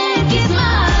 you can kiss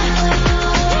my.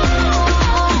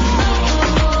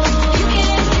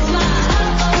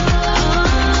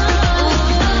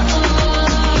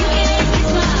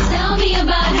 Tell me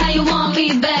about how you want me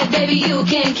back, baby, you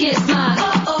can kiss my.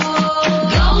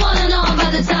 Don't wanna know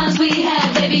about the times we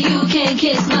had, baby, you can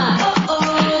kiss my.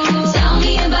 Tell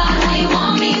me about how you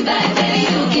want me back, baby,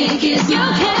 you can kiss my.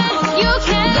 You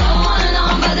can. Don't wanna know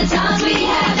about the times we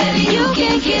had, baby, you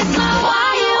can kiss my.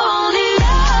 Why you only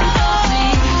love me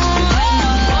when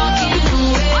I'm walking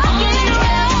away? Only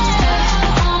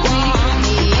want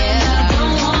me, yeah.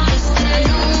 Don't wanna stay,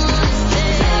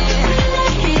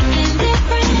 hitting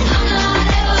different. I'm not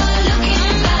ever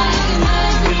looking back.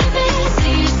 Wanna leave it,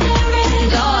 see it different.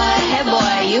 Go ahead,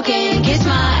 boy, you can kiss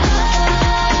my.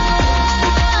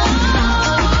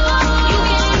 You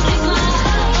can kiss my.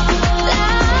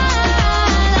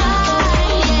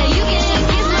 Yeah, you can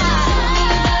kiss my.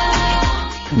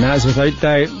 And that's without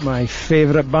doubt my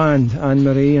favourite band,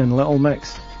 Anne-Marie and Little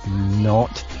Mix.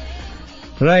 Not.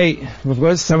 Right, we've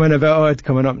got something a bit odd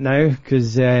coming up now,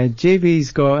 because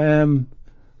JB's got,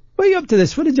 what are you up to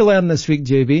this? What did you learn this week,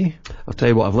 JB? I'll tell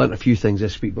you what, I've learnt a few things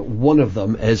this week, but one of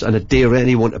them is, and I dare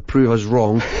anyone to prove us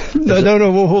wrong. No,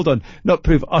 well, hold on. Not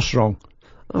prove us wrong.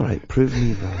 Alright, prove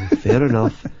me wrong. Fair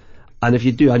enough. And if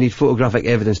you do, I need photographic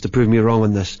evidence to prove me wrong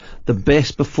on this. The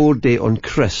best before date on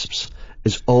crisps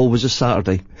is always a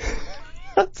Saturday.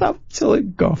 That's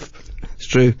absolute guff. It's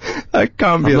true. That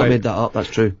can't be I've right. not made that up, that's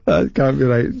true. That can't be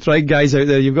right. Right, guys out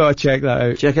there, you've got to check that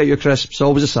out. Check out your crisps,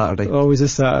 always a Saturday. Always a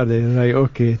Saturday, right,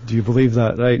 okay. Do you believe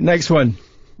that? Right, next one.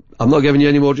 I'm not giving you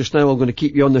any more just now, I'm going to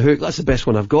keep you on the hook. That's the best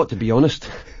one I've got, to be honest.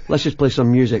 Let's just play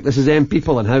some music. This is M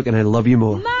People and How Can I Love You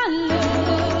More?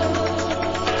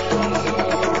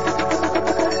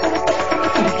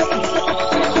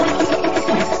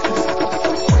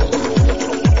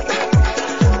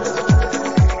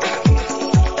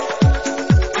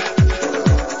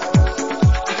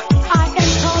 I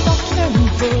enter the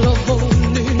temple of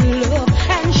holy love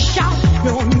and shout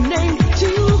your name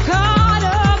to God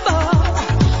above.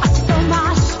 I tell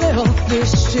myself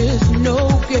this is no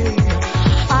game.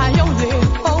 I only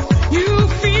hope you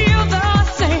feel the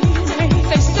same.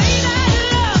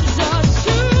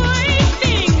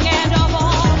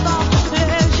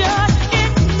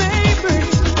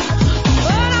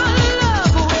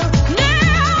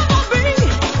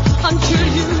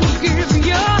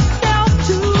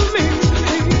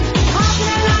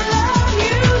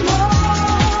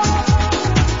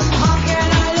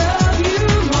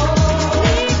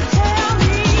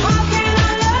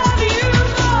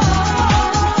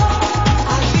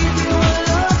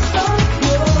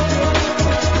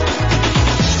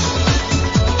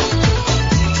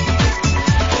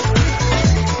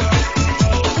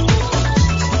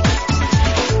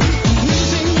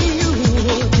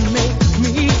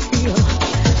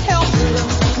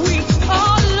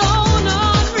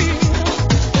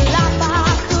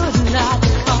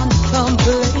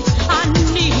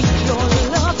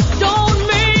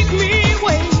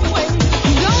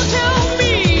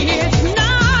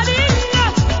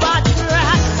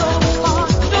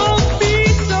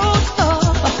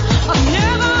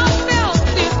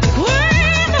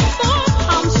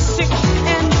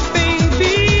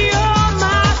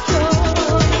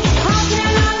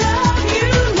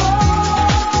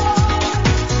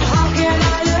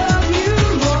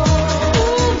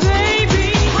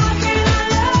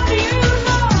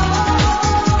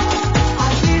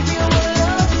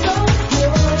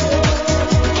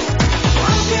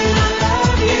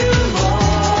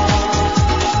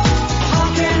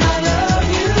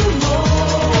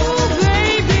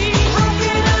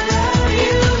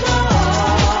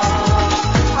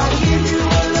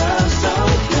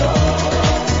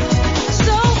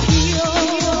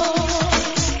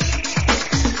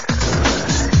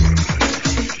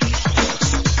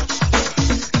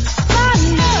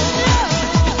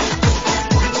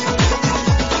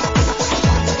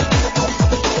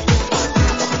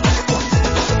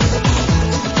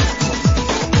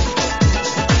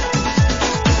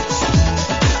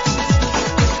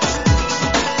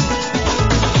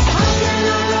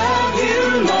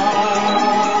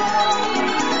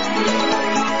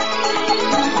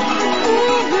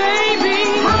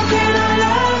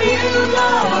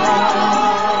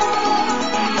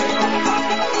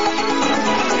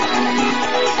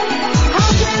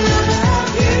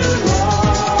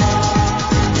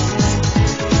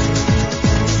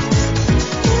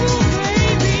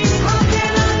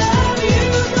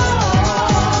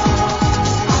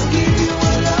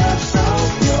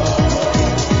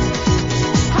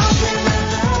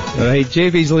 Right,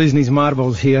 JB's losing his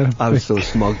marbles here. I'm so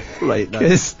smug right now.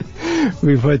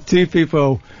 We've had two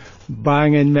people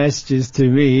banging messages to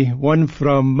me. One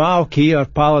from Malky, our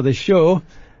pal of the show,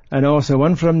 and also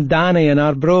one from Danny in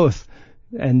Arbroath.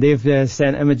 And they've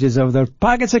sent images of their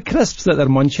packets of crisps that they're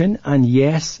munching, and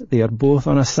yes, they are both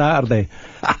on a Saturday.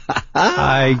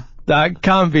 That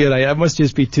can't be right. It must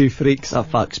just be two freaks. That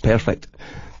fact's perfect.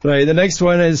 Right, the next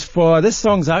one is this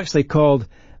song's actually called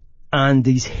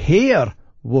Andy's Hair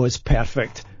Was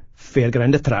Perfect.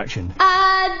 Fairground attraction.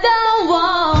 I don't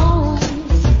want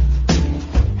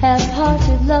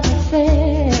half-hearted love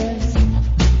affairs.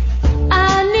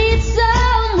 I need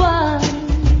someone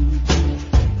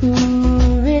who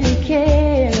really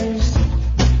cares.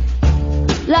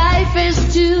 Life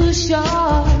is too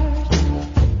short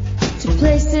to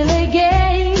play silly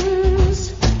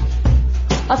games.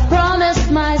 I've promised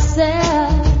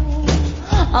myself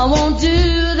I won't do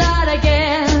that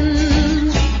again.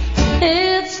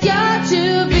 It's got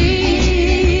to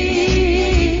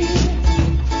be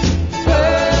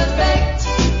perfect.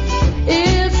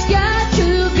 It's got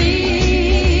to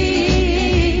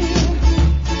be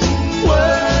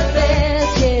worth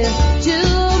it. Yeah.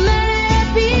 Too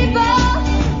many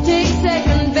people take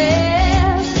second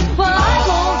best. Well, I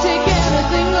won't take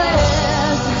anything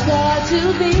less. It's got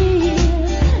to be,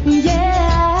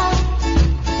 yeah,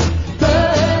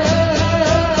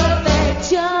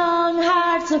 perfect. Young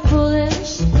hearts are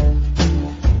foolish.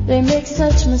 They make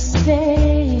such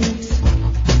mistakes.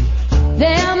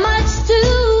 They're much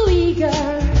too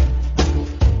eager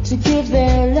to give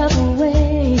their love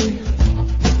away.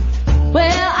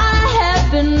 Well, I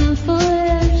have been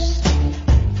foolish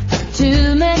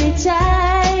too many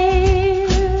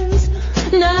times.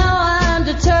 Now I'm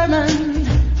determined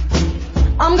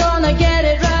I'm gonna get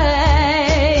it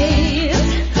right.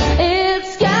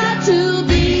 It's got to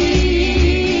be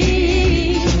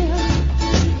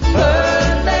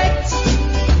perfect.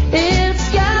 It's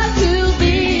got to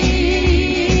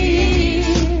be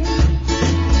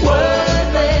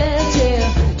worth it.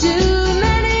 Yeah. Too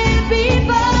many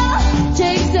people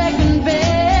take second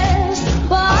best.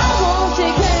 Well, I won't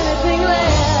take anything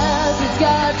less. It's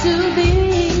got to be,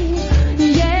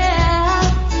 yeah,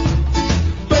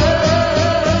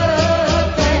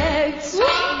 perfect.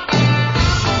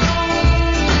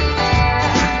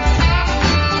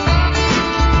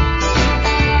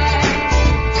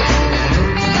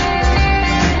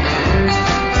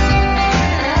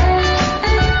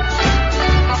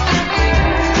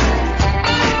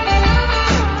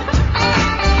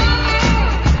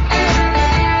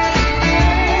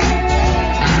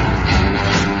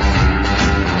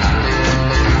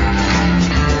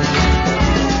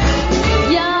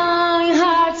 Young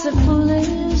hearts are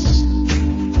foolish.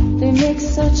 They make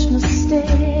such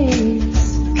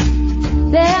mistakes.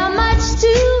 They are much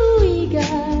too eager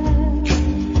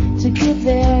to give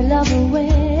their love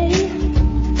away.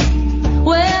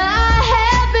 Well, I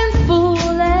have been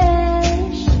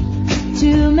foolish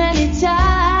too many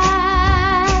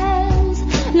times.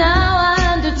 Now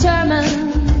I'm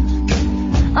determined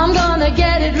I'm gonna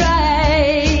get it right.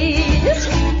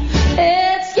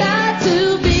 It's got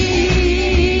to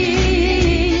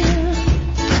be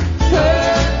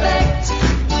perfect.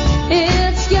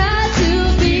 It's got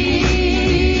to be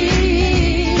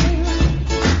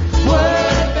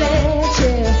worth it.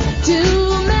 Yeah. Too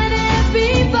many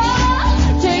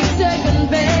people take second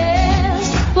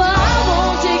best. Well, I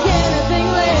won't take anything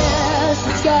less.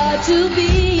 It's got to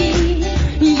be,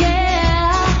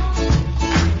 yeah,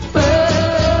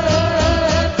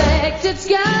 perfect. It's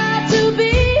got to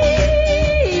be,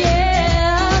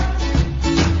 yeah,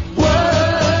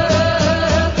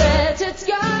 worth it. It's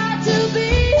got to be.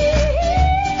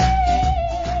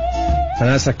 And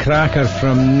that's a cracker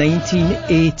from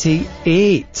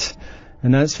 1988.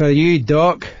 And that's for you,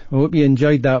 Doc. I hope you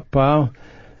enjoyed that, pal.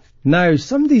 Now,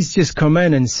 somebody's just come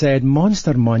in and said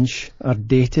Monster Munch are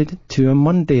dated to a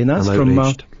Monday, and that's I'm from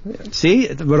outraged.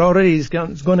 See, we're already, it's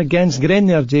going against grain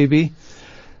there, JB.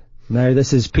 Now,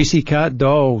 this is Pussycat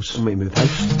Dolls. I might move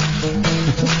house.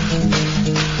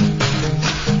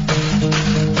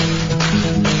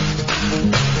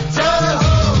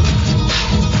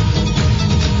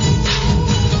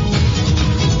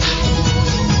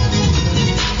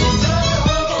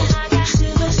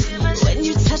 When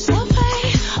you touch my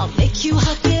body, I'll make you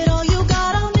hug it all you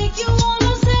got. I'll make you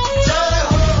wanna say.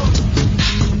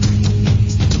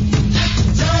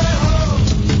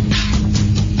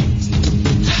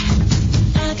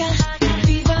 I got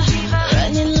fever,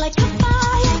 running like a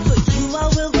fire. For you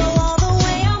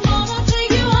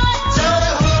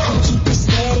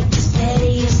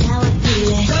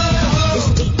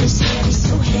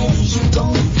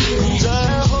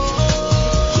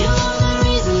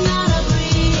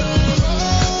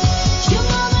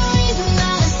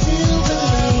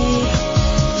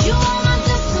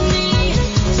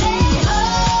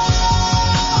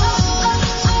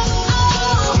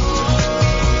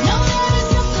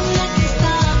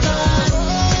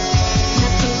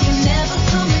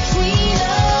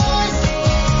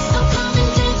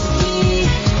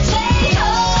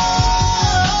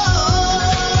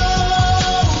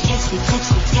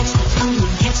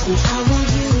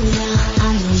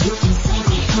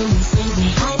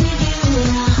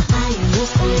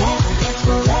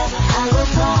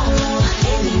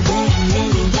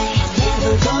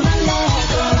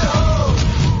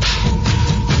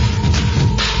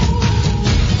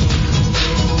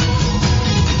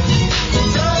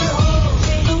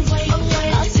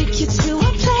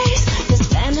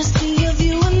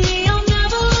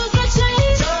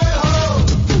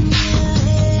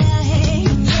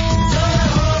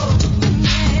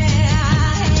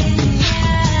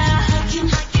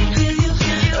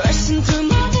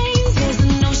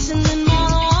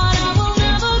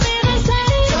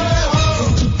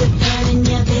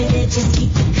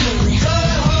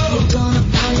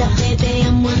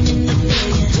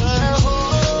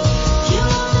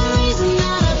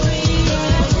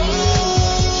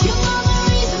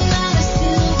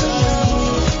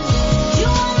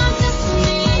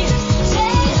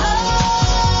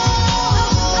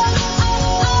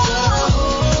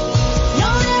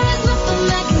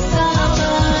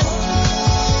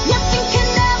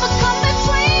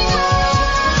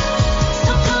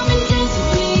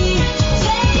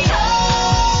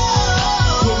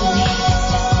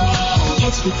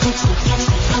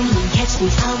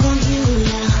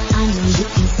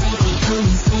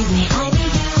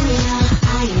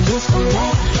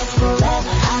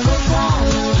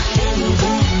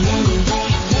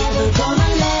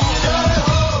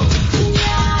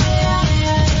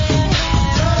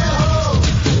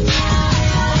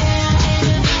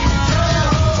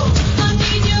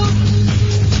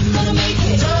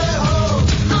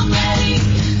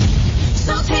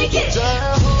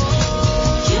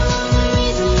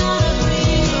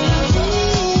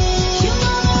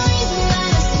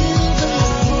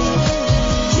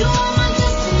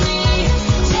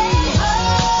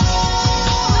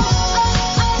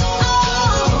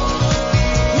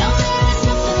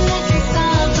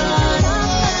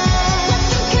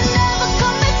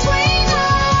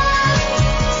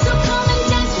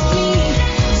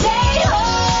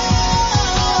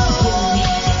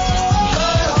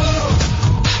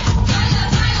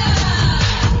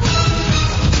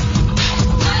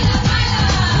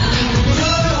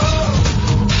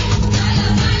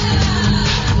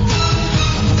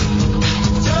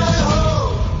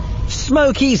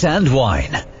Smokies and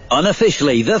Wine.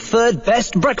 Unofficially the third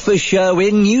best breakfast show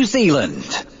in New Zealand.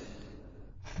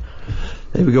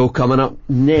 There we go. Coming up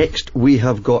next, we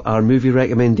have got our movie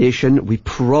recommendation. We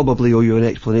probably owe you an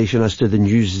explanation as to the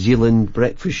New Zealand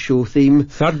breakfast show theme.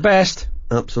 Third best.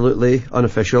 Absolutely.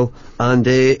 Unofficial. And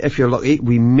if you're lucky,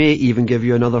 we may even give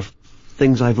you another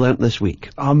things I've learnt this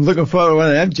week. I'm looking forward to one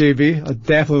of them, JB. I'm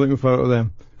definitely looking forward to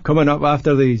them. Coming up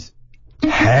after these.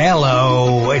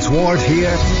 Hello, it's Ward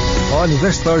here. On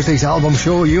this Thursday's album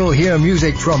show, you'll hear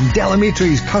music from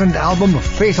Delamitri's current album,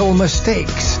 Fatal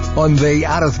Mistakes. On the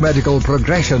arithmetical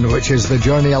progression, which is the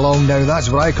journey along now, that's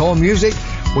what I call music,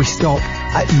 we stop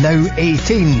at now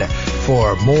 18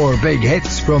 for more big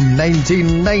hits from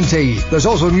 1990. There's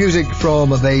also music from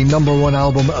the number one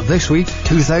album of this week,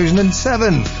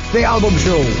 2007. The album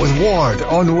show with Ward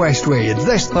on Westway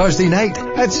this Thursday night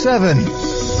at 7.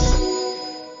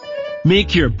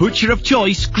 Make your butcher of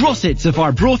choice Grossets of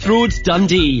Arbroath Road,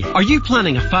 Dundee. Are you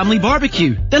planning a family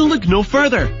barbecue? Then look no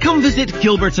further. Come visit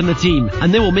Gilbert and the team,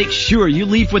 and they will make sure you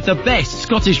leave with the best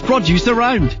Scottish produce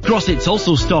around. Grossets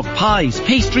also stock pies,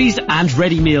 pastries and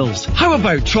ready meals. How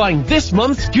about trying this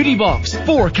month's goodie box?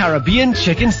 4 Caribbean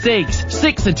chicken steaks,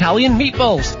 6 Italian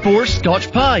meatballs, 4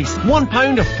 Scotch pies, 1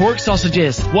 pound of pork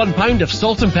sausages, 1 pound of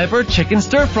salt and pepper chicken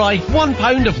stir fry, 1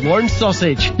 pound of Lorne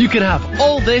sausage. You can have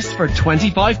all this for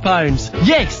 £25.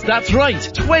 Yes, that's right,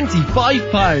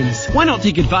 £25. Why not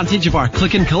take advantage of our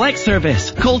click and collect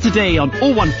service? Call today on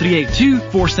 01382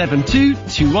 472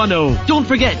 210. Don't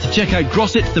forget to check out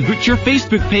Grossets the Butcher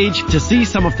Facebook page to see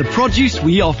some of the produce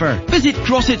we offer. Visit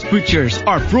Grossets Butchers,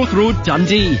 Arbroath Road,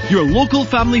 Dundee, your local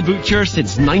family butcher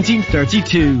since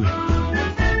 1932.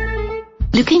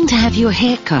 Looking to have your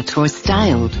hair cut or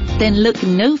styled? Then look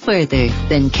no further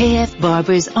than KF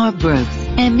Barbers Arbroath.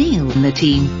 Emil and the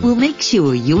team will make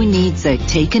sure your needs are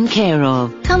taken care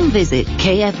of. Come visit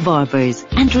KF Barbers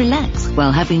and relax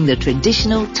while having the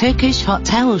traditional Turkish hot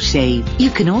towel shave. You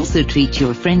can also treat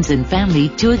your friends and family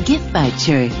to a gift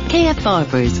voucher. KF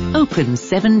Barbers, open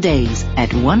 7 days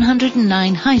at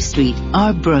 109 High Street,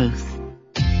 Arbroath.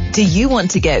 Do you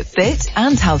want to get fit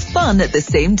and have fun at the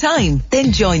same time?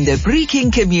 Then join the Breaking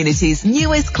community's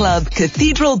newest club,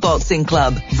 Cathedral Boxing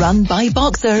Club, run by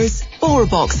boxers, for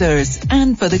boxers,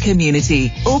 and for the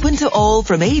community. Open to all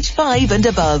from age 5 and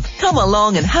above. Come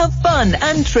along and have fun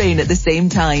and train at the same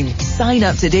time. Sign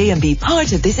up today and be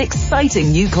part of this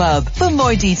exciting new club. For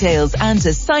more details and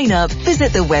to sign up,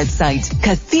 visit the website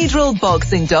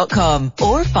cathedralboxing.com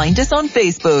or find us on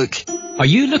Facebook. Are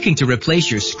you looking to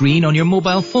replace your screen on your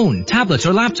mobile phone, tablet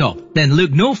or laptop? Then look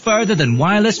no further than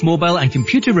Wireless Mobile and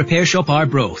Computer Repair Shop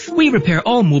Arbroath. We repair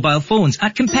all mobile phones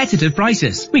at competitive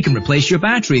prices. We can replace your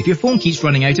battery if your phone keeps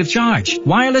running out of charge.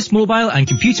 Wireless Mobile and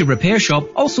Computer Repair Shop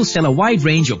also sell a wide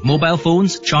range of mobile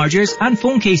phones, chargers and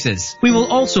phone cases. We will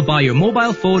also buy your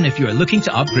mobile phone if you are looking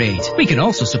to upgrade. We can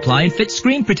also supply and fit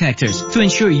screen protectors to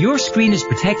ensure your screen is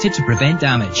protected to prevent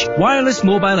damage. Wireless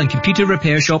Mobile and Computer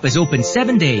Repair Shop is open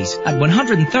 7 days at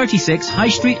 136 High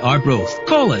Street, Arbroath.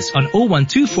 Call us on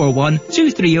 01241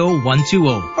 230 120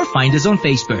 or find us on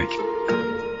Facebook.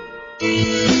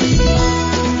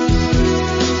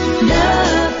 The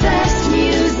best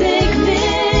music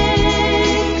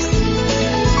mix.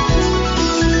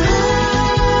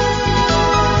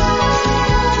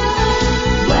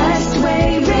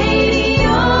 Westway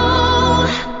Radio.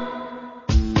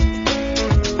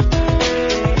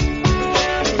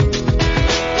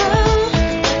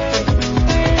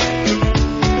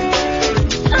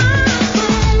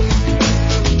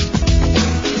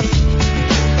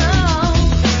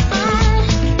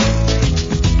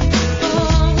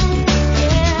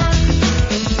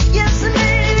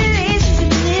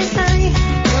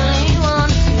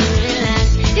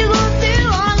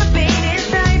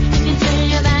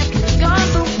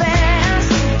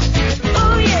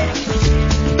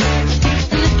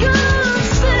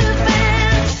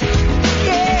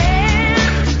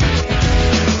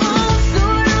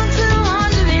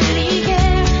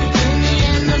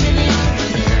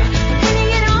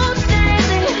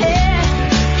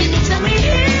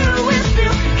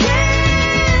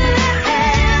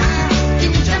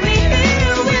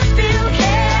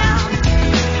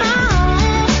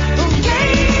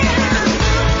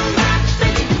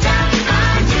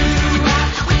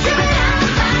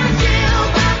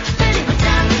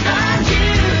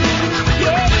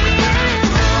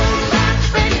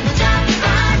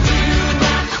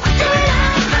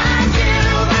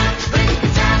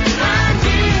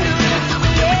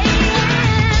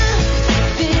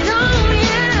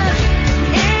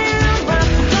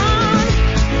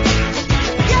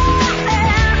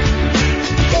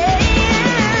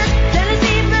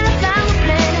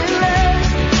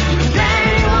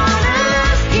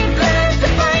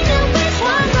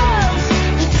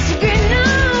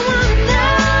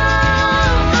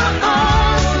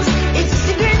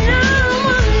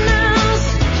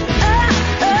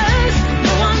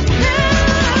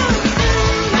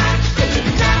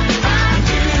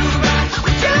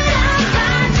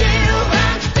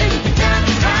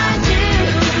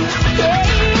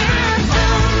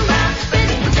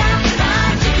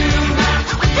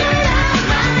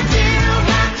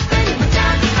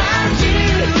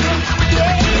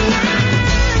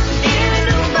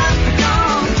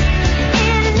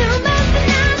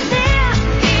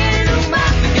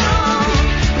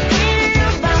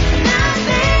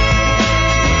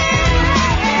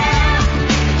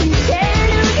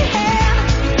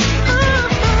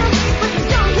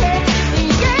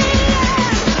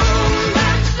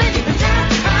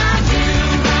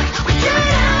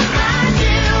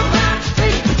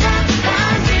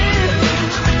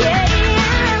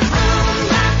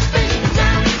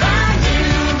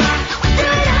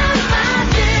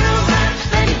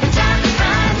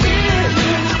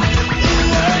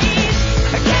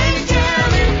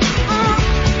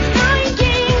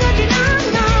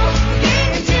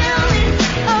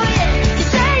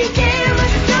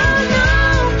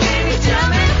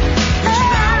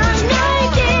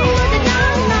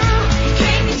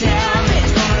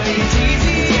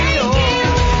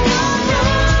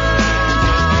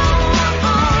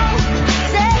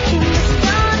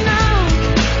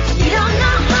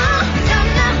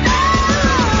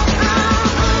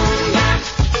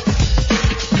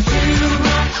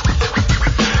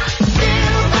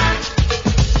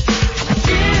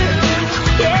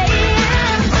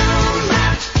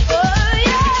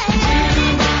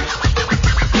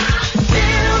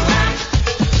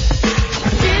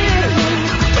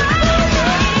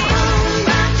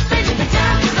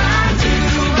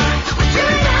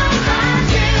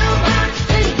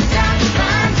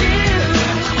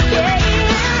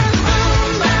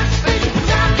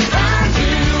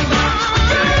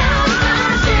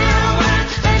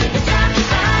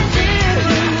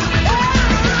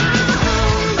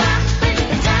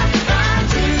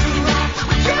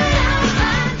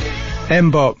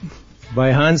 Mbop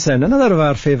by Hanson, another of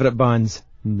our favourite bands.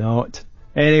 Not.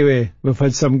 Anyway, we've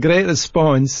had some great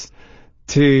response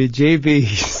to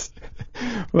JB's.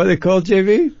 What they call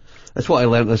JB? That's what I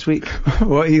learnt this week.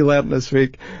 What he learnt this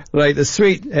week. Right, the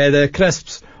sweet, the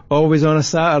crisps, always on a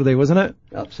Saturday, wasn't it?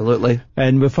 Absolutely.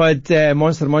 And we've had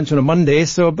Monster Munch on a Monday,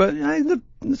 so, but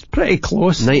it's pretty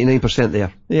close. 99%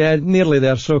 there. Yeah, nearly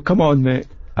there, so come on, mate.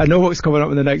 I know what's coming up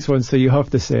in the next one, so you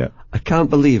have to say it. I can't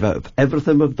believe out of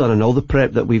everything we've done and all the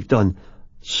prep that we've done,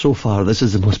 so far this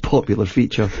is the most popular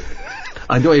feature.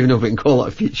 I don't even know if we can call it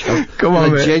a feature. Come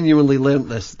on, I genuinely learnt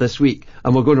this week,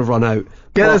 and we're going to run out.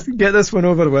 Get this one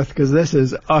over with, because this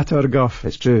is utter guff.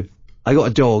 It's true. I got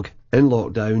a dog in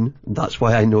lockdown, and that's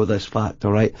why I know this fact,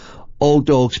 alright? All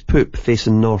dogs poop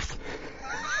facing north.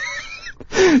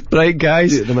 Right,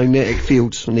 guys. Due to the magnetic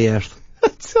fields on the earth.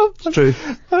 It's true.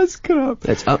 That's crap.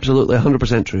 It's absolutely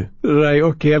 100% true. Right,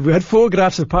 okay. We had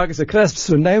photographs of packets of crisps,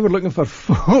 so now we're looking for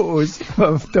photos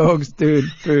of dogs doing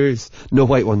poos. No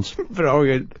white ones.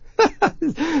 Brilliant.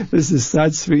 This is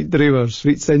Sad Sweet Dreamer,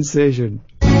 Sweet Sensation.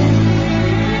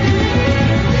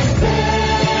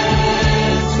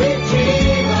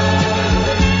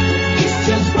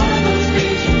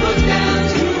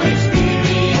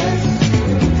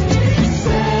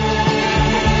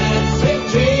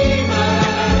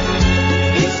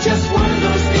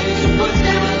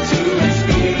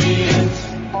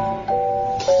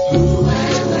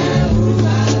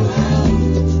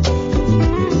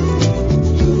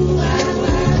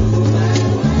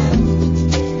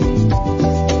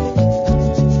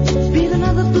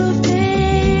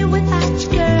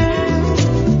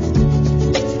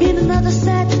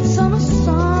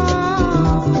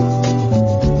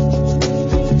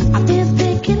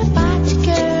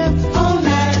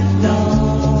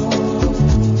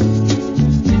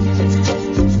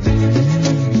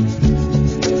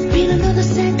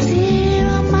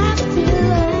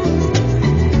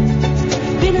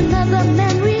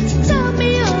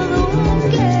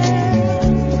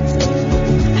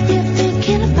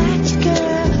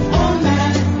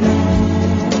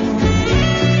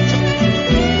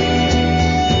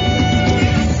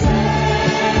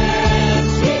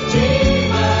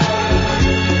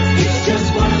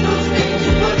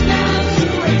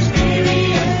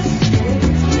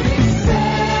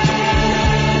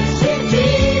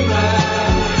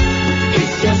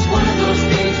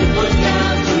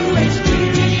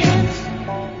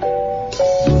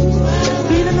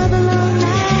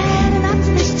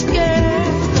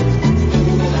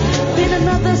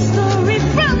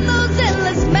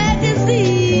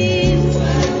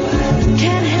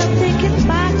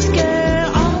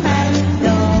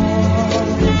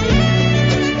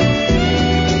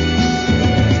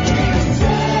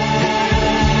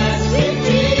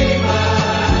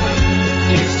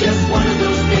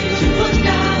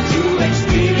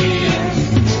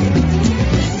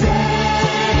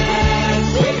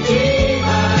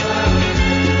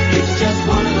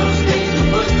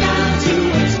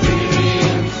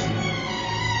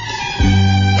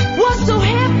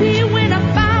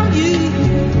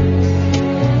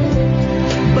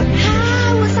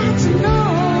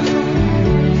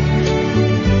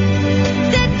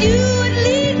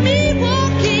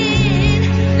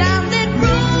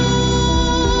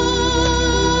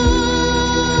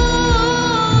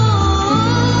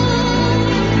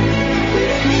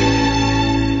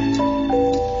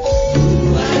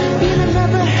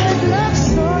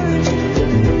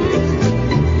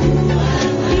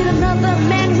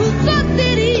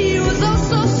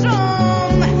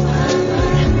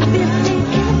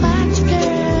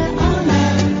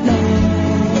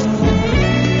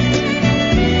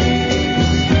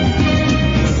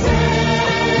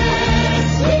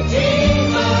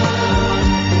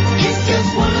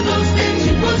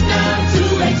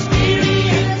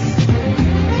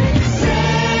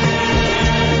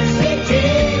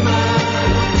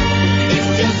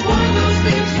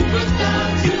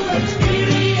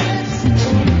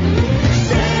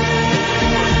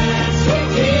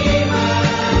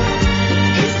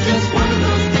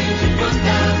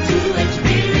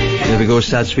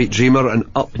 Sad Sweet Dreamer, and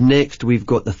up next we've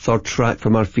got the third track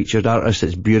from our featured artist.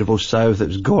 It's Beautiful South. It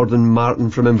was Gordon Martin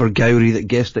from Invergowrie that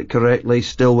guessed it correctly.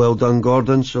 Still well done,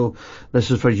 Gordon. So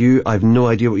this is for you. I've no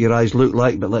idea what your eyes look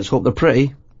like, but let's hope they're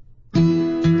pretty. Line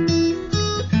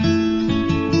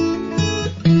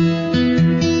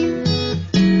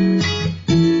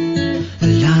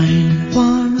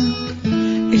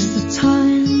 1 is the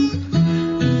time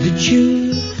that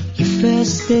you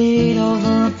first stayed over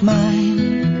at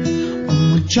mine.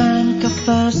 Drank our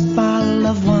first bottle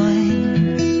of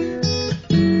wine,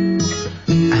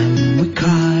 and we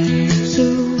cried to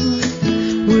the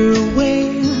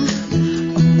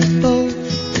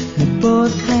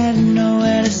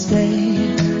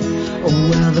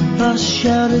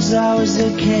shelter's always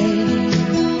okay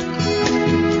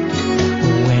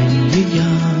when you're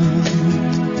young.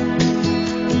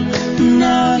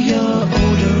 Now you're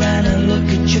older and I look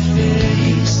at your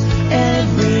face.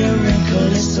 Every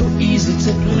wrinkle is so easy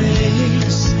to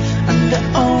place, and I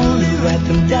only write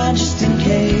them down just in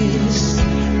case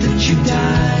that you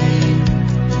die.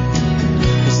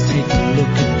 Let's take a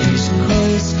look at these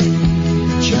crow's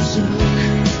feet. Just look,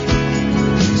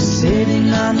 sitting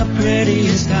on the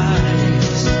prettiest eyes.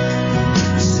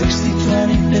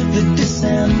 25th of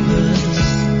December,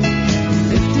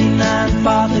 59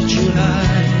 4th of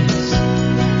July.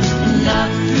 Not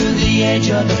through the age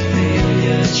of the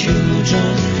failure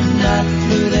children, not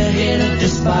through the hate of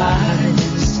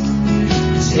despise.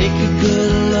 Take a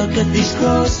good look at these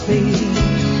crow's feet,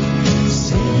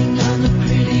 sitting on the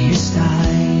prettiest eyes.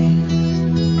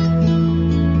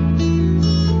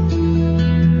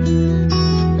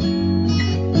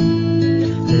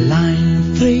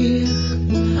 Line 3,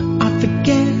 I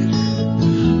forget,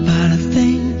 but I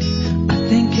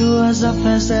think it was our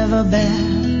first ever bet.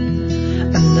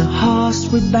 And the horse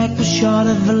we backed was short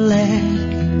of a leg.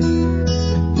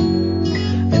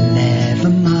 And never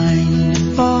mind,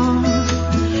 for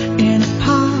in a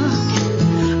park,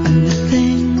 and the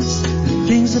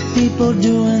things that people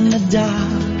do in the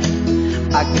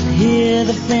dark, I could hear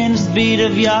the faintest beat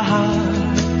of your heart.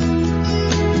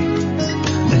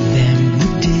 But then we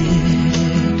did.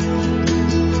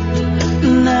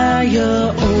 Now you're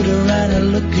older and I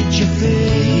look at your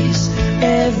face.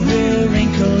 Every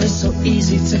wrinkle is so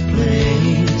easy to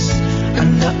place,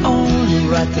 and I only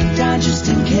write them down just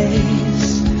in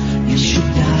case you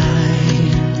should die.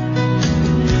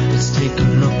 Let's take a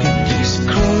look at these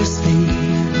crow's feet.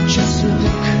 Just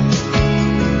look,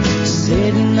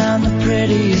 sitting on the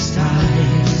prettiest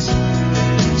eyes.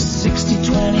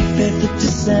 25th of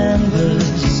December,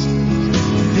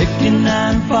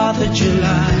 59 4th of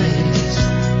July.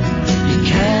 You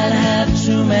can't have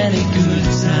too many good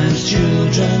times,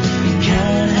 children. You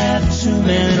can't have too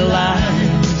many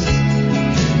lives.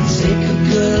 Take a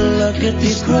good look at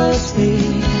these crow's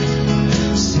feet,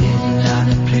 sitting on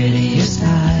the prettiest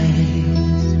eyes.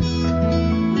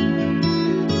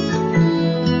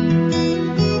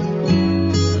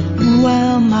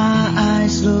 Well, my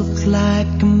eyes look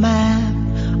like a map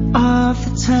of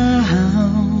the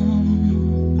town,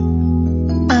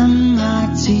 and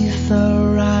my teeth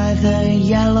are either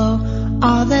yellow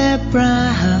or they're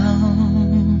brown.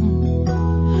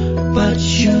 But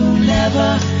you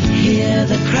never hear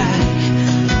the crack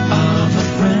of a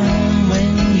frown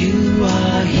when you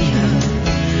are here.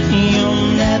 You'll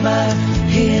never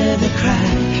hear the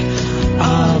crack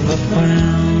of a frown.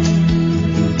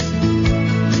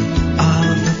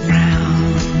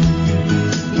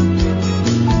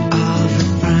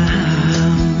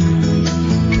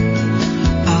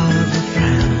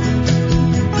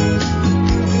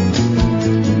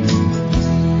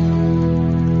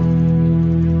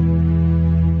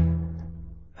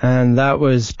 And that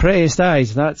was Prettiest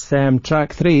Eyes. That's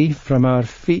track 3 from our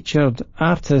featured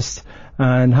artist.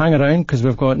 And hang around because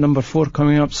we've got number 4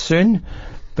 coming up soon.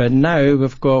 But now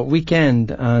we've got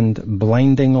Weekend and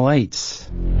Blinding Lights.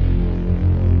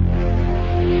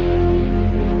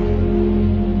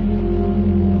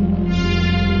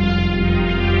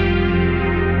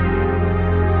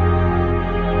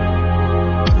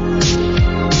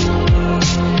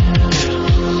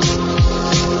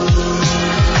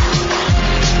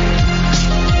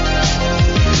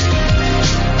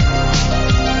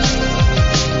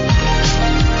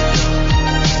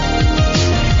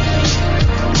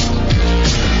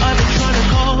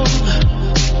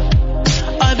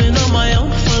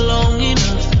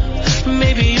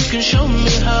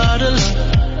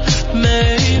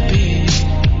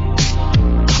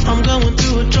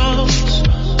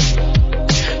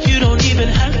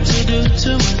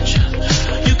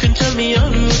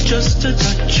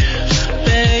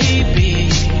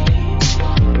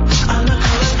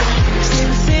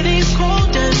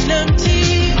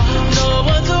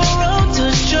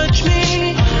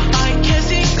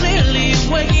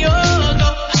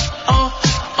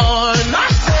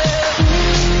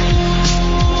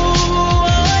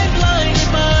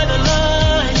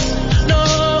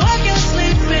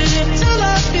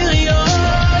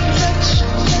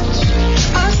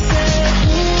 I said,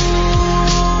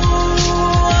 ooh,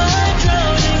 I'm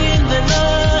drowning in the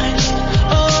night.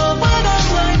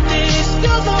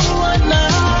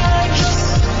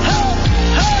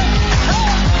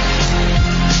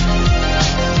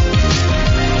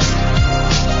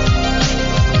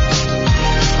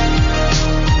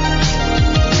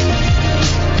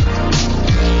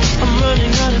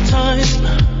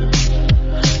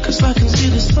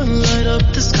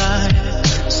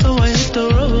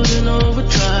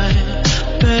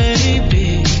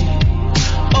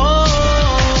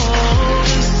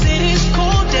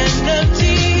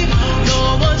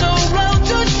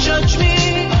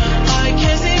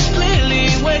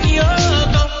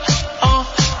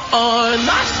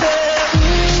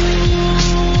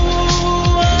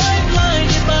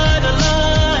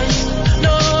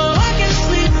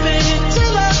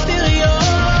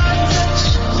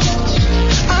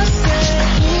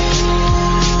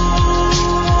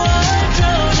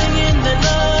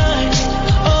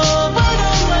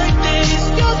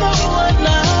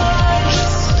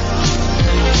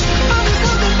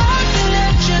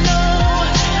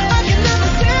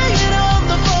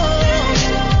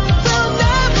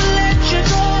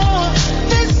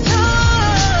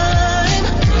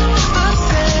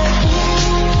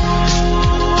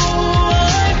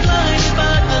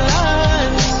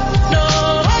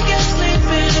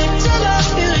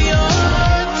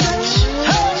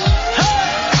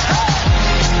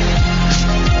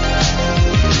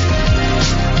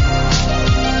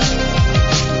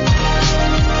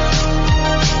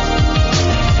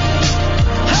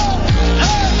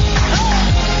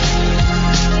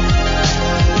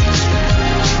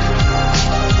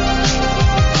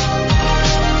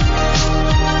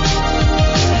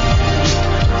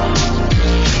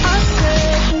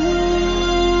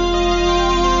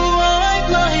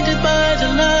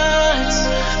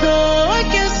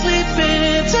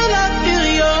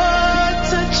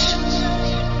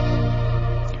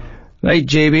 Right,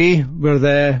 JB,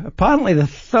 we're apparently the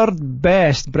third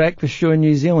best breakfast show in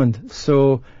New Zealand,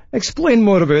 so explain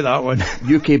more about that one.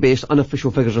 UK-based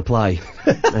unofficial figures apply.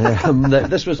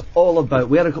 This was all about,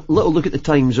 we had a little look at the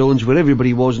time zones where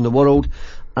everybody was in the world,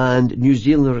 and New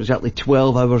Zealand are exactly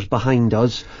 12 hours behind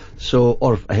us,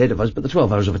 or ahead of us, but the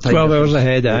 12 hours of a time 12 difference. hours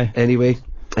ahead, aye. Anyway,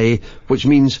 which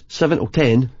means 7 till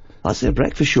 10, that's their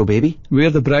breakfast show, baby.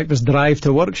 We're the breakfast drive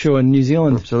to work show in New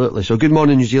Zealand. Absolutely. So good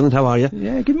morning, New Zealand, how are you?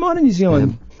 Yeah, good morning, New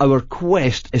Zealand. Our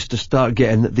quest is to start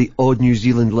getting the odd New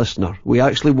Zealand listener. We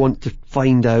actually want to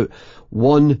find out,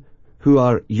 one, who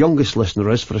our youngest listener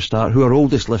is for a start, who our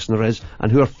oldest listener is,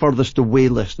 and who our furthest away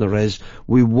listener is.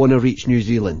 We want to reach New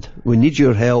Zealand. We need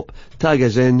your help. Tag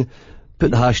us in. Put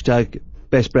the hashtag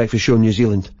Best Breakfast Show in New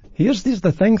Zealand. Here's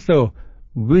the thing though.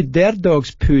 Would their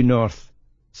dogs poo north?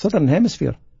 Southern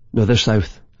Hemisphere. No, they're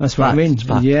south. That's what I mean.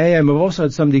 Yeah, and we've also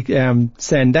had somebody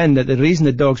send in that the reason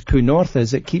the dogs poo north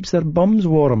is it keeps their bums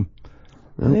warm.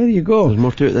 Well, there you go. There's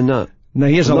more to it than that. Now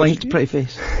here's a link. Just a pretty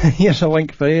face. Here's a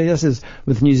link for you. This is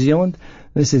with New Zealand.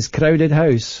 This is Crowded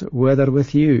House, Weather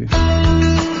with You.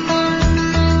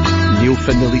 Neil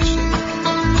Finn, the lead.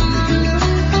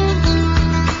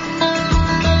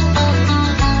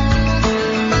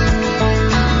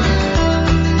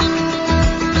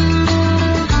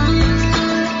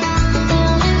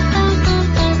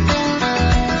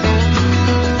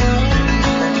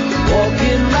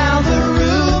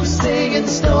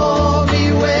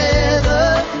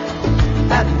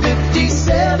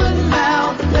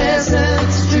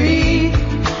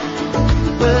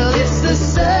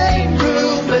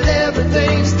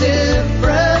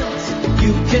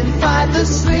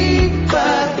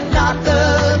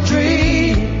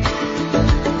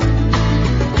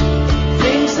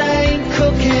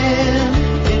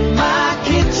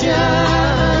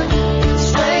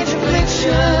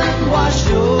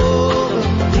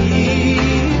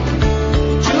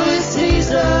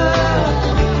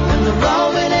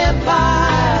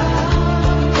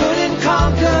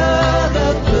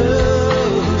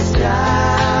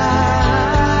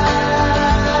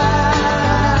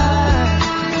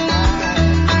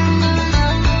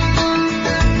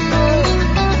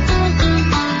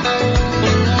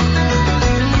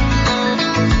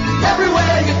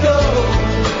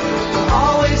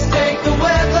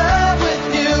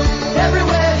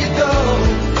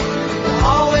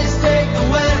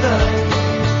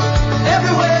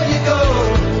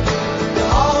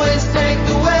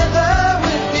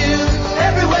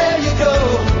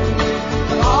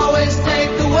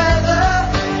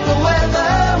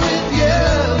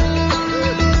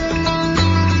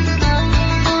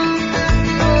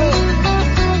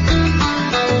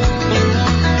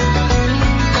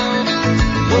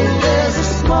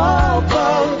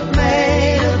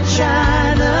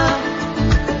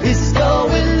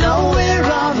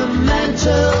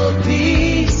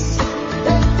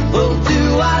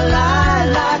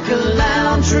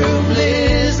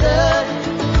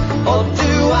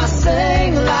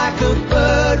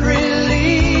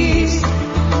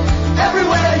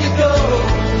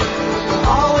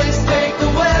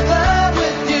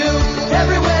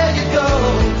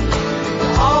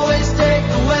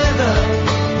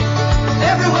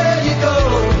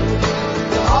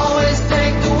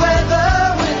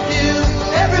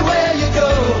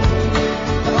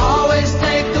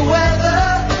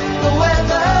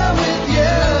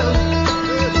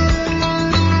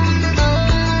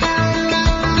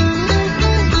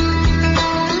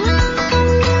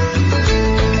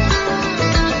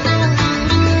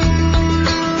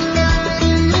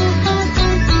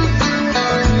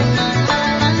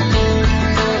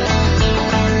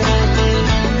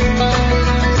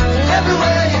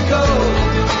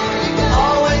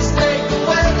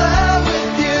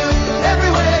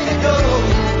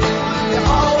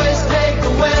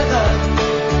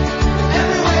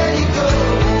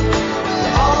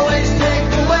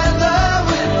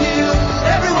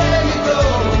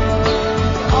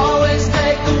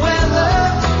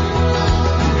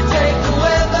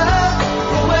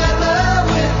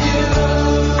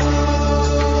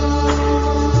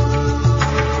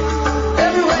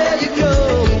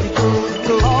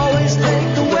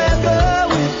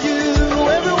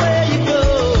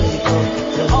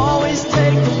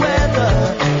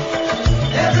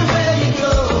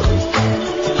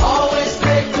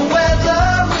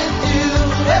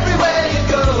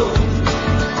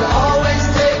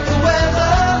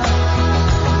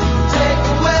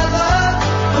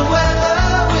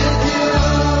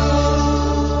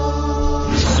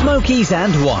 Smokies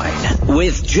and Wine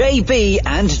with JB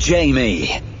and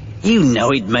Jamie. You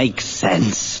know it makes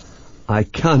sense. I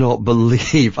cannot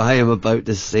believe I am about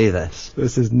to say this.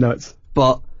 This is nuts.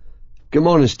 But good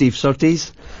morning, Steve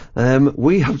Surtees.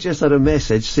 We have just had a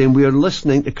message saying we are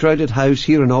listening to Crowded House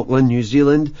here in Auckland, New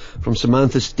Zealand, from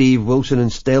Samantha, Steve, Wilson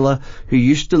and Stella, who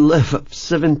used to live at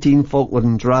 17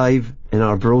 Falkland Drive in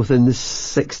Arbroath in the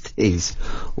 60s.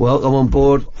 Welcome on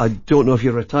board. I don't know if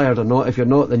you're retired or not. If you're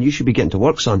not, then you should be getting to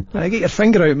work, son. Get your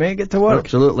finger out, mate. Get to work.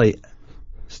 Absolutely.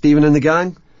 Stephen and the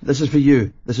gang, this is for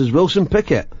you. This is Wilson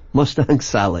Pickett, Mustang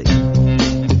Sally. I'm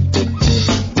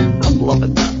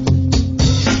loving that.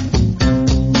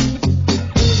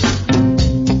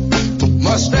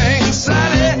 Mustang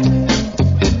Sally.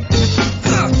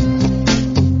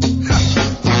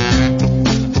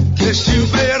 Guess you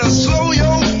better slow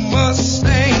your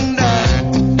Mustang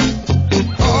down.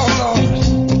 Oh Lord,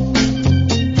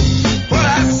 what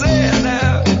I said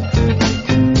now.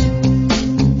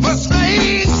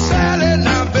 Mustang Sally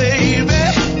now, baby.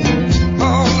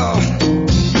 Oh Lord,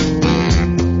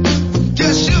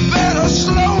 guess you better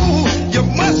slow your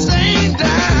Mustang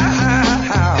down.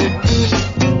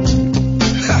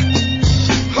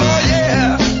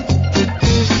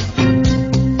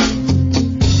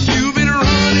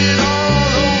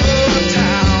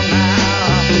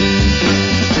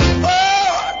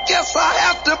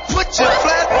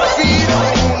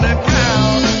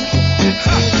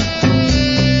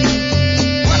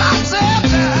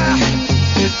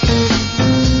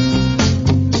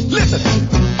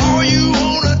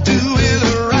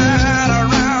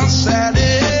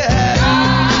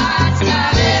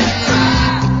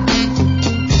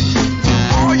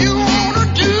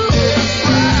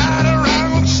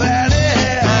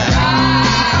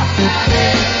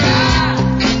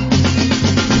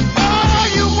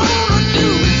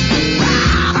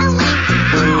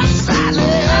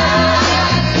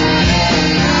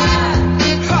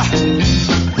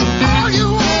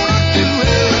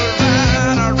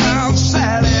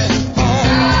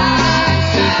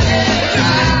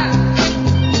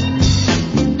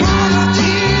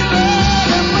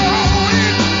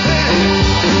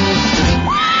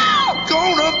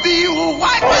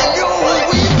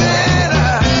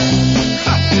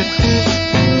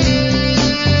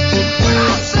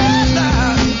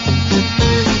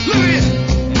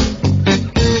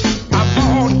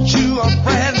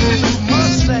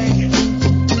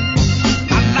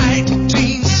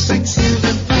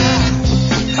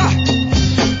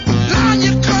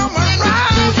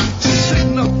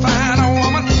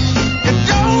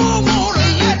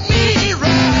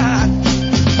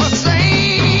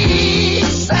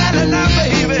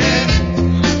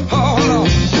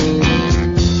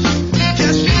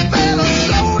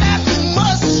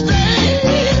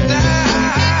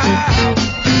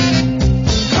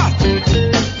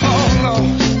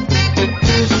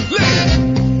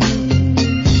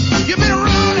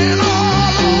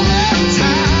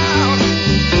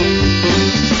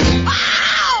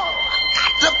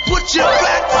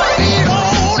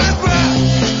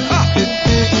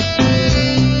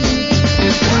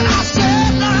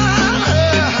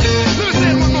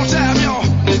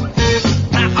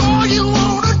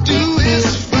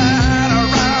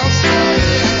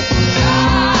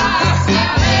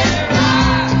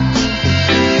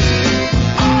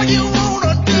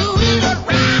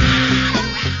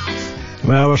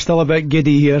 Well, we're still a bit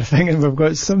giddy here, thinking we've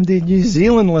got somebody in New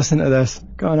Zealand listening to this.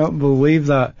 Can't believe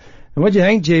that. And what do you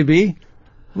think, JB?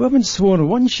 We haven't sworn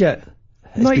one shit.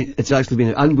 It's actually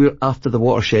been, and we're after the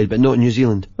watershed, but not in New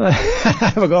Zealand. We've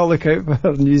got to look out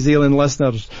for New Zealand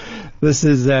listeners. This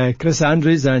is Chris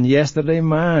Andrews and Yesterday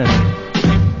Man.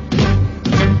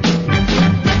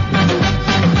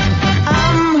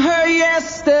 I'm her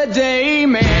yesterday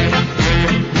man.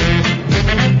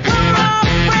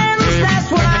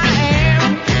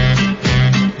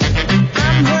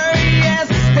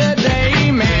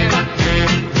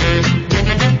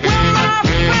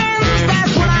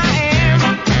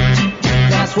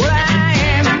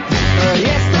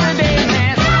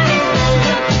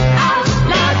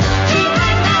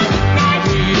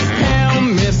 Tell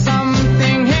me some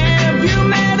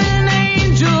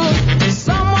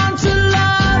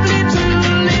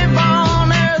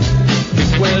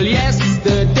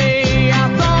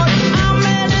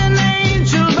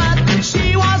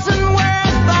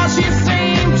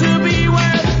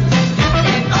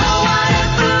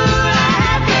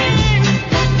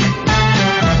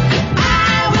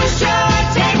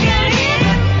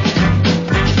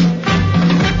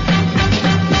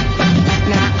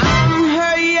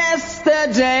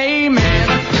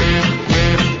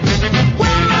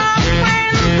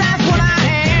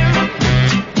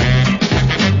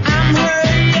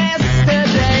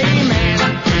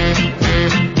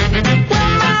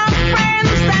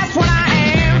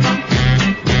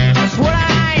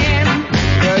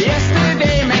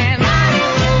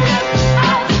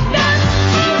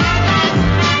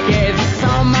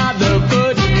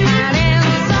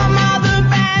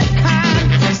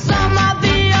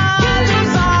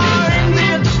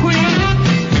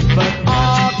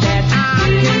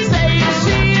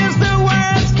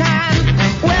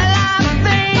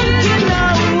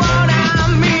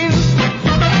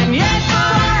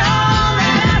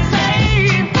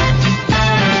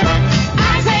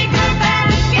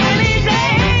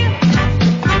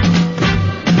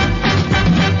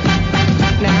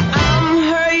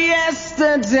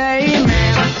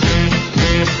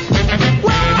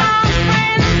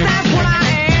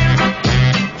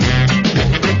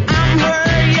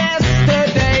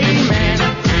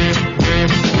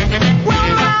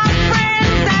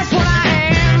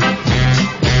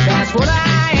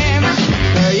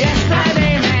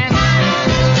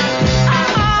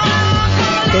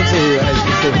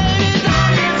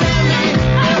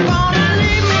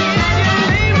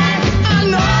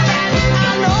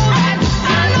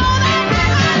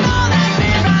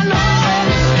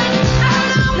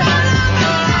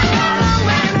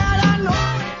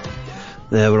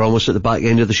us at the back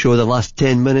end of the show. The last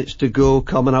 10 minutes to go.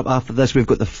 Coming up after this, we've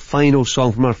got the final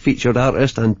song from our featured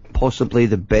artist, and possibly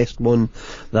the best one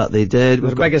that they did.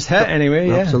 The biggest hit, anyway,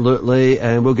 yeah. Absolutely.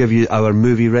 And we'll give you our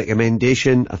movie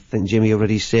recommendation. I think Jimmy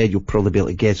already said you'll probably be able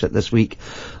to guess it this week.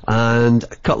 And a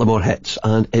couple of more hits,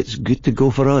 and it's good to go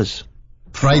for us.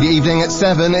 Friday evening at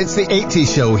 7, it's the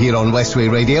 80s show here on Westway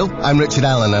Radio. I'm Richard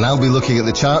Allen, and I'll be looking at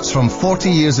the charts from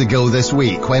 40 years ago this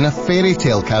week, when a fairy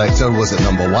tale character was at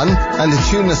number 1 and a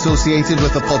tune associated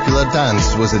with a popular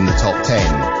dance was in the top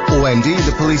 10. OMD,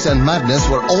 The Police and Madness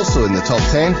were also in the top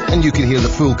 10, and you can hear the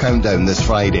full countdown this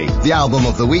Friday. The album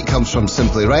of the week comes from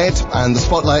Simply Red, and the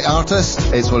spotlight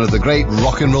artist, it's one of the great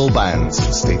rock and roll bands,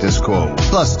 Status Quo.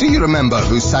 Plus, do you remember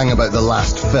who sang about the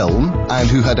last film and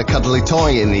who had a cuddly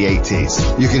toy in the 80s?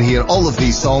 You can hear all of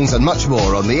these songs and much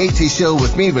more on the 80s show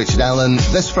with me, Richard Allen,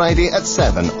 this Friday at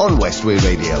 7 on Westway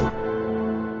Radio.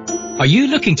 Are you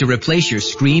looking to replace your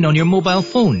screen on your mobile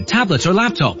phone, tablet or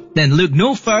laptop? Then look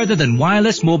no further than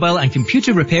Wireless Mobile and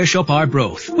Computer Repair Shop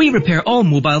Arbroath. We repair all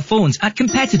mobile phones at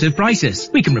competitive prices.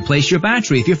 We can replace your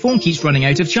battery if your phone keeps running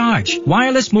out of charge.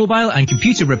 Wireless Mobile and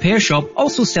Computer Repair Shop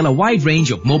also sell a wide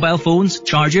range of mobile phones,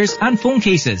 chargers and phone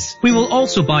cases. We will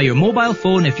also buy your mobile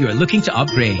phone if you are looking to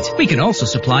upgrade. We can also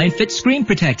supply and fit screen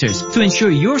protectors to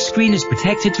ensure your screen is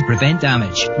protected to prevent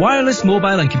damage. Wireless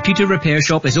Mobile and Computer Repair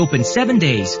Shop is open 7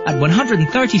 days at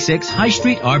 136 High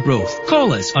Street, Arbroath.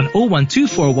 Call us on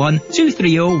 01241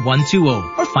 230 120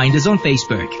 or find us on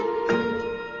Facebook.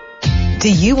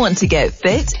 Do you want to get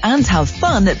fit and have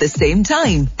fun at the same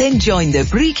time? Then join the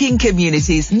Brie King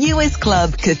community's newest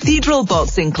club, Cathedral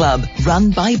Boxing Club, run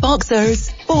by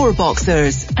boxers, for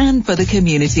boxers, and for the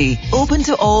community. Open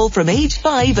to all from age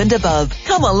 5 and above.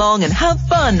 Come along and have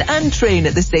fun and train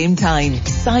at the same time.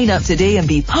 Sign up today and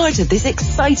be part of this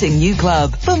exciting new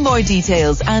club. For more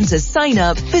details and to sign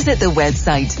up, visit the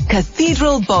website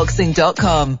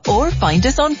cathedralboxing.com or find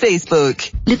us on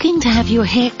Facebook. Looking to have your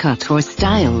hair cut or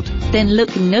styled? Then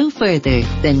look no further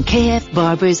than KF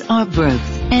Barbers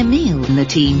Arbroath. Emil and the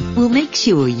team will make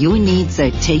sure your needs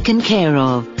are taken care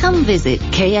of. Come visit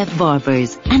KF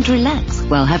Barbers and relax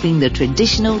while having the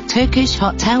traditional Turkish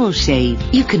hot towel shave.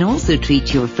 You can also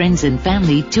treat your friends and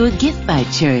family to a gift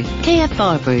voucher. KF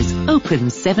Barbers open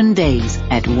 7 days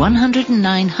at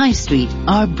 109 High Street,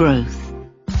 Arbroath.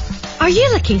 Are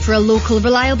you looking for a local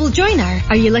reliable joiner?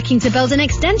 Are you looking to build an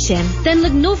extension? Then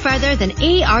look no further than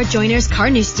AR Joiners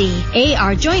Carnoustie.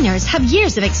 AR Joiners have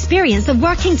years of experience of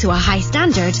working to a high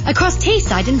standard across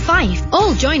Tayside and Fife.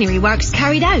 All joinery works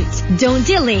carried out. Don't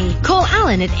delay. Call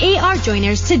Alan at AR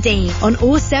Joiners today on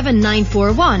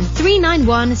 07941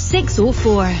 391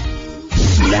 604.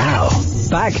 Now,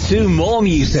 back to more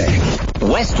music.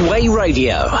 Westway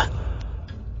Radio.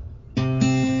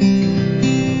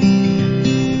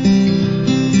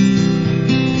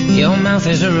 Your mouth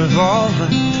is a revolver,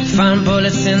 find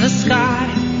bullets in the sky.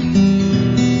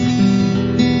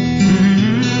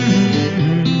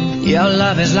 Your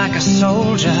love is like a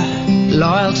soldier,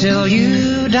 loyal till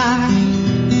you die.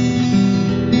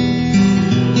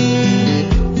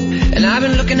 And I've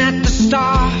been looking at the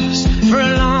stars for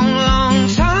a long, long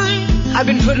time. I've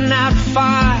been putting out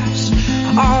fires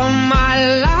all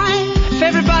my life.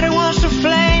 Everybody wants to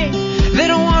flame, they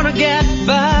don't want to get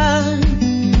burned.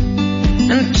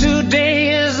 And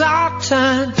today is our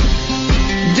turn.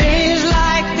 Days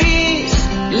like these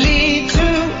lead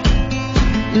to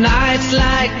nights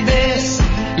like this,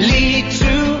 lead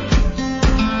to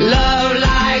love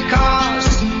like ours.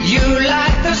 You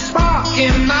light the spark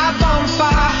in my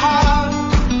bonfire heart.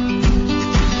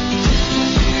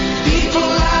 People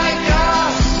like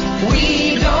us,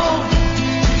 we don't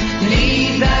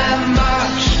need that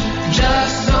much.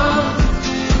 Just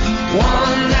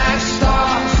someone that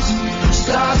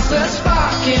starts the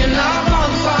spark in our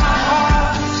bonfire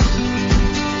hearts.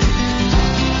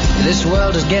 This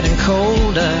world is getting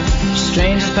colder,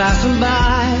 strangers passing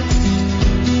by.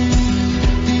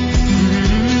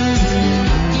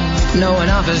 No one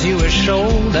offers you a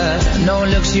shoulder, no one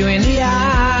looks you in the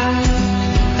eye.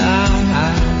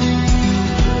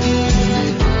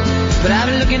 But I've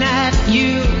been looking at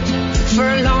you for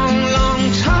a long,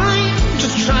 long time,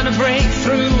 just trying to break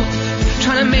through,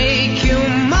 trying to make you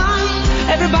mine.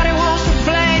 Everybody wants to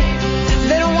flame,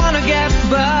 they don't want to get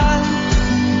burned.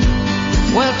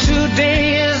 Well,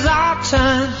 today is our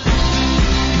turn.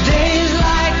 Days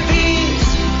like these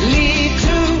lead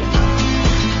to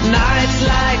nights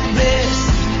like this,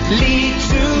 lead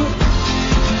to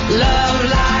love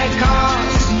like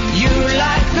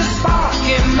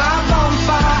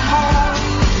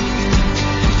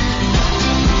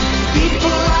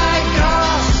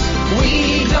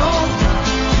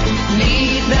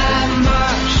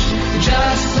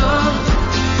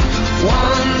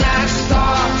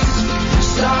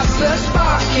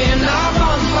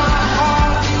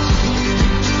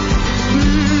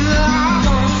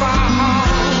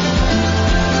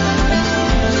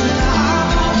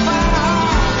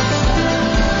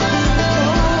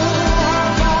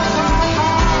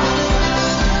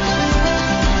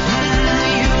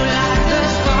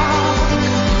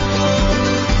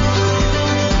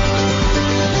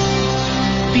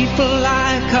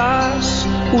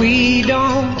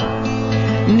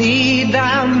need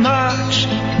that much.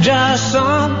 Just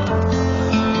someone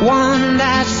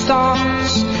that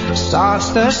starts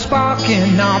the spark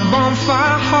in our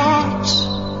bonfire hearts.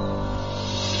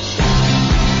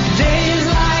 Days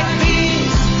like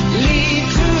these lead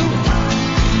to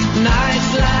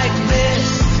nights like this,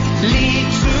 lead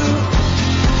to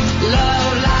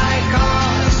love like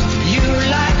ours. You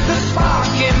like the spark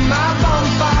in my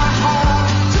bonfire heart.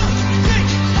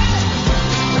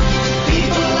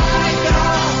 People like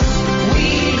us, we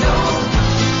don't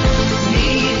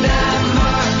need that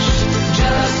much.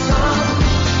 Just someone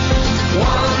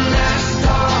that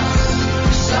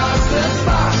starts the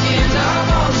spark in our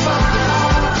bonfire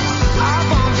heart. Our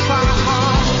bonfire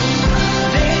heart.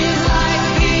 Days like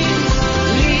these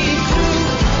lead to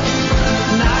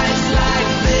nights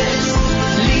like this,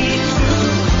 lead to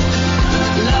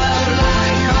love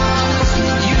like ours.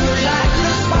 You like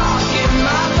the spark in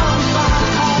my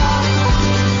bonfire heart.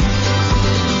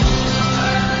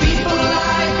 People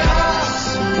like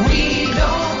us, we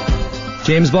don't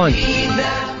James Blunt need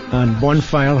that and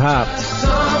Bonfire Heart.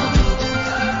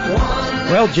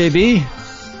 Well, JB,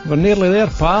 we're nearly there,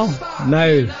 pal.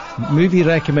 Now, movie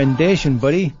recommendation,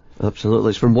 buddy. Absolutely,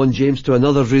 it's from one James to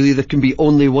another, really. There can be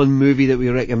only one movie that we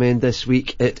recommend this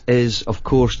week. It is, of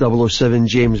course, 007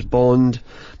 James Bond.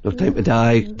 No Time to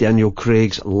Die, Daniel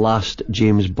Craig's last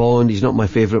James Bond. He's not my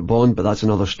favourite Bond, but that's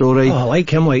another story. Oh, I like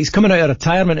him. Like, he's coming out of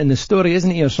retirement in the story, isn't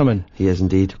he, or something? He is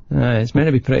indeed. It's meant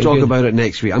to be pretty Talk good. about it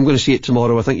next week. I'm going to see it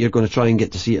tomorrow. I think you're going to try and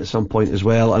get to see it at some point as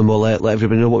well, and we'll let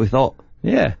everybody know what we thought.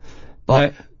 Yeah.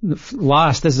 But this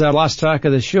is our last track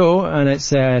of the show, and it's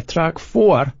track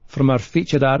 4 from our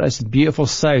featured artist, Beautiful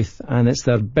South, and it's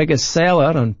their biggest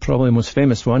seller and probably most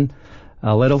famous one,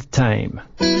 A Little Time.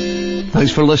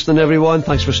 Thanks for listening, everyone.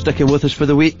 Thanks for sticking with us for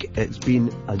the week. It's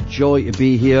been a joy to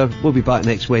be here. We'll be back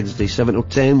next Wednesday, 7 till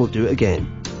 10. We'll do it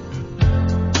again.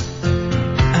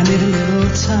 I need a little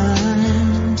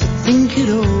time to think it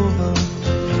over.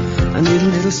 I need a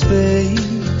little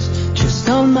space just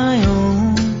on my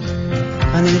own.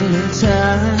 I need a little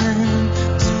time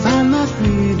to find my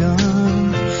freedom.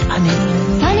 I need a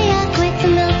little. Funny how quick the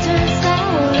milk turns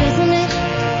sour, isn't it?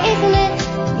 Isn't it?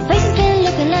 Your face has been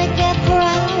looking like that for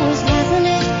hours, hasn't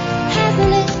it?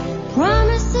 Hasn't it?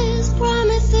 Promises,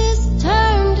 promises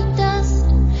turn to dust.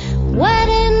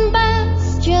 Wedding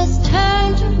bells just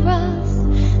turn to rust.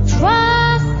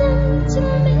 Trust into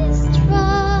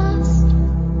mistrust.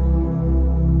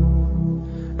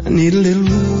 I need a little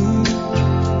room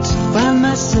to find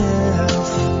myself.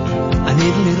 I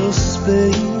need a little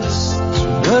space to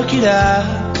work it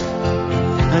out.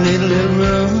 I need a little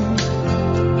room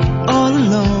all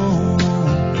alone.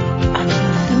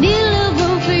 You need a little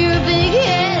room for your big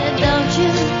head, don't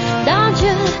you? Don't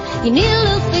you? You need a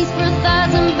little space for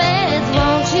 1,000 beds,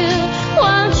 won't you?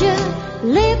 Won't you?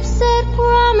 Lips that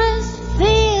promise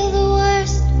feel the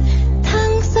worst.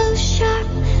 Tongue so sharp,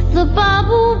 the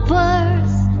bubble bursts.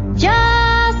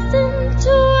 Just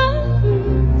into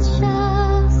unjust.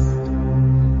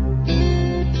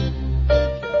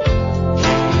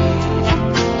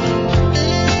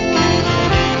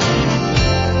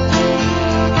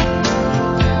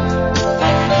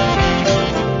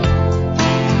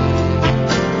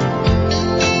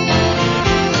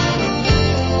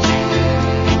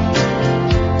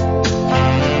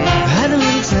 I've had a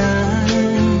little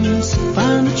time to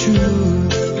find the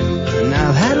truth, and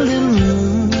I've had a little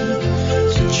room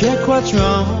to check what's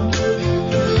wrong.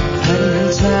 I've had a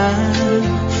little time,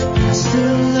 and I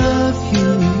still love you.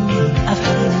 I've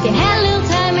had a little. You had a little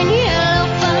time and you had a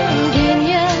little fun, didn't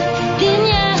ya? Didn't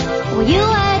ya? Well, you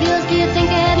had yours, do you think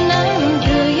I had none?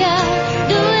 Do ya?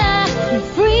 Do ya? The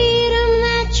freedom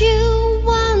that you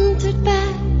wanted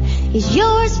back is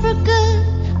yours for good.